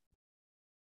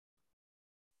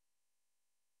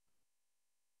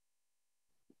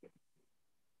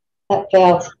 That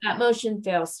fails. That motion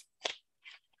fails.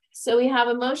 So we have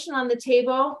a motion on the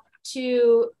table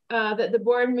to that the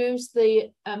board moves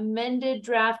the amended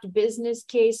draft business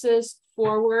cases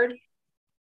forward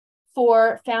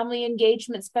for family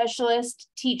engagement specialist,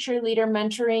 teacher leader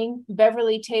mentoring,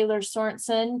 Beverly Taylor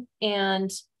Sorensen,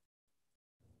 and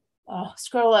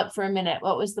scroll up for a minute.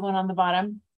 What was the one on the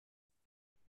bottom?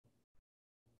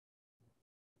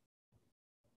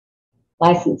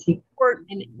 Licensing.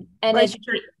 And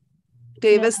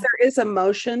Davis, there is a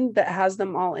motion that has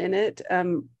them all in it,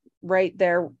 right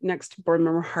there next to Board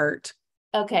Member Hart.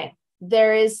 Okay,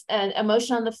 there is a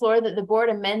motion on the floor that the board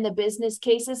amend the business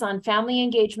cases on family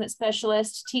engagement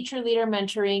specialist, teacher leader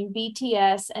mentoring,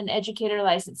 BTS, and educator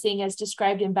licensing as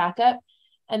described in backup,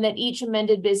 and that each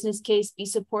amended business case be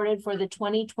supported for the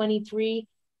 2023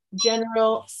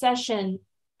 general session.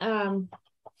 Guys,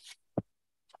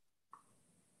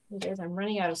 I'm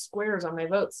running out of squares on my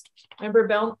votes. Member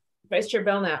Vice Chair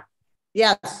Belknap?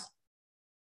 Yes.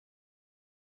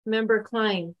 Member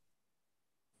Klein?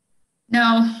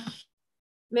 No.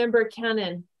 Member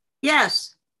Cannon?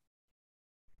 Yes.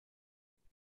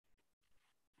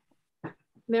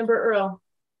 Member Earl?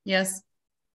 Yes.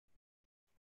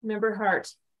 Member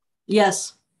Hart?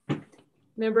 Yes.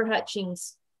 Member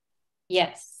Hutchings?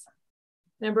 Yes.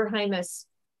 Member Hymas?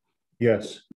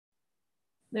 Yes.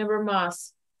 Member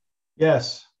Moss?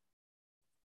 Yes.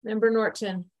 Member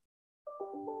Norton?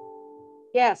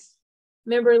 Yes.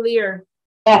 Member Lear?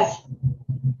 Yes.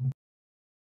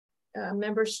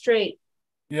 Member Straight?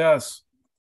 Yes.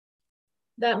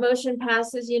 That motion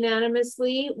passes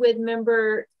unanimously with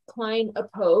Member Klein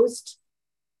opposed.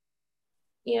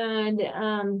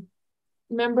 And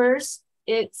members,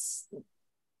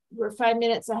 we're 5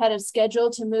 minutes ahead of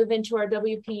schedule to move into our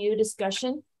WPU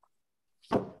discussion.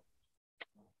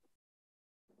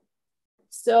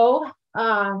 So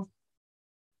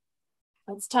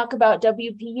let's talk about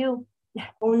WPU.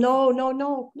 Oh, no.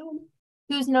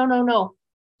 Who's no?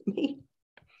 Me.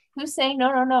 Who's saying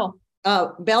no?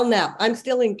 Belknap, I'm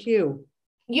still in queue.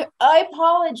 I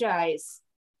apologize.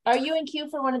 Are you in queue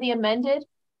for one of the amended?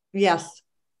 Yes.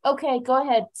 Okay, go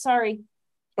ahead. Sorry.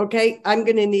 Okay, I'm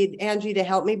going to need Angie to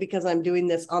help me because I'm doing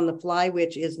this on the fly,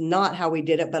 which is not how we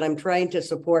did it, but I'm trying to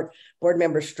support Board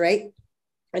Member Straight.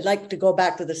 I'd like to go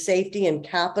back to the safety and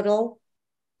capital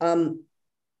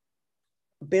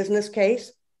business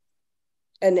case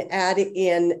and add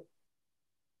in,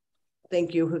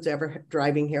 thank you, who's ever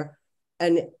driving here,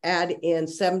 and add in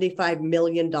 $75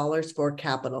 million for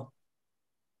capital.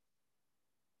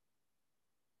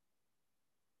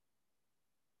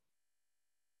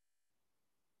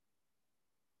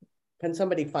 Can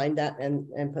somebody find that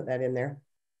and put that in there?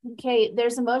 Okay,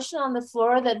 there's a motion on the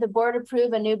floor that the board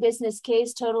approve a new business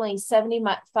case totaling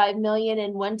 $75 million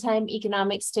in one-time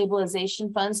economic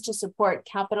stabilization funds to support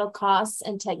capital costs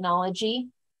and technology.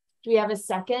 Do we have a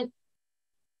second?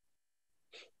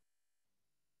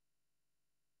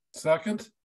 Second.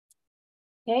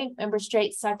 Okay, Member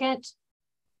Straight second.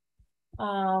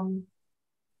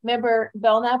 Member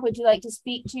Belknap, would you like to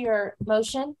speak to your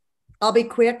motion? I'll be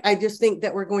quick. I just think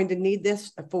that we're going to need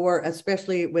this for,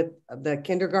 especially with the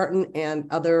kindergarten and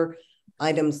other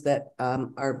items that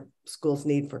our schools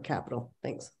need for capital.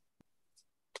 Thanks.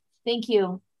 Thank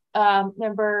you.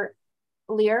 Member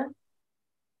Lear?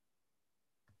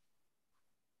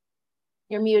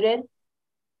 You're muted.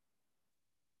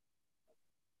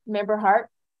 Member Hart?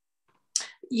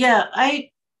 Yeah,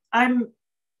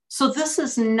 so this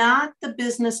is not the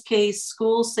business case,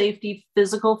 school safety,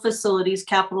 physical facilities,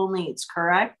 capital needs,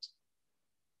 correct?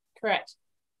 Correct.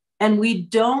 And we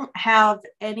don't have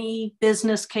any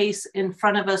business case in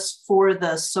front of us for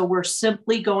this. So we're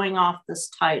simply going off this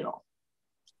title.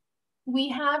 We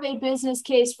have a business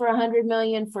case for 100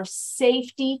 million for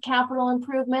safety capital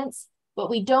improvements,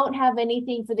 but we don't have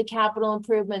anything for the capital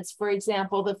improvements. For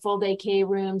example, the full day K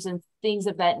rooms and things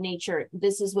of that nature.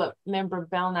 This is what Member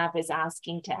Belknap is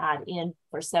asking to add in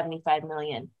for 75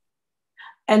 million.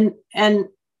 And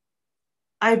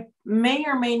I may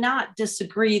or may not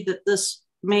disagree that this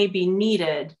may be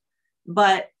needed,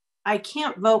 but I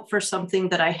can't vote for something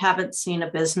that I haven't seen a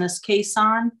business case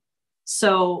on.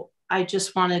 So I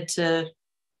just wanted to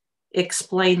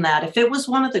explain that. If it was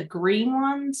one of the green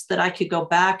ones that I could go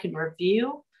back and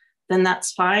review, then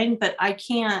that's fine. But I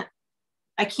can't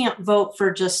vote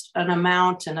for just an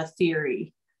amount and a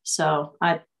theory. So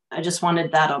I just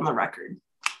wanted that on the record.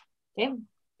 Okay,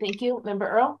 thank you. Member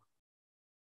Earl?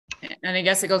 And I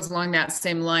guess it goes along that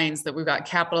same lines that we've got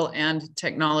capital and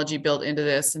technology built into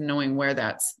this and knowing where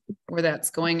that's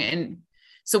going. And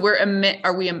so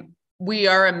we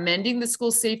are amending the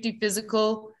school safety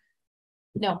physical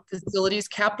facilities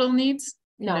capital needs?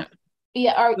 No.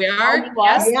 Yeah, we are?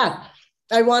 Yes. Yeah.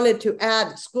 I wanted to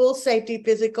add school safety,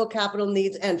 physical capital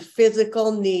needs, and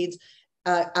physical needs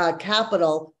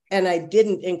capital, and I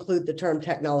didn't include the term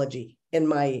technology in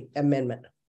my amendment.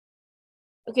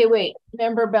 Okay, wait,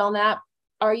 Member Belknap,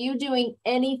 are you doing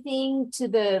anything to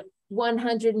the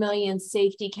 100 million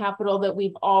safety capital that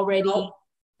we've already? No,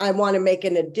 I want to make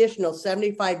an additional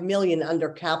 75 million under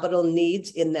capital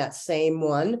needs in that same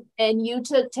one. And you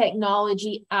took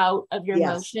technology out of your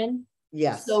motion?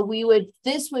 Yes. So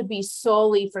this would be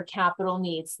solely for capital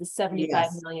needs, the 75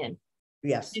 million.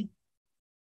 Yes.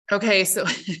 Okay, so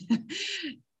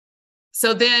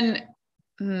then,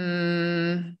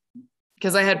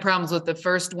 because I had problems with the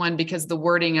first one because the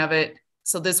wording of it.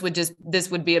 So this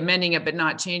would be amending it, but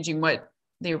not changing what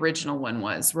the original one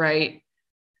was, right?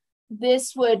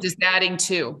 This would just adding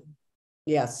two.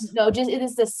 Yes. No, it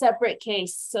is a separate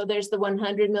case. So there's the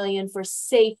 100 million for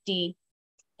safety,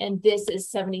 and this is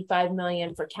 75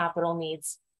 million for capital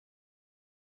needs.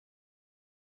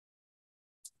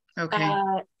 Okay.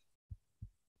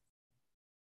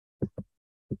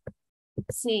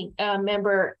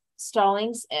 Member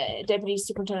Stallings, Deputy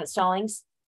Superintendent Stallings.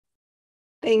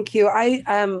 Thank you. I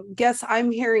guess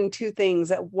I'm hearing two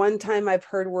things. At one time, I've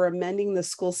heard we're amending the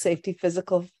school safety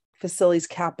physical facilities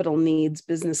capital needs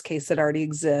business case that already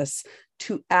exists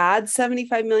to add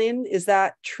 75 million. Is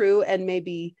that true? And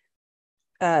maybe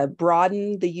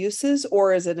broaden the uses,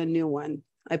 or is it a new one?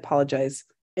 I apologize.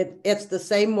 It's the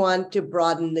same one to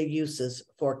broaden the uses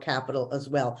for capital as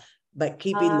well, but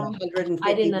keeping the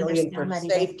 150 million for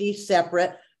safety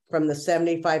separate from the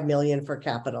 75 million for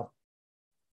capital.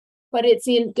 But it's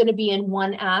going to be in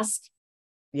one ask.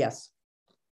 Yes.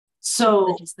 So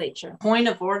legislature. Point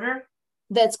of order.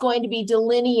 That's going to be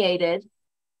delineated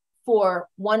for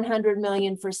 100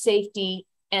 million for safety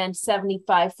and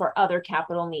 75 for other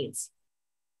capital needs.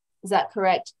 Is that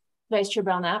correct, Vice Chair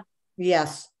Belknap?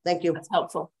 Yes, thank you. That's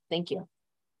helpful. Thank you.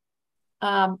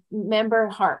 Member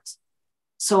Hart.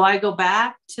 So I go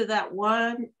back to that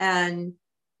one, and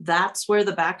that's where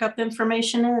the backup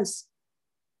information is.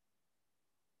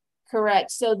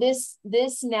 Correct. So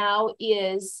this now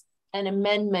is an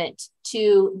amendment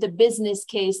to the business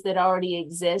case that already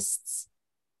exists,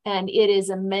 and it is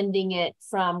amending it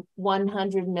from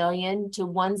 100 million to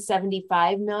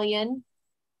 175 million,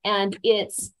 and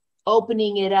it's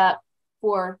opening it up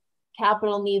for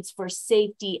capital needs for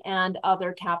safety and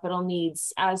other capital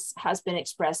needs as has been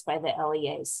expressed by the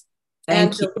LEAs.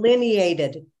 And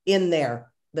delineated in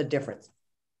there, the difference.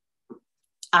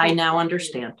 I now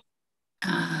understand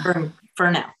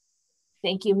for now.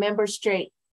 Thank you. Member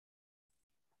Straight.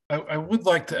 I would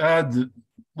like to add that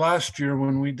last year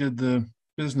when we did the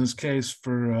business case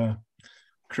for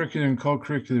curricular and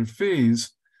co-curricular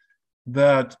fees,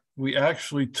 that we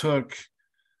actually took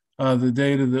the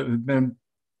data that had been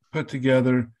put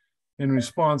together in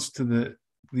response to the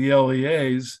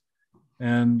LEAs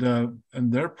and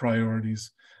their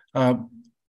priorities.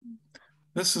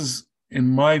 This is, in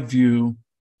my view,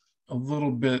 a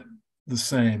little bit the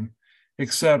same,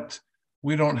 except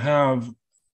we don't have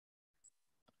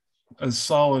as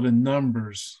solid in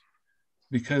numbers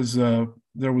because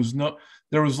there was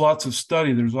lots of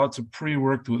study, there's lots of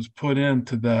pre-work that was put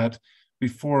into that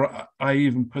before I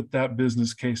even put that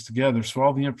business case together. So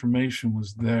all the information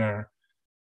was there.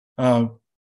 I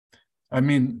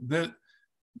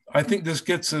think this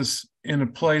gets us in a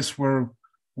place where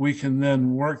we can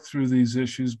then work through these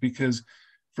issues because,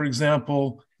 for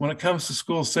example, when it comes to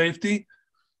school safety,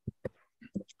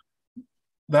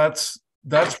 that's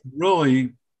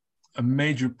really a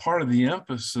major part of the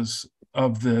emphasis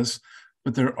of this,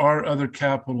 but there are other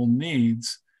capital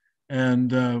needs.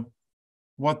 And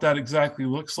what that exactly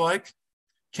looks like,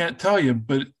 can't tell you,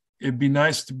 but it'd be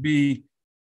nice to be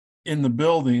in the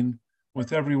building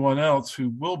with everyone else who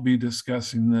will be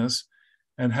discussing this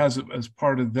and has it as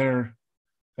part of their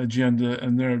agenda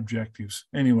and their objectives.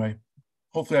 Anyway,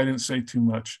 hopefully I didn't say too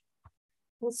much.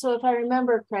 Well, so if I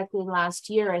remember correctly, last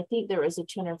year, I think there was a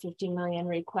 250 million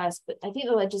request, but I think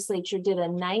the legislature did a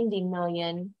 90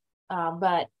 million,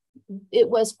 but it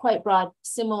was quite broad,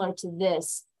 similar to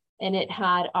this, and it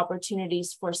had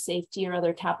opportunities for safety or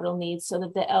other capital needs so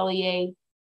that the LEA,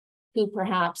 who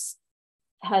perhaps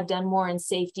had done more in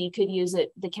safety, could use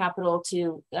the capital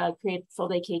to create full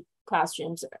day K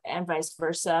classrooms and vice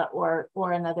versa, or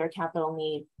another capital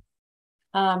need.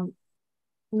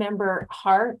 Member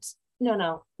Hart,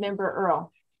 Member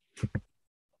Earl.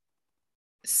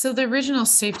 So the original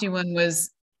safety one was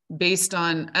based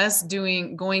on us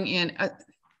going in.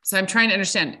 So I'm trying to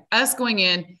understand us going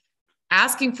in,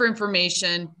 asking for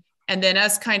information, and then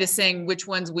us kind of saying which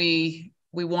ones we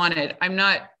wanted. I'm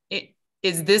not,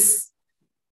 is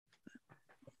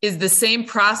the same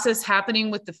process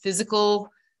happening with the physical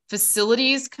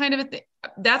facilities kind of a thing?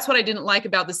 That's what I didn't like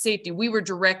about the safety. We were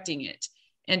directing it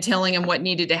and telling them what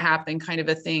needed to happen kind of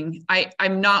a thing.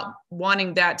 I'm not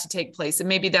wanting that to take place. And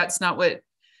maybe that's not what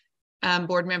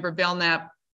Board Member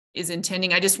Belknap is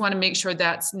intending. I just want to make sure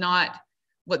that's not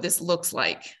what this looks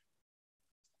like.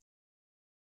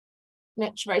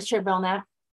 Vice Chair Belknap.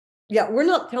 Yeah, we're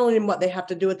not telling them what they have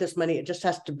to do with this money. It just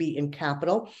has to be in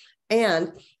capital.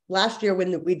 And last year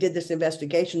when we did this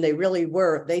investigation, they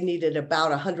needed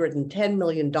about $110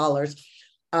 million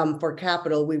for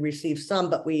capital. We received some,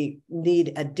 but we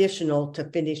need additional to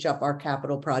finish up our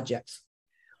capital projects.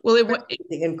 Well,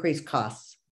 the increased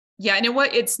costs. Yeah, and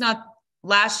it's not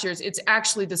last year's, it's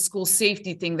actually the school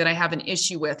safety thing that I have an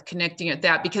issue with connecting at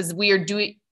that, because we are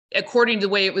doing, according to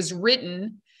the way it was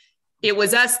written, it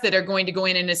was us that are going to go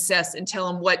in and assess and tell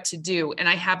them what to do. And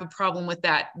I have a problem with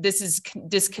that. This is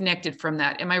disconnected from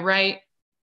that. Am I right?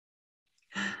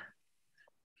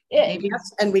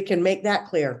 Yes, and we can make that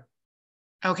clear.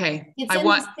 Okay. It's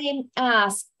the same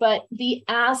ask, but the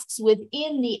asks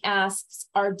within the asks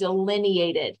are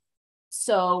delineated.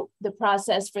 So the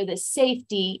process for the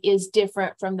safety is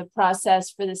different from the process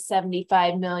for the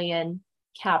 75 million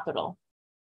capital.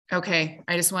 Okay.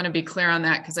 I just want to be clear on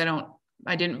that, because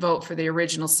I didn't vote for the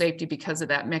original safety because of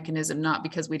that mechanism, not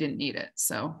because we didn't need it.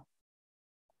 So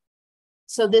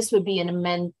this would be an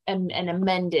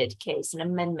amended case, an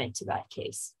amendment to that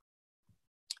case.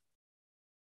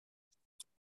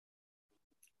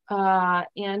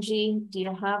 Angie, do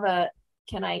you have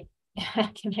can I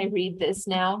read this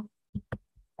now?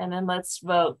 And then let's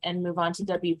vote and move on to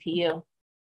WPU.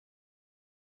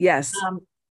 Yes.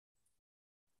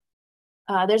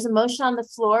 There's a motion on the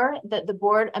floor that the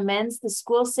board amends the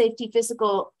school safety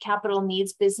physical capital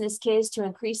needs business case to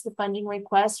increase the funding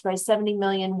request by 70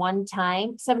 million one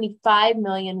time, 75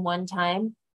 million one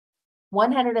time,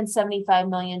 175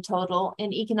 million total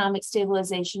in economic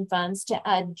stabilization funds to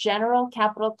add general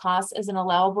capital costs as an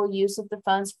allowable use of the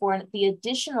funds for the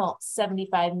additional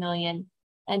 75 million,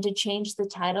 and to change the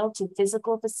title to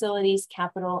physical facilities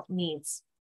capital needs.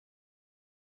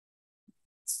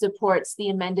 Supports the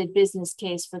amended business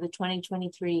case for the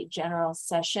 2023 general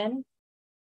session.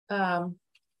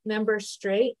 Member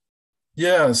Straight?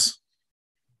 Yes.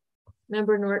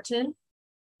 Member Norton?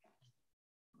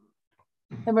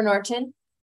 Member Norton?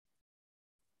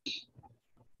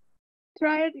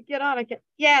 Trying to get on again.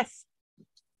 Yes.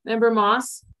 Member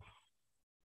Moss?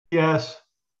 Yes.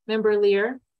 Member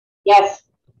Lear? Yes.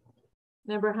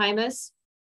 Member Hymas?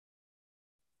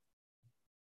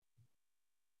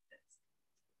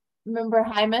 Member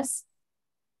Hymas?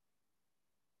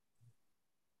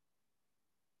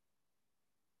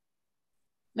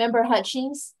 Member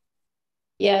Hutchings?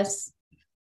 Yes.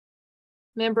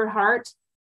 Member Hart?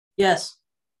 Yes.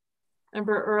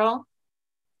 Member Earl?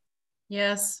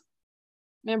 Yes.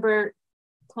 Member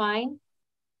Klein?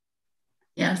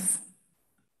 Yes.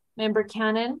 Member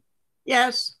Cannon?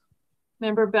 Yes.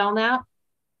 Member Belknap?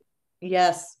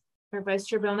 Yes. Or Vice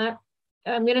Chair Belknap?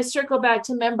 I'm going to circle back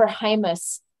to Member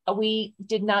Hymas. We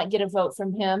did not get a vote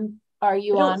from him. Are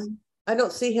you on? I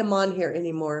don't see him on here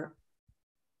anymore.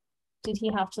 Did he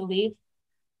have to leave?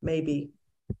 Maybe.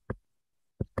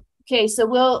 Okay, so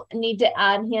we'll need to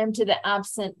add him to the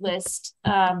absent list.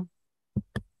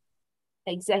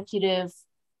 Executive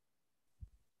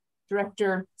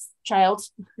Director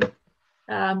Childs.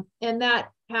 And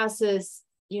that passes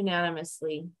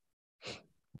unanimously.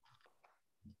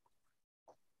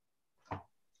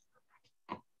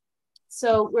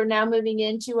 So we're now moving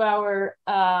into our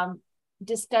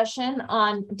discussion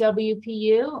on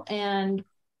WPU, and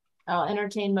I'll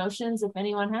entertain motions if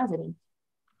anyone has any.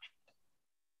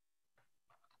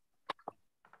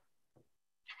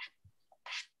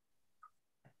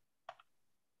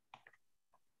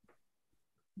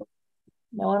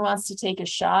 No one wants to take a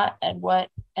shot at what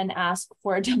and ask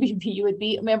for a WPU would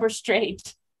be. Member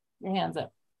Straight, your hands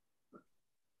up.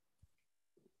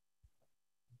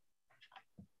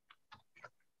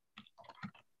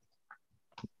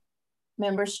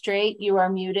 Member Straight, you are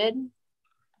muted.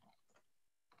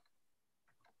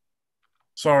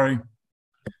 Sorry.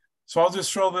 So I'll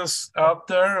just throw this out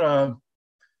there.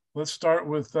 Let's start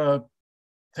with 10%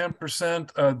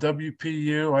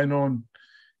 WPU. I know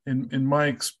in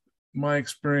my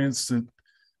experience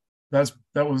that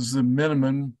was the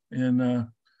minimum in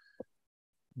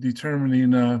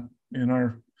determining in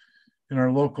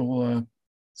our local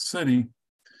city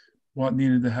what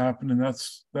needed to happen, and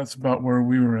that's about where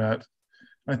we were at.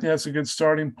 I think that's a good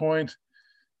starting point.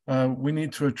 We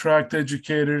need to attract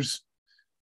educators.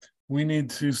 We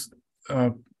need to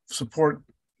support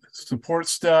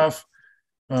staff.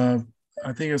 I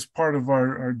think it's part of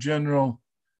our general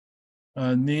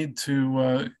need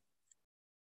to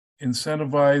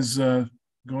incentivize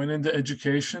going into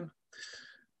education.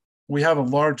 We have a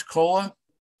large COLA,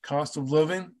 cost of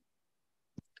living.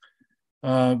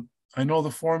 I know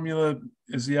the formula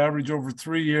is the average over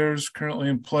 3 years currently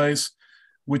in place,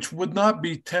 which would not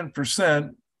be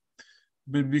 10%,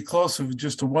 but it'd be close to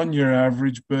just a 1 year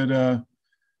average. But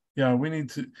yeah, we need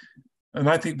to, and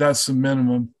I think that's the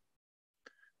minimum.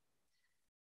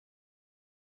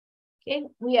 Okay,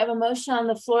 we have a motion on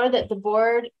the floor that the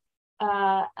board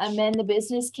amend the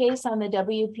business case on the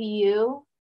WPU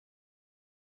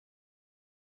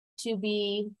to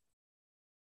be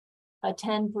a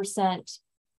 10%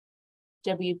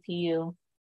 WPU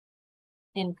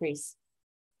increase.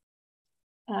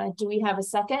 Do we have a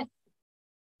second?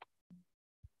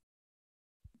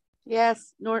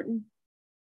 Yes, Norton.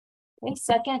 Okay,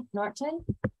 second, Norton.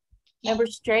 Member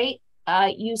Straight,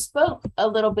 you spoke a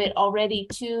little bit already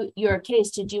to your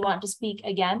case. Did you want to speak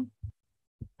again?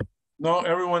 No,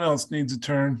 everyone else needs a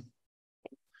turn.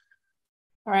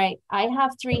 All right, I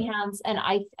have 3 hands and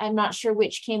I'm not sure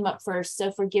which came up first,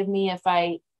 so forgive me if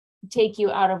I take you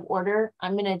out of order.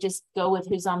 I'm gonna just go with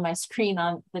who's on my screen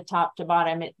on the top to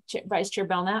bottom. Vice Chair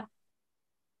Belknap?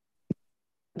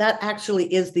 That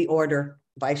actually is the order,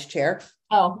 Vice Chair.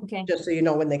 Oh, okay. Just so you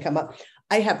know when they come up.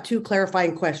 I have 2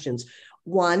 clarifying questions.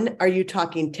 One, are you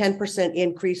talking 10%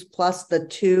 increase plus the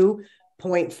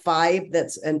 2.5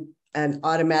 that's an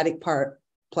automatic part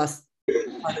plus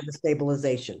part of the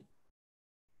stabilization?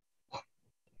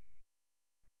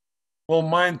 Well,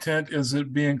 my intent is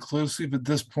it be inclusive at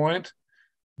this point,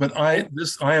 but I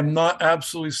am not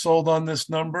absolutely sold on this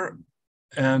number,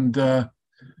 and I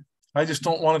just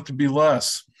don't want it to be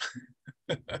less.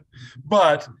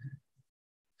 But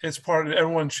it's part of,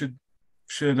 everyone should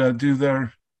do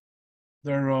their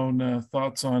own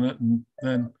thoughts on it, and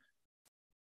then.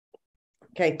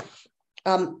 Okay.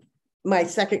 My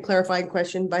second clarifying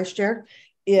question, Vice Chair,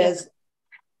 is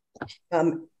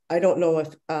I don't know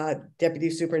if Deputy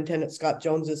Superintendent Scott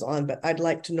Jones is on, but I'd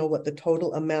like to know what the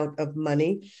total amount of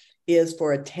money is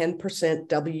for a 10%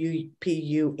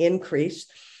 WPU increase.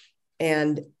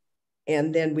 And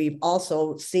then we've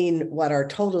also seen what our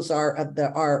totals are of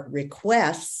our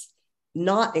requests,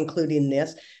 not including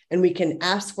this, and we can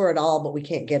ask for it all, but we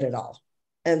can't get it all.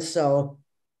 And so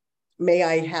may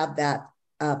I have that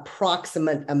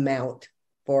approximate amount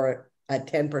for a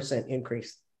 10%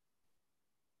 increase?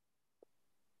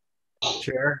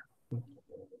 Chair.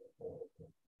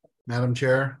 Madam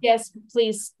Chair. Yes,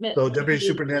 please. So Deputy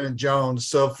Superintendent Jones,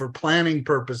 so for planning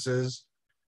purposes,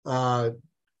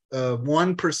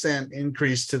 1%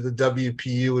 increase to the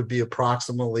WPU would be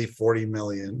approximately 40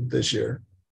 million this year.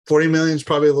 40 million is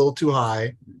probably a little too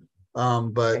high,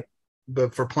 but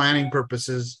for planning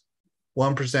purposes,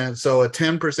 1%. So a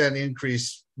 10%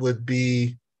 increase would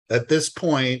be at this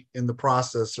point in the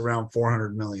process around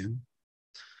 400 million.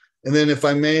 And then if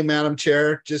I may, Madam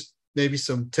Chair, just maybe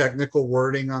some technical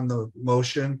wording on the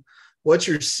motion. What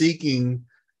you're seeking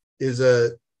is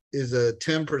a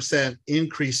 10%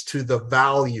 increase to the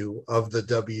value of the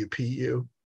WPU.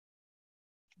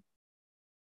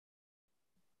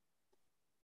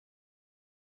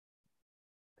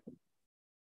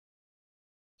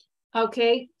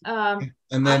 Okay. And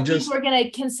then I think we're going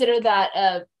to consider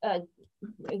that a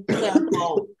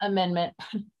clerical amendment.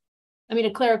 I mean,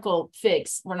 a clerical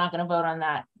fix. We're not going to vote on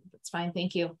that. That's fine.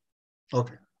 Thank you.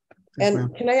 Okay.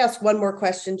 And can I ask one more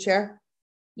question, Chair?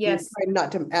 Yes. I'm trying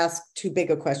not to ask too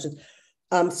big of questions.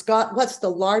 Scott, what's the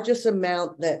largest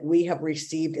amount that we have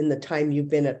received in the time you've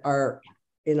been at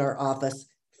in our office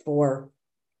for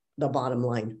the bottom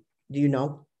line? Do you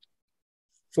know?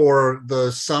 For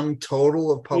the sum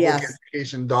total of public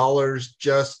education dollars,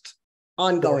 just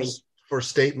ongoing for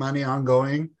state money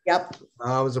ongoing? Yep.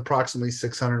 It was approximately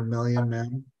 600 million,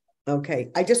 ma'am. Okay.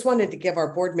 I just wanted to give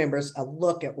our board members a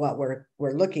look at what we're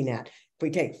looking at. If we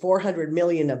take 400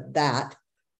 million of that,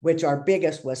 which our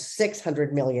biggest was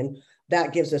 600 million,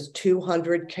 that gives us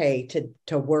 200K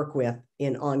to work with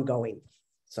in ongoing.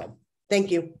 So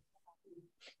thank you.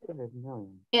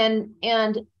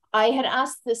 And I had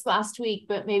asked this last week,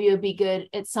 but maybe it would be good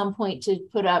at some point to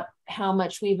put up how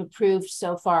much we've approved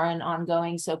so far and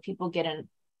ongoing, so people get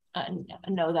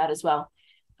know that as well.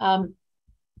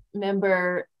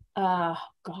 Member,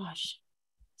 gosh,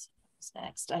 what's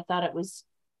next? I thought it was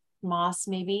Moss,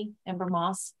 maybe. Member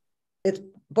Moss. It's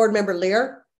Board Member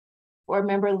Lear. Board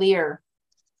Member Lear.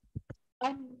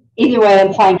 Either way,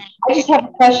 I'm fine. I just have a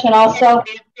question also.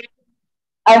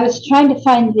 I was trying to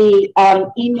find the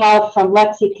email from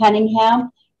Lexi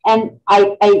Cunningham, and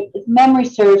if memory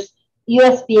serves,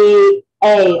 USBE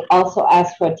also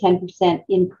asked for a 10%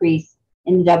 increase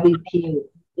in the WPU.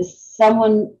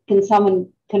 Can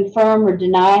someone confirm or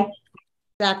deny?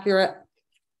 Accurate.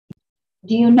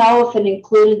 Do you know if it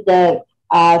included the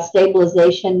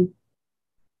stabilization?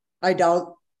 I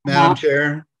don't. Madam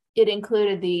Chair. It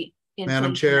included the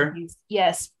Madam Chair.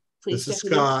 Yes, please. This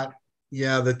is Scott.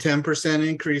 Yeah, the 10%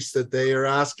 increase that they are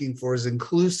asking for is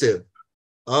inclusive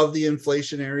of the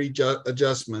inflationary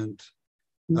adjustment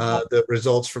that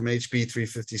results from HB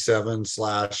 357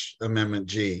 / Amendment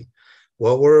G.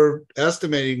 What we're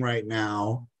estimating right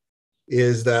now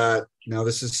is that, now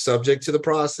this is subject to the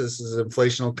process, is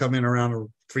inflation will come in around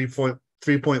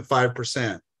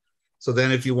 3.5%. So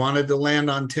then if you wanted to land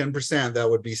on 10%, that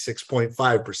would be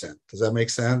 6.5%. Does that make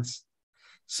sense?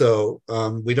 So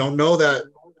we don't know that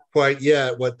quite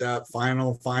yet, what that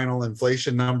final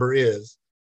inflation number is.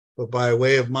 But by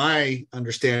way of my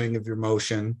understanding of your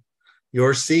motion,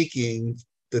 you're seeking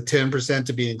the 10%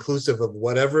 to be inclusive of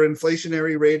whatever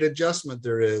inflationary rate adjustment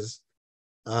there is,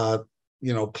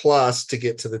 plus to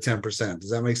get to the 10%.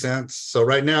 Does that make sense? So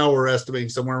right now we're estimating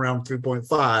somewhere around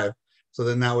 3.5. So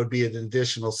then that would be an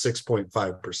additional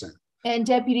 6.5%. And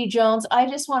Deputy Jones, I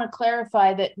just want to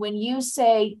clarify that when you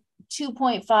say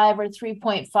 2.5 or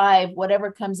 3.5,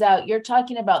 whatever comes out, you're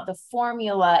talking about the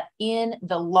formula in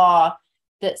the law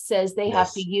that says they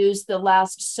have to use the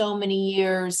last so many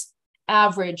years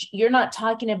average. You're not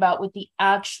talking about what the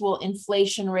actual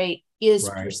inflation rate is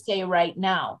per se right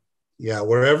now. Yeah,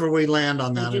 wherever we land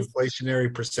on that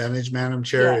inflationary percentage, Madam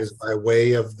Chair, is by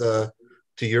way of the,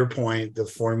 to your point, the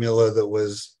formula that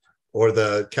was, or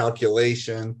the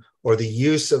calculation, or the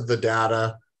use of the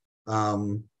data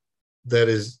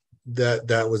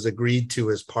that was agreed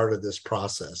to as part of this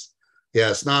process. Yeah,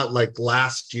 it's not like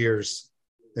last year's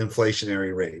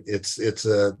inflationary rate.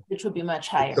 Which would be much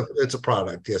higher. It's a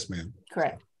product. Yes, ma'am.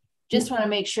 Correct. Just want to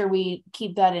make sure we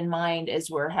keep that in mind as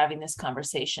we're having this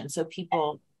conversation, so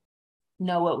people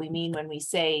know what we mean when we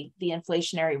say the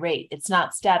inflationary rate. It's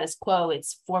not status quo,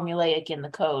 it's formulaic in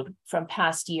the code from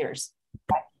past years.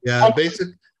 Yeah,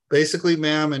 basically,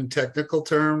 ma'am, in technical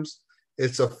terms,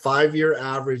 it's a 5-year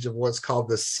average of what's called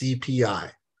the CPI,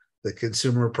 the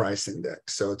Consumer Price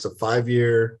Index. So it's a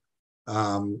 5-year,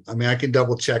 I can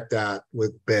double check that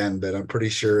with Ben, but I'm pretty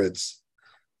sure it's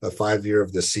a 5-year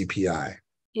of the CPI.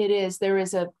 It is. There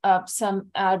is some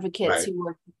advocates who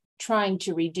were trying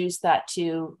to reduce that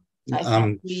to, I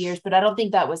think, 3 years, but I don't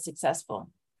think that was successful.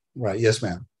 Right. Yes,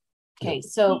 ma'am. Okay.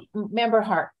 So, Member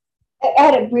Hart. I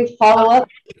had a brief follow-up.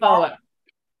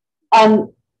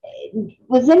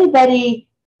 Was anybody,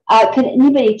 can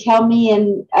anybody tell me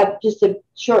in just a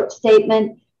short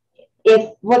statement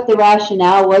what the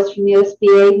rationale was from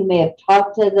USBA, who may have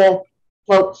talked to the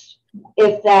folks,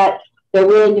 if that they're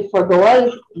willing to forego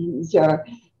other things, or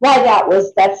why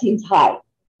that seems high?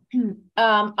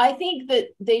 I think that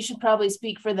they should probably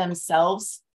speak for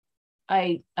themselves.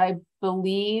 I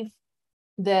believe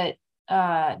that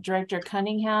Director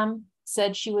Cunningham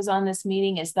said she was on this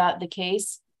meeting. Is that the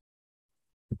case?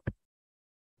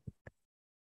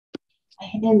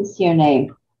 I didn't see her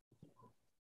name.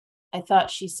 I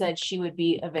thought she said she would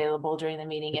be available during the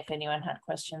meeting if anyone had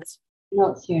questions. I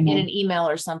don't see her name. In an email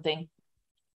or something.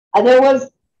 There was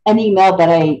an email, but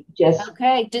I just...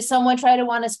 Okay. Does someone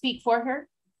want to speak for her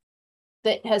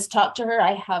that has talked to her?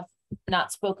 I have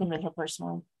not spoken with her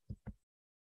personally.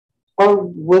 Or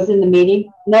was in the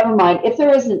meeting? Never mind. If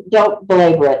there isn't, don't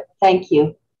belabor it. Thank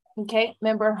you. Okay.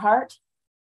 Member Hart?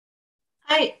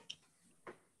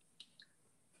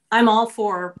 I'm all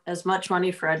for as much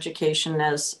money for education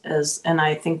and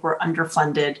I think we're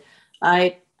underfunded.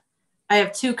 I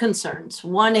have two concerns.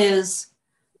 One is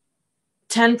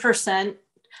 10%.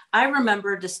 I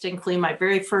remember distinctly my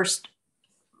very first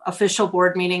official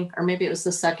board meeting, or maybe it was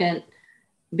the second,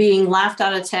 being laughed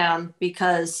out of town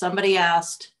because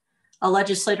a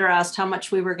legislator asked how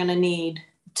much we were going to need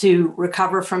to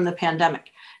recover from the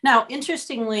pandemic. Now,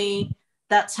 interestingly,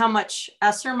 that's how much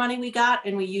ESSER money we got,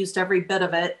 and we used every bit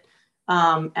of it,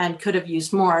 and could have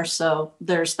used more. So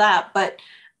there's that. But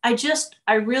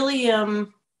I really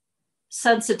am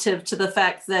sensitive to the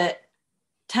fact that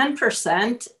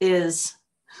 10% is,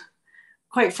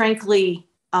 quite frankly,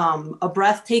 a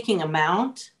breathtaking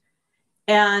amount.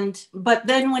 But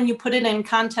then when you put it in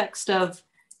context of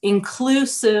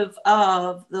inclusive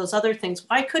of those other things,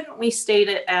 why couldn't we state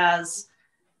it as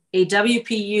a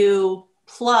WPU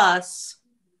plus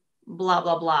blah,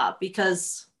 blah, blah?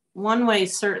 Because one way,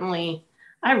 certainly,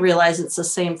 I realize it's the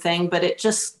same thing, but it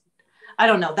just, I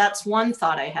don't know. That's one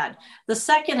thought I had. The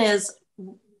second is,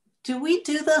 do we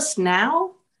do this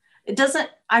now?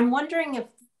 I'm wondering if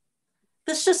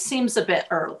this just seems a bit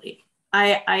early.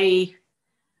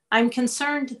 I'm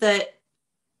concerned that,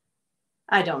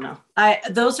 I don't know.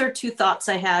 Those are two thoughts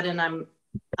I had, and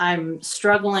I'm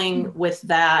struggling with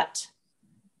that.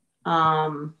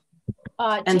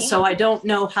 And so I don't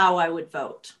know how I would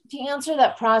vote. To answer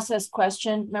that process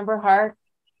question, Member Hart,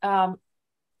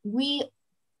 we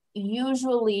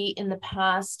usually in the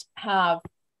past have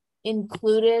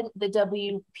included the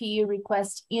WPU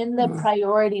request in the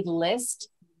priority list.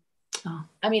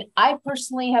 I mean, I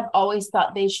personally have always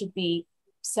thought they should be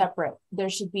separate. There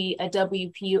should be a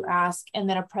WPU ask and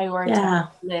then a priority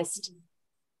list.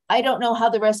 I don't know how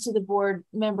the rest of the board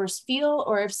members feel,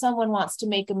 or if someone wants to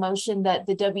make a motion that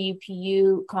the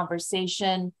WPU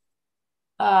conversation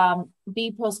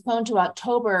be postponed to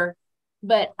October.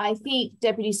 But I think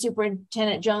Deputy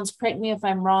Superintendent Jones, correct me if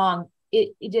I'm wrong,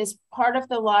 it is part of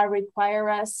the law require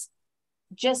us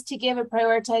just to give a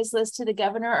prioritized list to the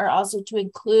governor, or also to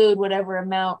include whatever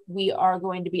amount we are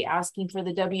going to be asking for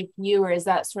the WPU, or is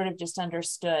that sort of just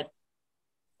understood?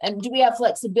 And do we have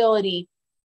flexibility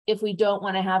if we don't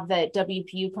want to have that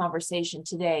WPU conversation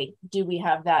today? Do we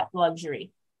have that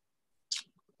luxury?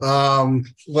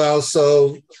 Well,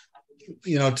 so,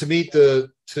 you know, to meet the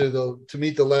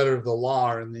letter of the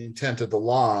law and the intent of the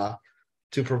law,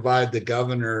 to provide the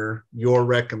governor your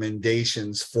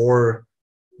recommendations for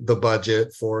the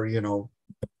budget for, you know,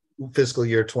 fiscal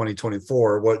year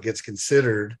 2024, what gets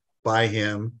considered by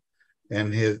him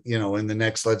and his, you know, in the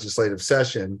next legislative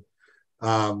session.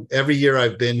 Every year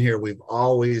I've been here, we've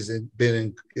always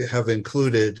have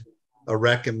included a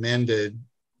recommended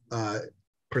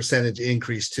percentage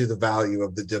increase to the value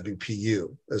of the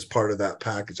WPU as part of that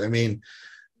package. I mean,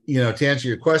 you know, to answer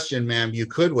your question, ma'am, you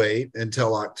could wait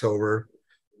until October.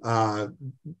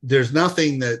 There's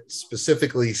nothing that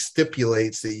specifically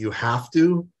stipulates that you have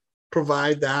to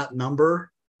provide that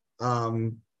number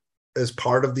as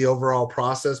part of the overall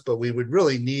process, but we would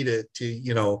really need it to,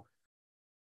 you know,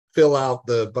 fill out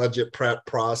the budget prep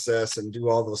process and do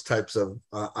all those types of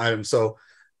items. So,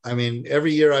 I mean,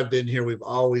 every year I've been here, we've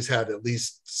always had at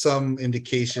least some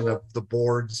indication of the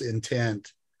board's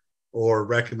intent or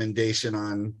recommendation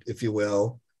on, if you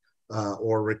will,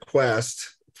 or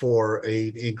request for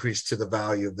an increase to the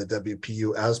value of the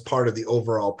WPU as part of the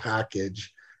overall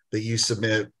package that you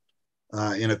submit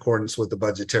in accordance with the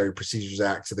Budgetary Procedures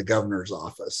Act to the governor's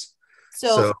office.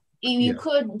 So you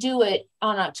could do it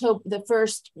on October, the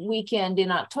first weekend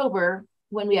in October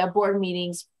when we have board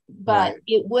meetings, but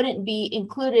it wouldn't be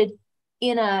included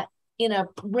in a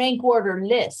rank order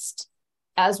list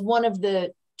as one of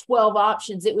the 12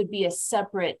 options. It would be a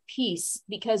separate piece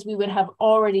because we would have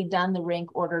already done the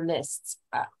rank order lists.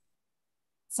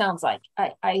 Sounds like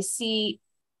I see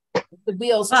the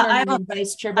wheels turning,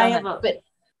 Vice Chair Bowman, but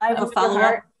I have a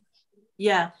follow-up.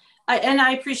 Yeah, and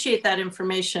I appreciate that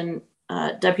information,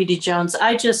 Deputy Jones.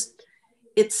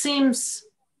 It seems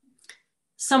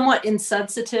somewhat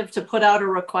insensitive to put out a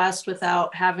request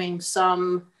without having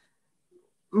some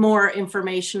more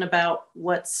information about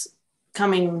what's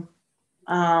coming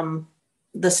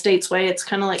the state's way. It's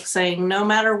kind of like saying, no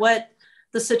matter what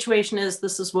the situation is,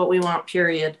 this is what we want,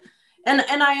 period. And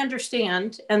I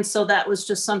understand. And so that was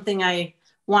just something I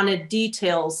wanted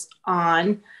details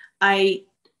on. I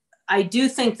do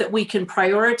think that we can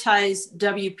prioritize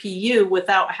WPU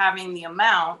without having the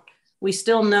amount. We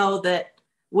still know that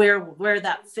where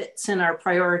that fits in our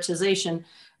prioritization,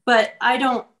 but I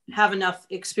don't have enough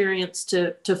experience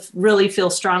to really feel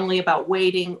strongly about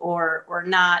waiting or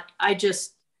not. I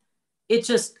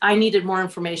needed more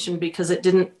information because it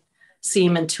didn't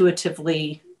seem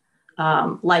intuitively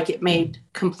like it made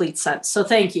complete sense. So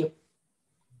thank you.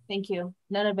 Thank you.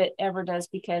 None of it ever does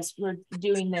because we're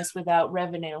doing this without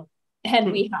revenue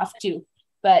and we have to.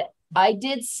 But I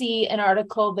did see an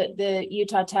article that the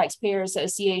Utah Taxpayer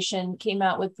Association came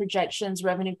out with projections,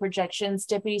 revenue projections.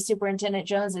 Deputy Superintendent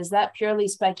Jones, is that purely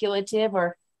speculative,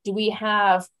 or do we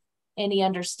have any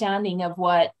understanding of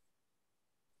what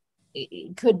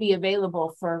could be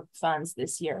available for funds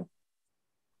this year?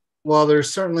 Well,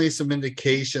 there's certainly some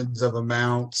indications of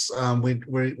amounts.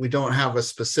 We don't have a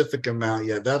specific amount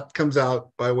yet. That comes out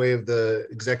by way of the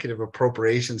Executive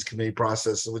Appropriations Committee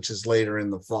process, which is later in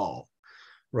the fall,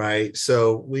 right?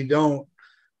 So we don't,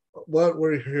 what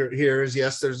we're here is,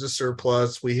 yes, there's a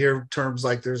surplus. We hear terms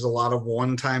like there's a lot of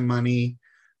one-time money,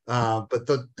 but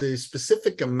the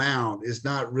specific amount is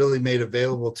not really made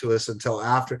available to us until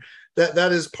after.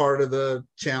 That is part of the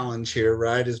challenge here,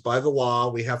 right? Is by the law,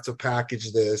 we have to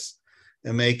package this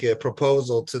and make a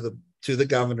proposal to the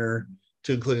governor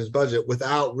to include his budget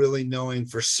without really knowing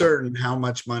for certain how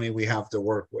much money we have to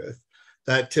work with.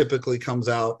 That typically comes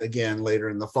out again later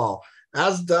in the fall,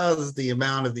 as does the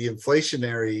amount of the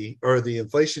inflationary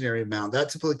amount. That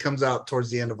typically comes out towards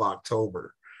the end of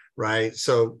October, right?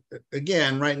 So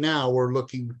again, right now we're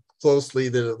looking closely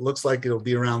that it looks like it'll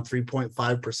be around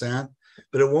 3.5%.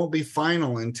 but it won't be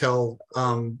final until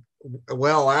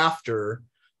well after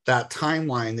that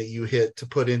timeline that you hit to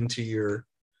put into your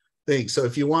thing. So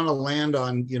if you want to land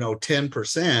on,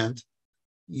 10%,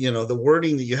 the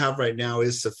wording that you have right now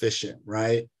is sufficient,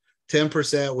 right?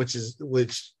 10%, which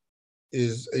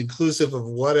is inclusive of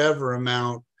whatever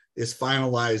amount is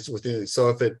finalized within it. So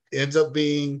if it ends up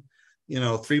being,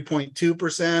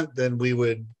 3.2%, then we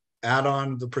would add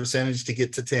on the percentage to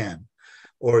get to 10.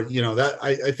 Or, that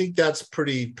I think that's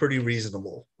pretty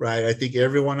reasonable, right? I think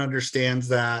everyone understands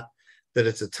that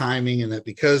it's a timing, and that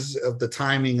because of the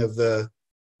timing of the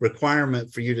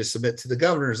requirement for you to submit to the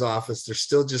governor's office, there's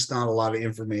still just not a lot of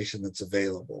information that's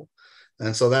available.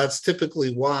 And so that's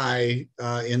typically why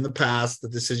in the past, the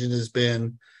decision has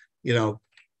been,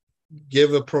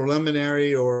 give a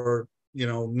preliminary or,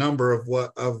 number of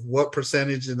what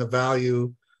percentage in the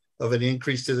value of an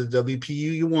increase to the WPU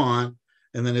you want.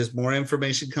 And then as more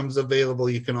information comes available,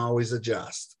 you can always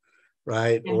adjust,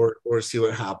 right? Yeah. Or see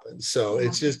what happens. So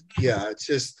yeah. It's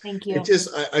just, thank you.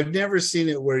 I've never seen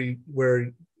it where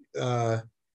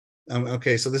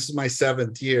okay, so this is my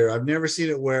 7th year. I've never seen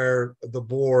it where the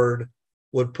board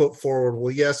would put forward,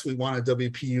 well, yes, we want a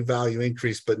WPU value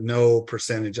increase, but no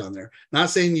percentage on there. Not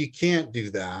saying you can't do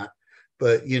that,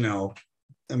 but in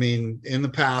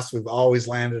the past, we've always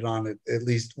landed on at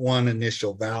least one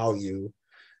initial value,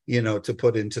 to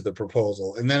put into the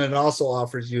proposal. And then it also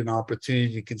offers you an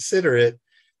opportunity to consider it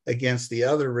against the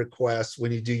other requests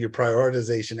when you do your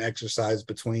prioritization exercise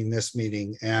between this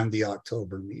meeting and the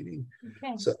October meeting.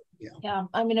 Okay. So, yeah,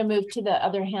 I'm going to move to the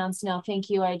other hands now. Thank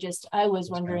you. I was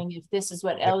wondering if this is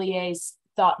what LEAs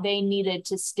thought they needed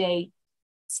to stay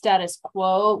status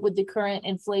quo with the current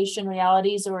inflation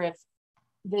realities, or if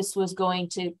this was going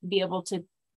to be able to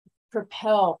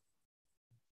propel.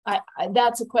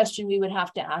 That's a question we would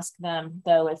have to ask them,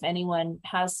 though. If anyone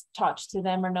has talked to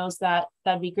them or knows that,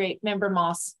 that'd be great. Member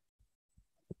Moss.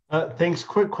 Thanks.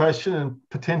 Quick question and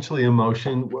potentially a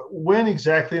motion. When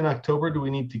exactly in October do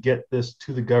we need to get this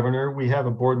to the governor? We have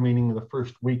a board meeting the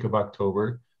first week of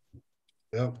October.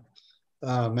 Yeah.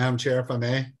 Madam Chair, if I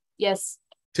may. Yes.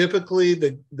 Typically,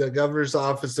 the governor's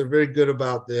office, they're very good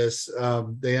about this.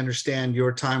 They understand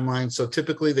your timeline. So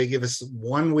typically they give us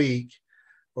 1 week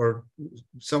or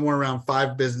somewhere around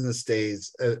 5 business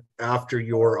days after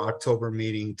your October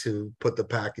meeting to put the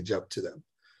package up to them.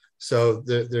 So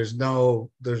there's no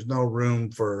room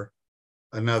for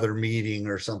another meeting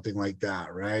or something like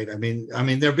that, right? I mean,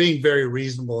 they're being very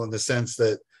reasonable in the sense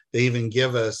that they even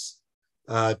give us,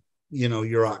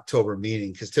 your October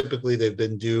meeting, because typically they've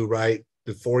been due right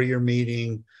before your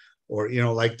meeting, or,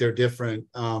 like their different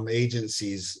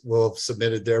agencies will have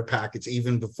submitted their packets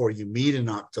even before you meet in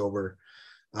October.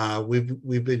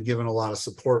 We've been given a lot of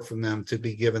support from them to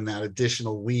be given that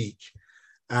additional week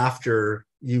after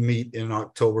you meet in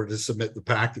October to submit the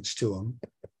package to them.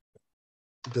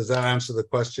 Does that answer the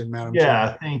question, Madam Chair?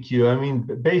 Yeah, thank you.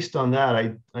 Based on that,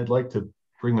 I'd like to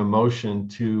bring a motion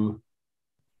to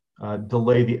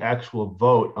delay the actual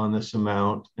vote on this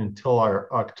amount until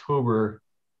our October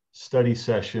study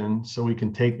session, so we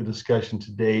can take the discussion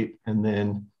to date and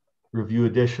then review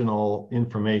additional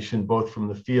information, both from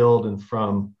the field and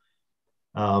from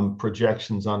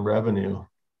projections on revenue.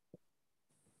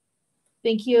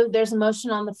 Thank you. There's a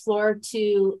motion on the floor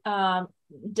to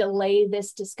delay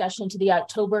this discussion to the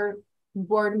October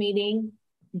board meeting.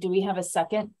 Do we have a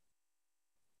second?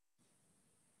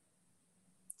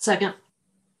 Second.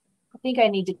 I think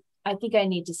I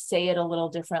need to say it a little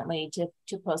differently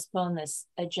to postpone this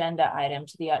agenda item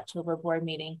to the October board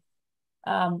meeting.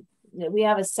 We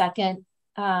have a second,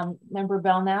 Member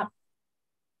Belknap.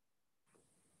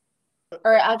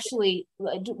 Or actually,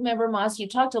 Member Moss, you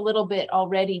talked a little bit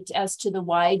already as to the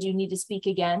why. Do you need to speak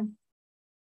again?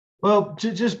 Well,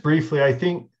 just briefly, I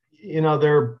think,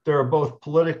 there are both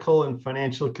political and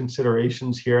financial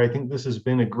considerations here. I think this has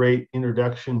been a great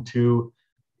introduction to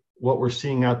what we're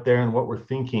seeing out there and what we're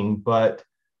thinking. But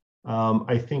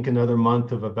I think another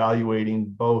month of evaluating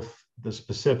both the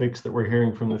specifics that we're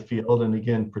hearing from the field and,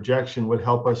 again, projection would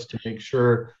help us to make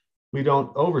sure we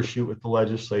don't overshoot with the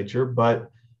legislature,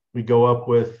 but we go up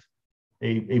with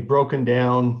a broken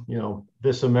down,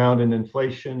 this amount in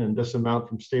inflation and this amount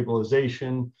from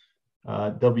stabilization,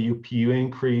 WPU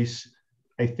increase.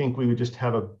 I think we would just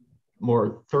have a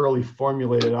more thoroughly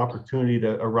formulated opportunity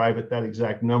to arrive at that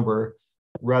exact number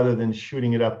rather than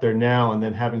shooting it up there now and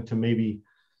then having to maybe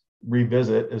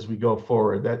revisit as we go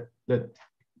forward. That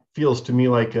feels to me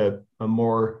like a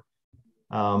more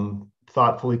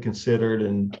thoughtfully considered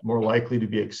and more likely to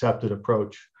be accepted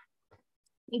approach.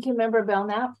 Thank you, Member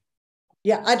Belknap.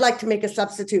 Yeah, I'd like to make a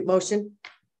substitute motion.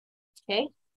 Okay.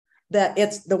 That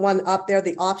it's the one up there,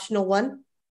 the optional one,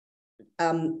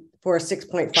 for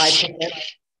 6.5%.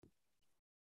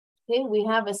 Okay, we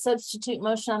have a substitute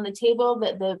motion on the table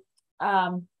that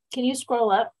can you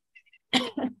scroll up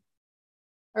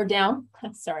or down?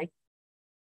 Sorry.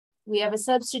 We have a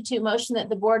substitute motion that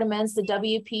the board amends the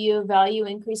WPU value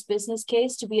increase business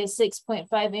case to be a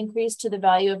 6.5 increase to the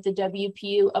value of the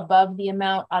WPU above the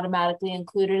amount automatically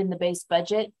included in the base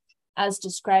budget as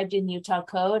described in Utah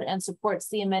code, and supports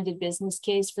the amended business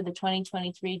case for the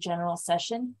 2023 general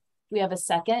session. Do we have a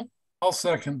second? I'll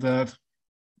second that.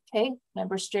 Okay,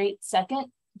 Member Straight, second.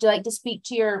 Would you like to speak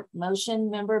to your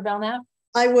motion, Member Belknap?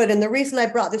 I would, and the reason I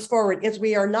brought this forward is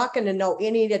we are not going to know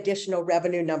any additional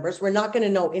revenue numbers. We're not going to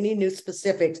know any new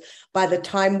specifics by the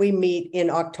time we meet in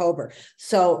October.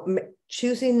 So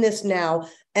choosing this now,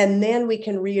 and then we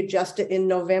can readjust it in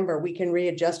November. We can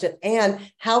readjust it. And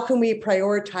how can we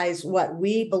prioritize what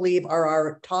we believe are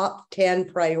our top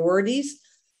 10 priorities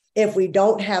if we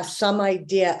don't have some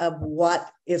idea of what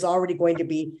is already going to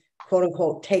be quote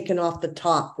unquote, taken off the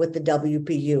top with the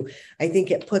WPU. I think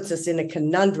it puts us in a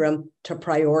conundrum to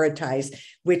prioritize,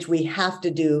 which we have to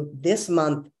do this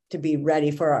month to be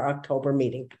ready for our October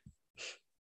meeting.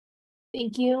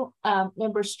 Thank you.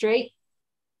 Member Straight.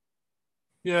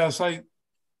 Yes,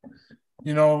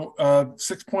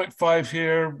 6.5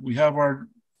 here. We have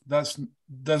doesn't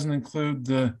include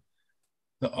the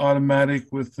automatic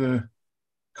with the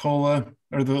COLA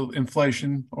or the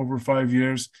inflation over 5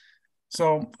 years.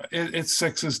 So it's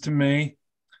sixes to me.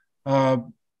 I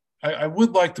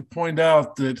would like to point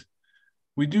out that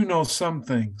we do know some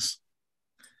things.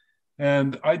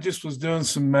 And I just was doing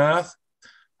some math.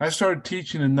 I started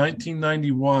teaching in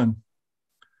 1991,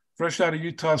 fresh out of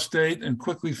Utah State, and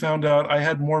quickly found out I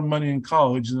had more money in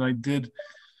college than I did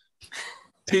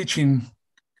teaching.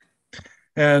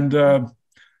 And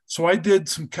so I did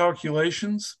some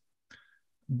calculations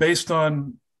based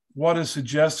on what is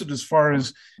suggested as far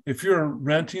as if you're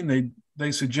renting,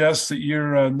 they suggest that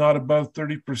you're not above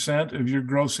 30% of your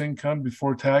gross income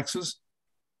before taxes.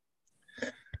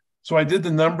 So I did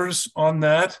the numbers on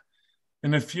that.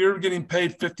 And if you're getting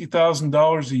paid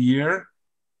 $50,000 a year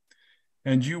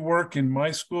and you work in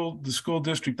my school, the school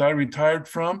district I retired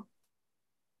from,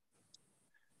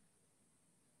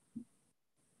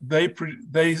 they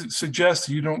suggest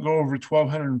that you don't go over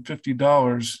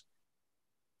 $1,250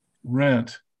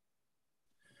 rent.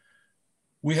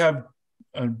 We have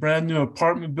a brand new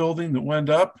apartment building that went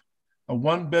up. A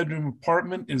 1-bedroom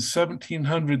apartment is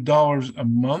 $1,700 a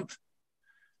month.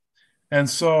 And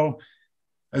so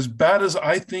as bad as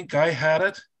I think I had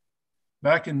it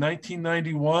back in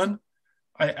 1991,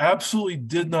 I absolutely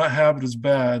did not have it as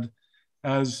bad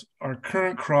as our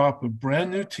current crop of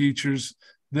brand new teachers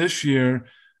this year.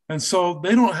 And so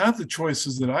they don't have the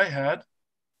choices that I had.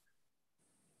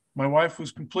 My wife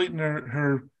was completing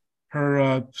her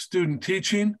student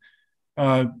teaching.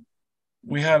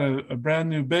 We had a brand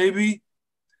new baby,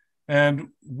 and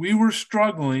we were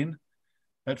struggling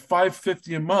at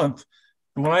 $550 a month.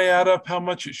 And when I add up how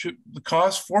much it should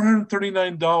cost,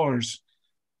 $439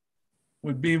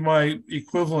 would be my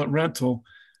equivalent rental.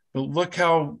 But look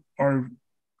how our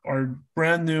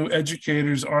brand new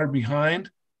educators are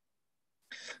behind.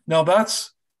 Now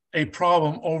that's a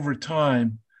problem over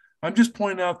time. I'm just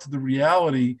pointing out to the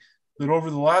reality that over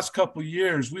the last couple of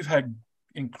years, we've had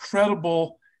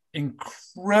incredible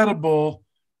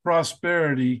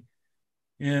prosperity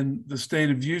in the state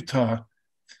of Utah.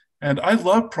 And I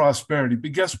love prosperity,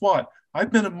 but guess what?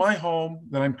 I've been in my home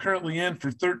that I'm currently in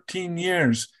for 13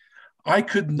 years. I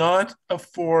could not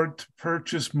afford to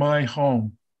purchase my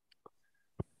home.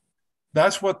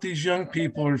 That's what these young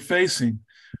people are facing.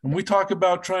 And we talk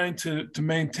about trying to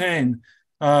maintain,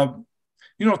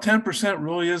 10%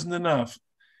 really isn't enough.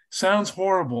 Sounds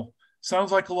horrible.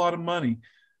 Sounds like a lot of money.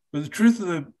 But the truth of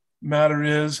the matter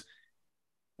is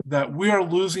that we are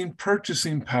losing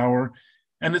purchasing power.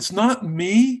 And it's not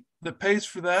me that pays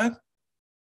for that,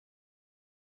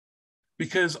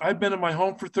 because I've been in my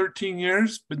home for 13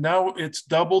 years, but now it's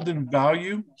doubled in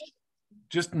value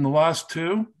just in the last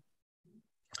 2.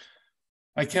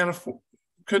 I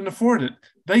couldn't afford it.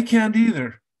 They can't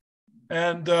either.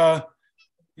 And,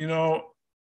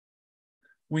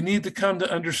 we need to come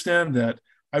to understand that.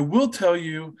 I will tell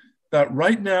you that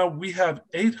right now we have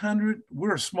 800,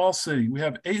 we're a small city. We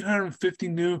have 850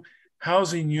 new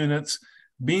housing units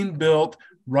being built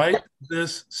right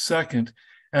this second.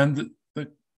 And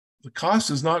the cost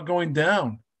is not going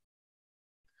down.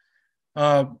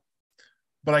 But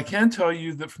I can tell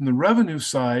you that from the revenue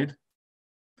side,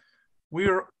 we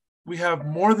have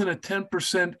more than a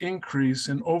 10% increase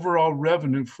in overall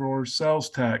revenue for sales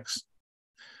tax.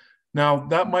 Now,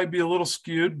 that might be a little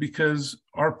skewed because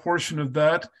our portion of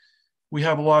that, we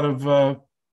have a lot of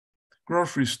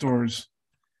grocery stores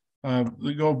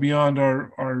that go beyond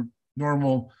our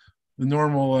normal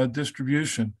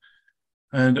distribution,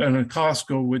 and a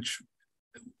Costco, which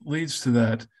leads to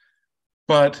that.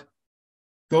 But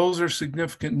those are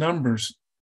significant numbers,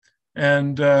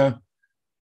 and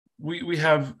we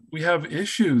have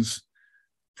issues.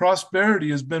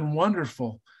 Prosperity has been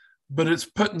wonderful, but it's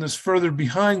putting us further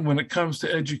behind when it comes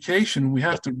to education. We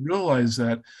have to realize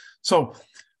that. So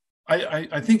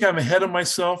I think I'm ahead of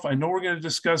myself. I know we're going to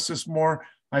discuss this more.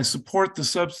 I support the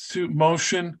substitute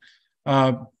motion.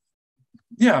 I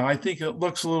think it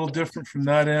looks a little different from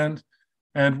that end,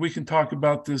 and we can talk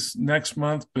about this next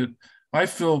month, but I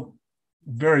feel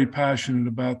very passionate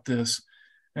about this.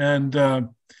 And,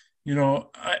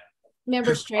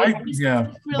 Member Straight,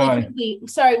 yeah, really quickly,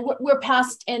 sorry, we're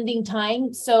past ending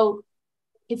time. So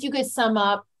if you could sum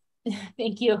up,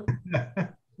 thank you.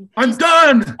 I'm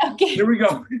done. Okay. Here we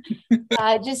go.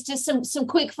 Just some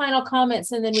quick final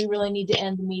comments, and then we really need to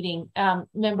end the meeting.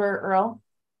 Member Earl.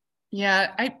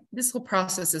 Yeah, this whole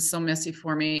process is so messy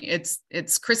for me.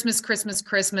 It's Christmas,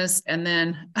 and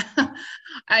then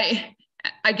I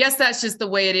guess that's just the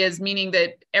way it is, meaning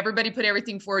that everybody put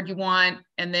everything forward you want,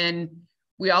 and then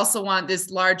we also want this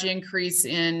large increase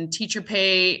in teacher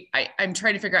pay. I'm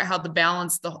trying to figure out how to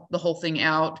balance the whole thing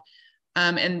out.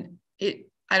 And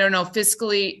I don't know,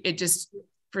 fiscally,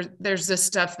 there's this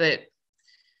stuff that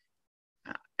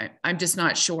I'm just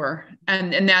not sure.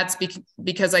 And that's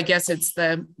because I guess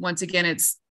once again,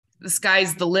 it's the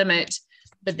sky's the limit,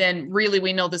 but then really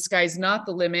we know the sky's not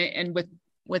the limit. And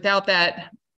without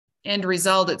that end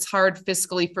result, it's hard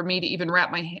fiscally for me to even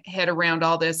wrap my head around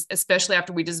all this, especially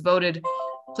after we just voted,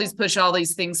 please push all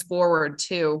these things forward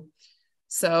too.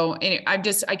 So anyway, I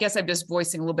guess I'm just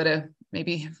voicing a little bit of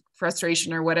maybe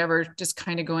frustration or whatever, just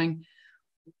kind of going,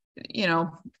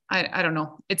 I don't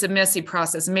know. It's a messy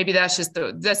process. And maybe that's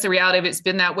the reality of it. It's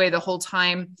been that way the whole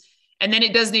time. And then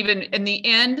it doesn't even, in the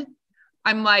end,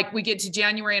 I'm like, we get to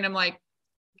January and I'm like,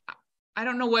 I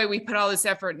don't know why we put all this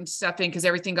effort and stuff in, because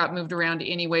everything got moved around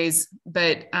anyways.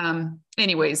 But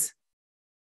anyways.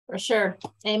 For sure.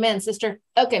 Amen, sister.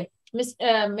 Okay.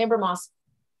 Member Moss.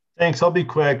 Thanks. I'll be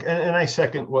quick. And I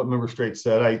second what Member Straight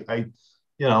said.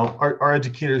 Our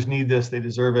educators need this. They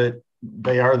deserve it.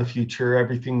 They are the future.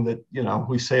 Everything that,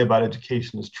 we say about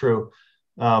education is true.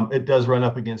 It does run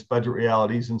up against budget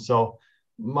realities. And so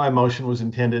my motion was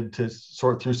intended to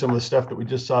sort through some of the stuff that we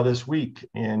just saw this week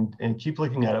and keep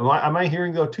looking at it. Am I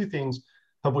hearing, though, two things?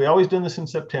 Have we always done this in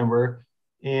September?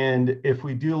 And if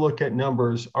we do look at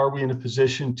numbers, are we in a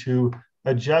position to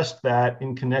adjust that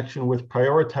in connection with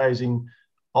prioritizing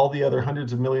all the other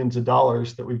hundreds of millions of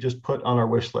dollars that we've just put on our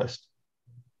wish list?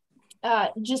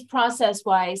 Just process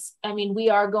wise, we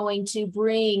are going to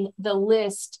bring the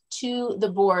list to the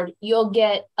board. You'll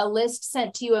get a list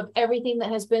sent to you of everything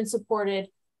that has been supported.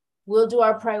 We'll do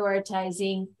our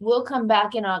prioritizing. We'll come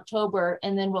back in October,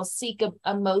 and then we'll seek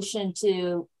a motion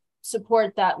to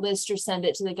support that list or send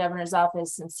it to the governor's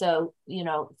office. And so,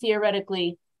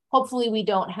 theoretically, hopefully we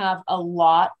don't have a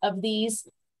lot of these,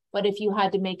 but if you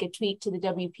had to make a tweak to the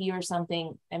WP or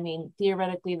something,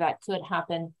 theoretically that could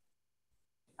happen.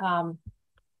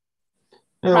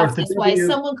 Process-wise,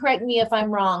 someone correct me if I'm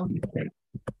wrong.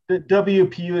 The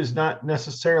WPU is not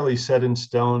necessarily set in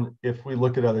stone if we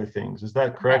look at other things. Is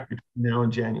that correct between now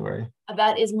and January?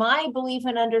 That is my belief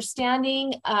and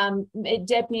understanding.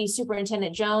 Deputy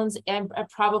Superintendent Jones, and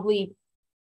probably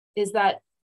is that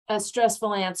a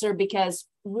stressful answer, because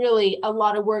really a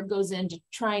lot of work goes into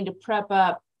trying to prep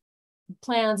up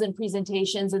plans and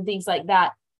presentations and things like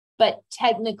that. But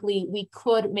technically we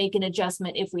could make an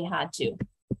adjustment if we had to.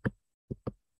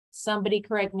 Somebody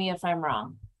correct me if I'm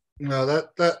wrong. No,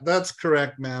 that's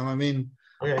correct, ma'am. I mean,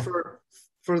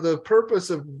 for the purpose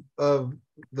of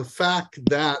the fact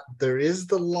that there is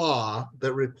the law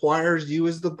that requires you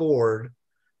as the board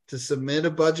to submit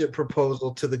a budget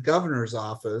proposal to the governor's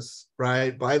office,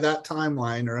 right, by that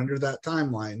timeline or under that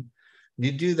timeline,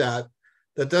 you do that.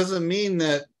 That doesn't mean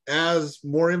that as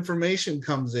more information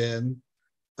comes in,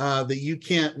 that you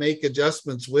can't make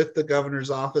adjustments with the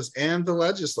governor's office and the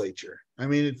legislature. I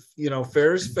mean, you know,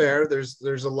 fair is fair.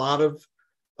 There's a lot of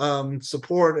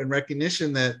support and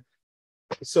recognition that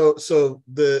so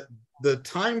the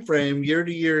time frame year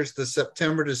to year is the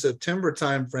September to September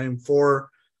time frame for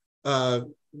the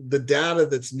data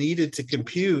that's needed to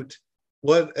compute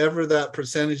whatever that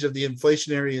percentage of the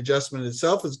inflationary adjustment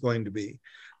itself is going to be.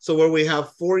 So where we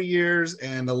have 4 years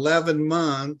and 11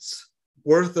 months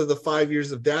worth of the 5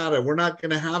 years of data, we're not going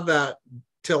to have that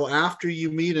till after you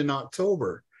meet in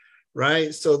October,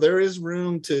 right? So there is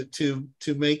room to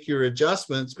make your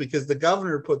adjustments, because the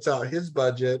governor puts out his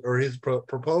budget or his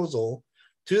proposal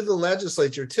to the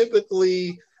legislature,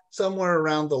 typically somewhere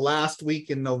around the last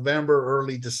week in November,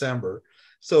 early December.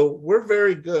 So we're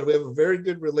very good. We have a very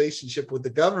good relationship with the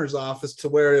governor's office, to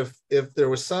where if there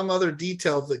was some other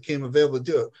details that came available to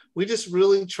do it, we just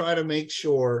really try to make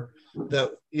sure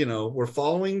that, you know, we're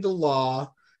following the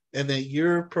law, and that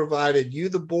you're provided, you,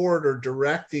 the board, are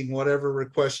directing whatever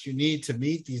request you need to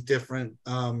meet these different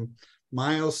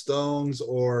milestones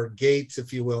or gates,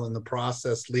 if you will, in the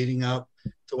process leading up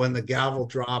to when the gavel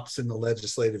drops in the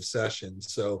legislative session.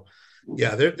 So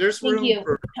yeah, there's room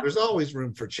for, there's always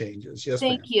room for changes. Yes,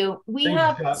 thank you. We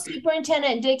have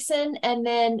Superintendent Dixon, and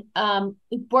then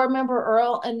Board Member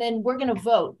Earl, and then we're going to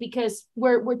vote, because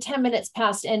we're 10 minutes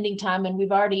past ending time, and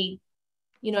we've already,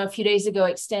 you know, a few days ago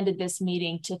extended this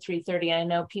meeting to 3:30. I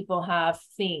know people have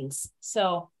things,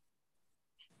 so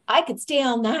I could stay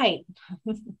all night.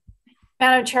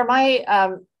 Madam Chair,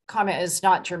 my comment is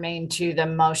not germane to the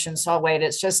motion, so I'll wait.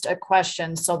 It's just a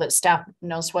question so that staff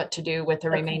knows what to do with the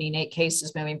remaining 8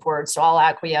 cases moving forward. So I'll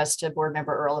acquiesce to Board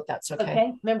Member Earl, if that's okay.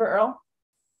 Okay, Member Earl.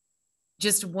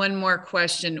 Just one more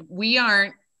question. We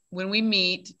aren't, when we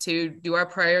meet to do our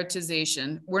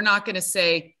prioritization, we're not going to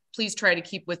say, please try to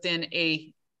keep within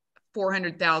a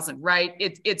 400,000, right?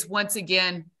 It's once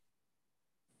again,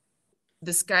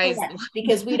 the sky's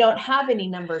because we don't have any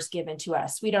numbers given to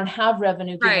us. We don't have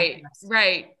revenue given to us.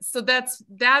 Right. So that's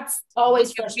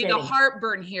always frustrating. The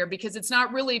heartburn here, because it's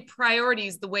not really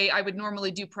priorities the way I would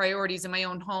normally do priorities in my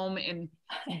own home and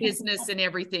business and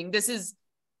everything. This is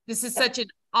such an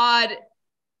odd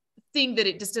thing that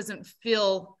it just doesn't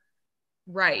feel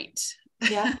right.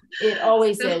 Yeah, it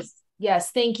always is.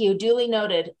 Yes, thank you. Duly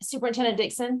noted. Superintendent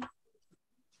Dixon,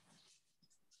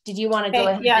 did you want to go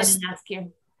ahead and ask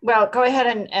you? Well, go ahead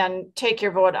and take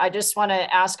your vote. I just want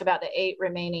to ask about the 8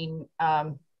 remaining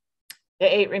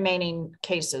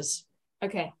cases.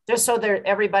 Okay. Just so that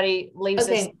everybody leaves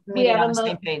this meeting on the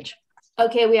same page.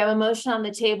 Okay, we have a motion on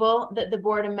the table that the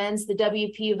board amends the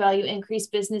WPU value increase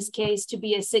business case to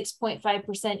be a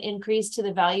 6.5% increase to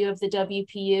the value of the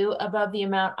WPU above the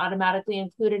amount automatically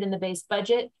included in the base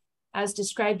budget as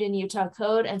described in Utah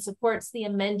Code, and supports the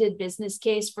amended business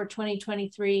case for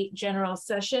 2023 general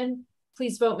session.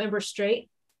 Please vote. Member Straight.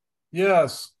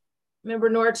 Yes. Member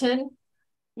Norton.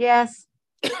 Yes.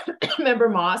 Member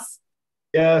Moss.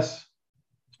 Yes.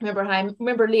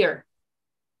 Member Lear.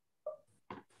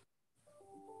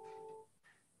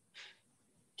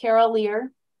 Carol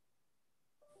Lear.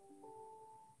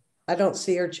 I don't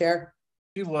see her, Chair.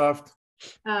 She left.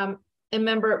 And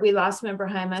we lost Member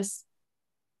Hymas.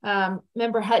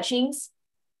 Member Hutchings.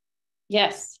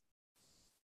 Yes.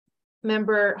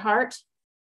 Member Hart.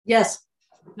 Yes.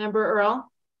 Member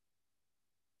Earl.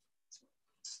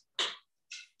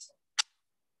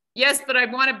 Yes, but I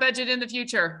want a budget in the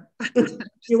future.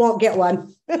 You won't get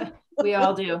one. We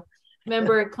all do.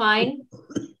 Member Klein.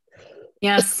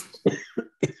 Yes.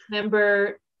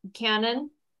 Member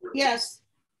Cannon. Yes.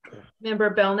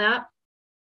 Member Belknap.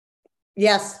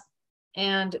 Yes.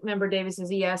 And Member Davis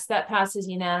is a yes. That passes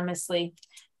unanimously.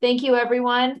 Thank you,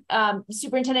 everyone.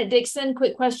 Superintendent Dixon,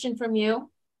 quick question from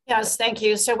you. Yes, thank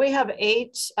you. So we have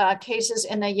 8 cases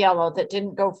in the yellow that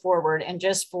didn't go forward. And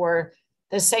just for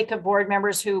the sake of board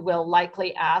members who will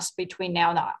likely ask between now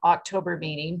and the October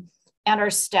meeting, and our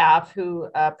staff who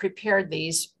prepared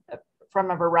these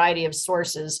from a variety of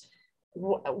sources,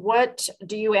 what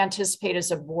do you anticipate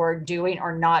as a board doing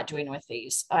or not doing with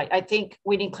these? I think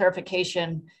we need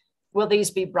clarification. Will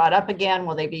these be brought up again?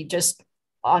 Will they be just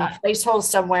on placeholder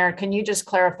somewhere? Can you just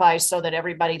clarify so that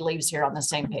everybody leaves here on the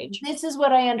same page? This is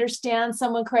what I understand.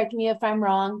 Someone correct me if I'm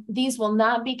wrong. These will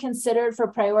not be considered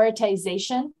for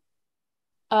prioritization.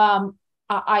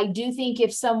 I do think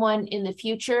if someone in the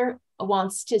future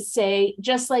wants to say,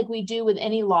 just like we do with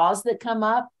any laws that come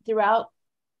up throughout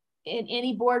in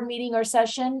any board meeting or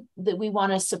session, that we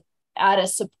want to add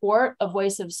a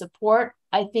voice of support,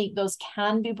 I think those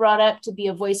can be brought up to be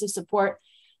a voice of support,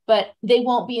 but they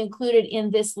won't be included in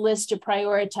this list to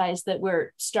prioritize that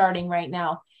we're starting right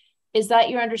now. Is that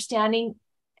your understanding,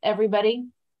 everybody?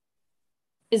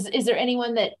 Is there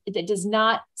anyone that does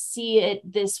not see it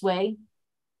this way?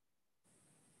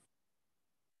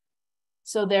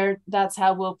 So that's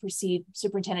how we'll proceed.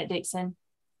 Superintendent Dixon.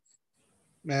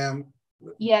 Ma'am.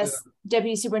 Yes,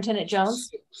 Deputy Superintendent Jones.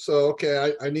 So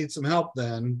okay, I need some help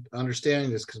then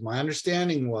understanding this, because my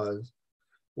understanding was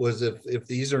if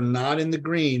these are not in the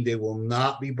green, they will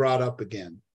not be brought up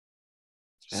again.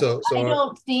 So I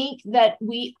don't think that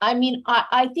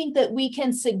I think that we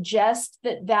can suggest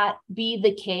that be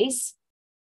the case,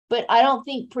 but I don't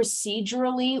think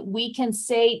procedurally we can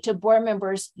say to board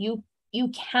members, you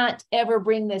can't ever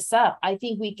bring this up. I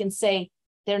think we can say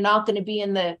they're not going to be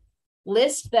in the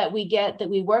list that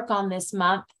we work on this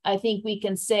month. I think we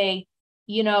can say,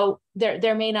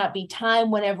 there may not be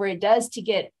time whenever it does to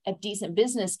get a decent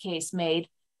business case made,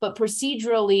 but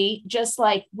procedurally, just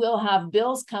like we'll have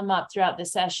bills come up throughout the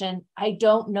session, I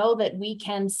don't know that we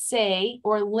can say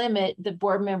or limit the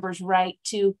board member's right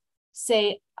to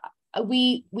say,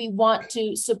 we want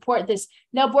to support this.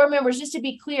 Now, board members, just to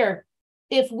be clear,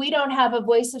 if we don't have a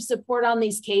voice of support on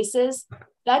these cases,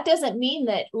 that doesn't mean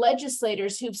that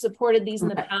legislators who've supported these in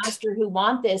the past or who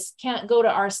want this can't go to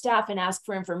our staff and ask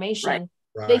for information.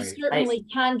 Right. They certainly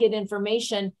can get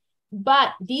information,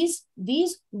 but these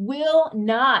will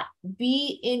not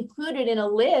be included in a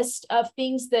list of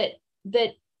things that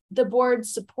the board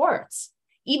supports,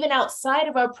 even outside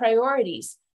of our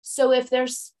priorities. So if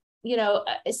there's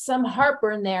some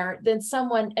heartburn there, then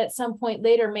someone at some point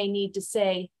later may need to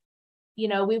say,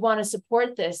 we want to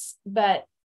support this, but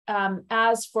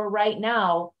as for right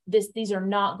now, these are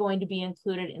not going to be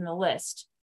included in the list.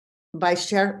 Vice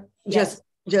Chair, yes.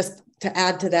 just to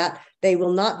add to that, they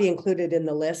will not be included in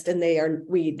the list, and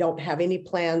we don't have any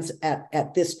plans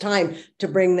at this time to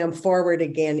bring them forward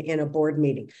again in a board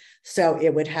meeting. So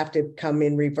it would have to come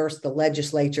in reverse. The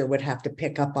legislature would have to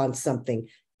pick up on something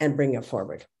and bring it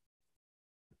forward.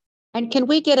 And can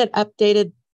we get an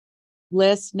updated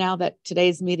list now that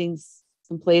today's meeting's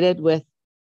completed with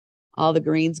all the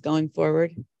greens going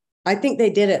forward? I think they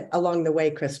did it along the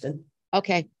way, Kristen.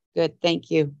 Okay, good. Thank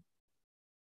you.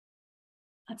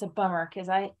 That's a bummer, because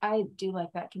I do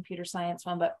like that computer science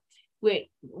one, but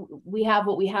we have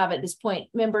what we have at this point.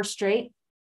 Member Straight?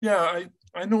 Yeah,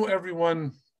 I know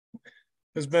everyone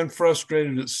has been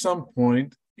frustrated at some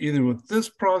point, either with this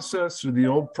process or the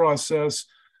old process,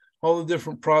 all the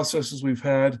different processes we've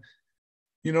had.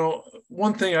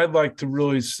 One thing I'd like to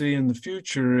really see in the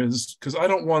future is, because I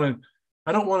don't want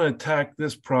to attack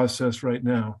this process right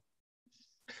now,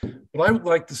 but I would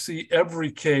like to see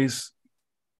every case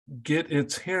get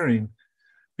its hearing,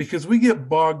 because we get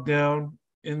bogged down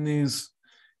in these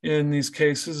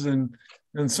cases, and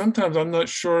sometimes I'm not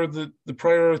sure that the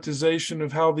prioritization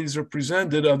of how these are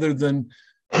presented, other than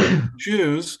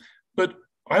choose, but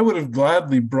I would have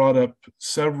gladly brought up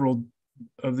several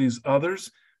of these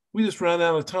others. We just ran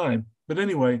out of time. But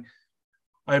anyway,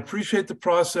 I appreciate the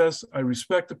process. I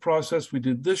respect the process we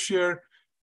did this year.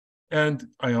 And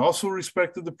I also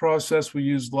respected the process we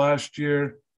used last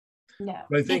year. No,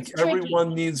 but I think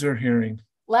everyone needs their hearing.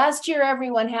 Last year,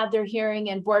 everyone had their hearing,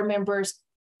 and board members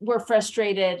were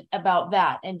frustrated about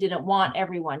that and didn't want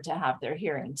everyone to have their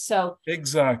hearing. So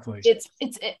exactly,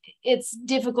 it's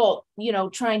difficult,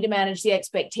 trying to manage the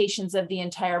expectations of the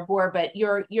entire board. But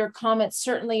your comments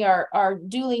certainly are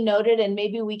duly noted, and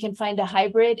maybe we can find a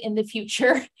hybrid in the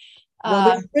future.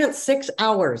 Well, we spent 6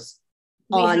 hours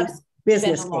on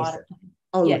business cases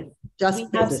only. Yes,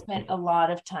 just we have spent a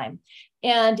lot of time,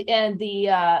 and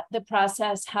the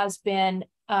process has been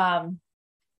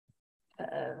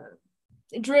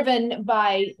driven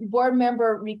by board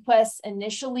member requests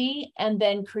initially, and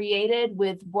then created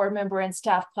with board member and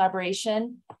staff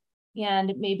collaboration.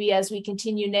 And maybe as we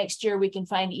continue next year, we can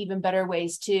find even better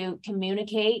ways to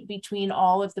communicate between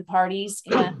all of the parties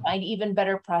and find even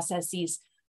better processes.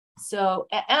 So,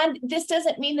 and this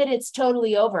doesn't mean that it's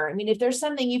totally over. I mean, if there's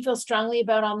something you feel strongly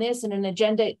about on this and an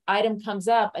agenda item comes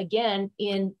up again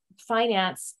in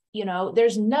finance, you know,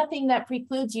 there's nothing that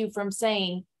precludes you from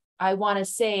saying, I want to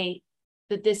say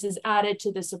that this is added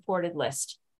to the supported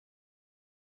list,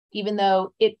 even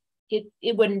though it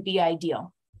wouldn't be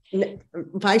ideal.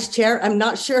 Vice Chair, I'm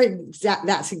not sure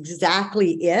that's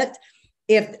exactly it.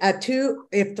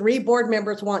 If 3 board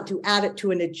members want to add it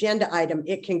to an agenda item,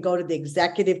 it can go to the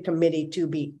executive committee to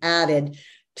be added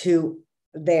to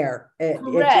there.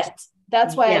 Correct.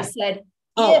 That's why I said,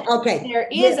 if there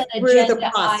is an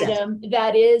agenda item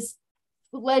that is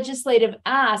legislative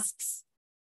asks,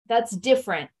 that's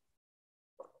different.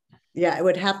 Yeah, it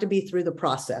would have to be through the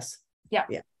process. Yeah.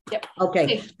 Yeah. Yep.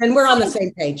 Okay. And we're on the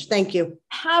same page. Thank you.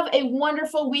 Have a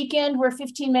wonderful weekend. We're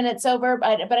 15 minutes over,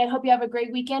 but I hope you have a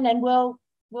great weekend, and we'll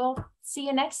see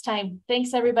you next time.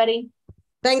 Thanks, everybody.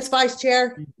 Thanks, Vice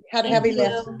Chair. Had a heavy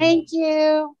lift. Thank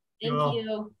you. Thank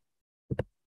you.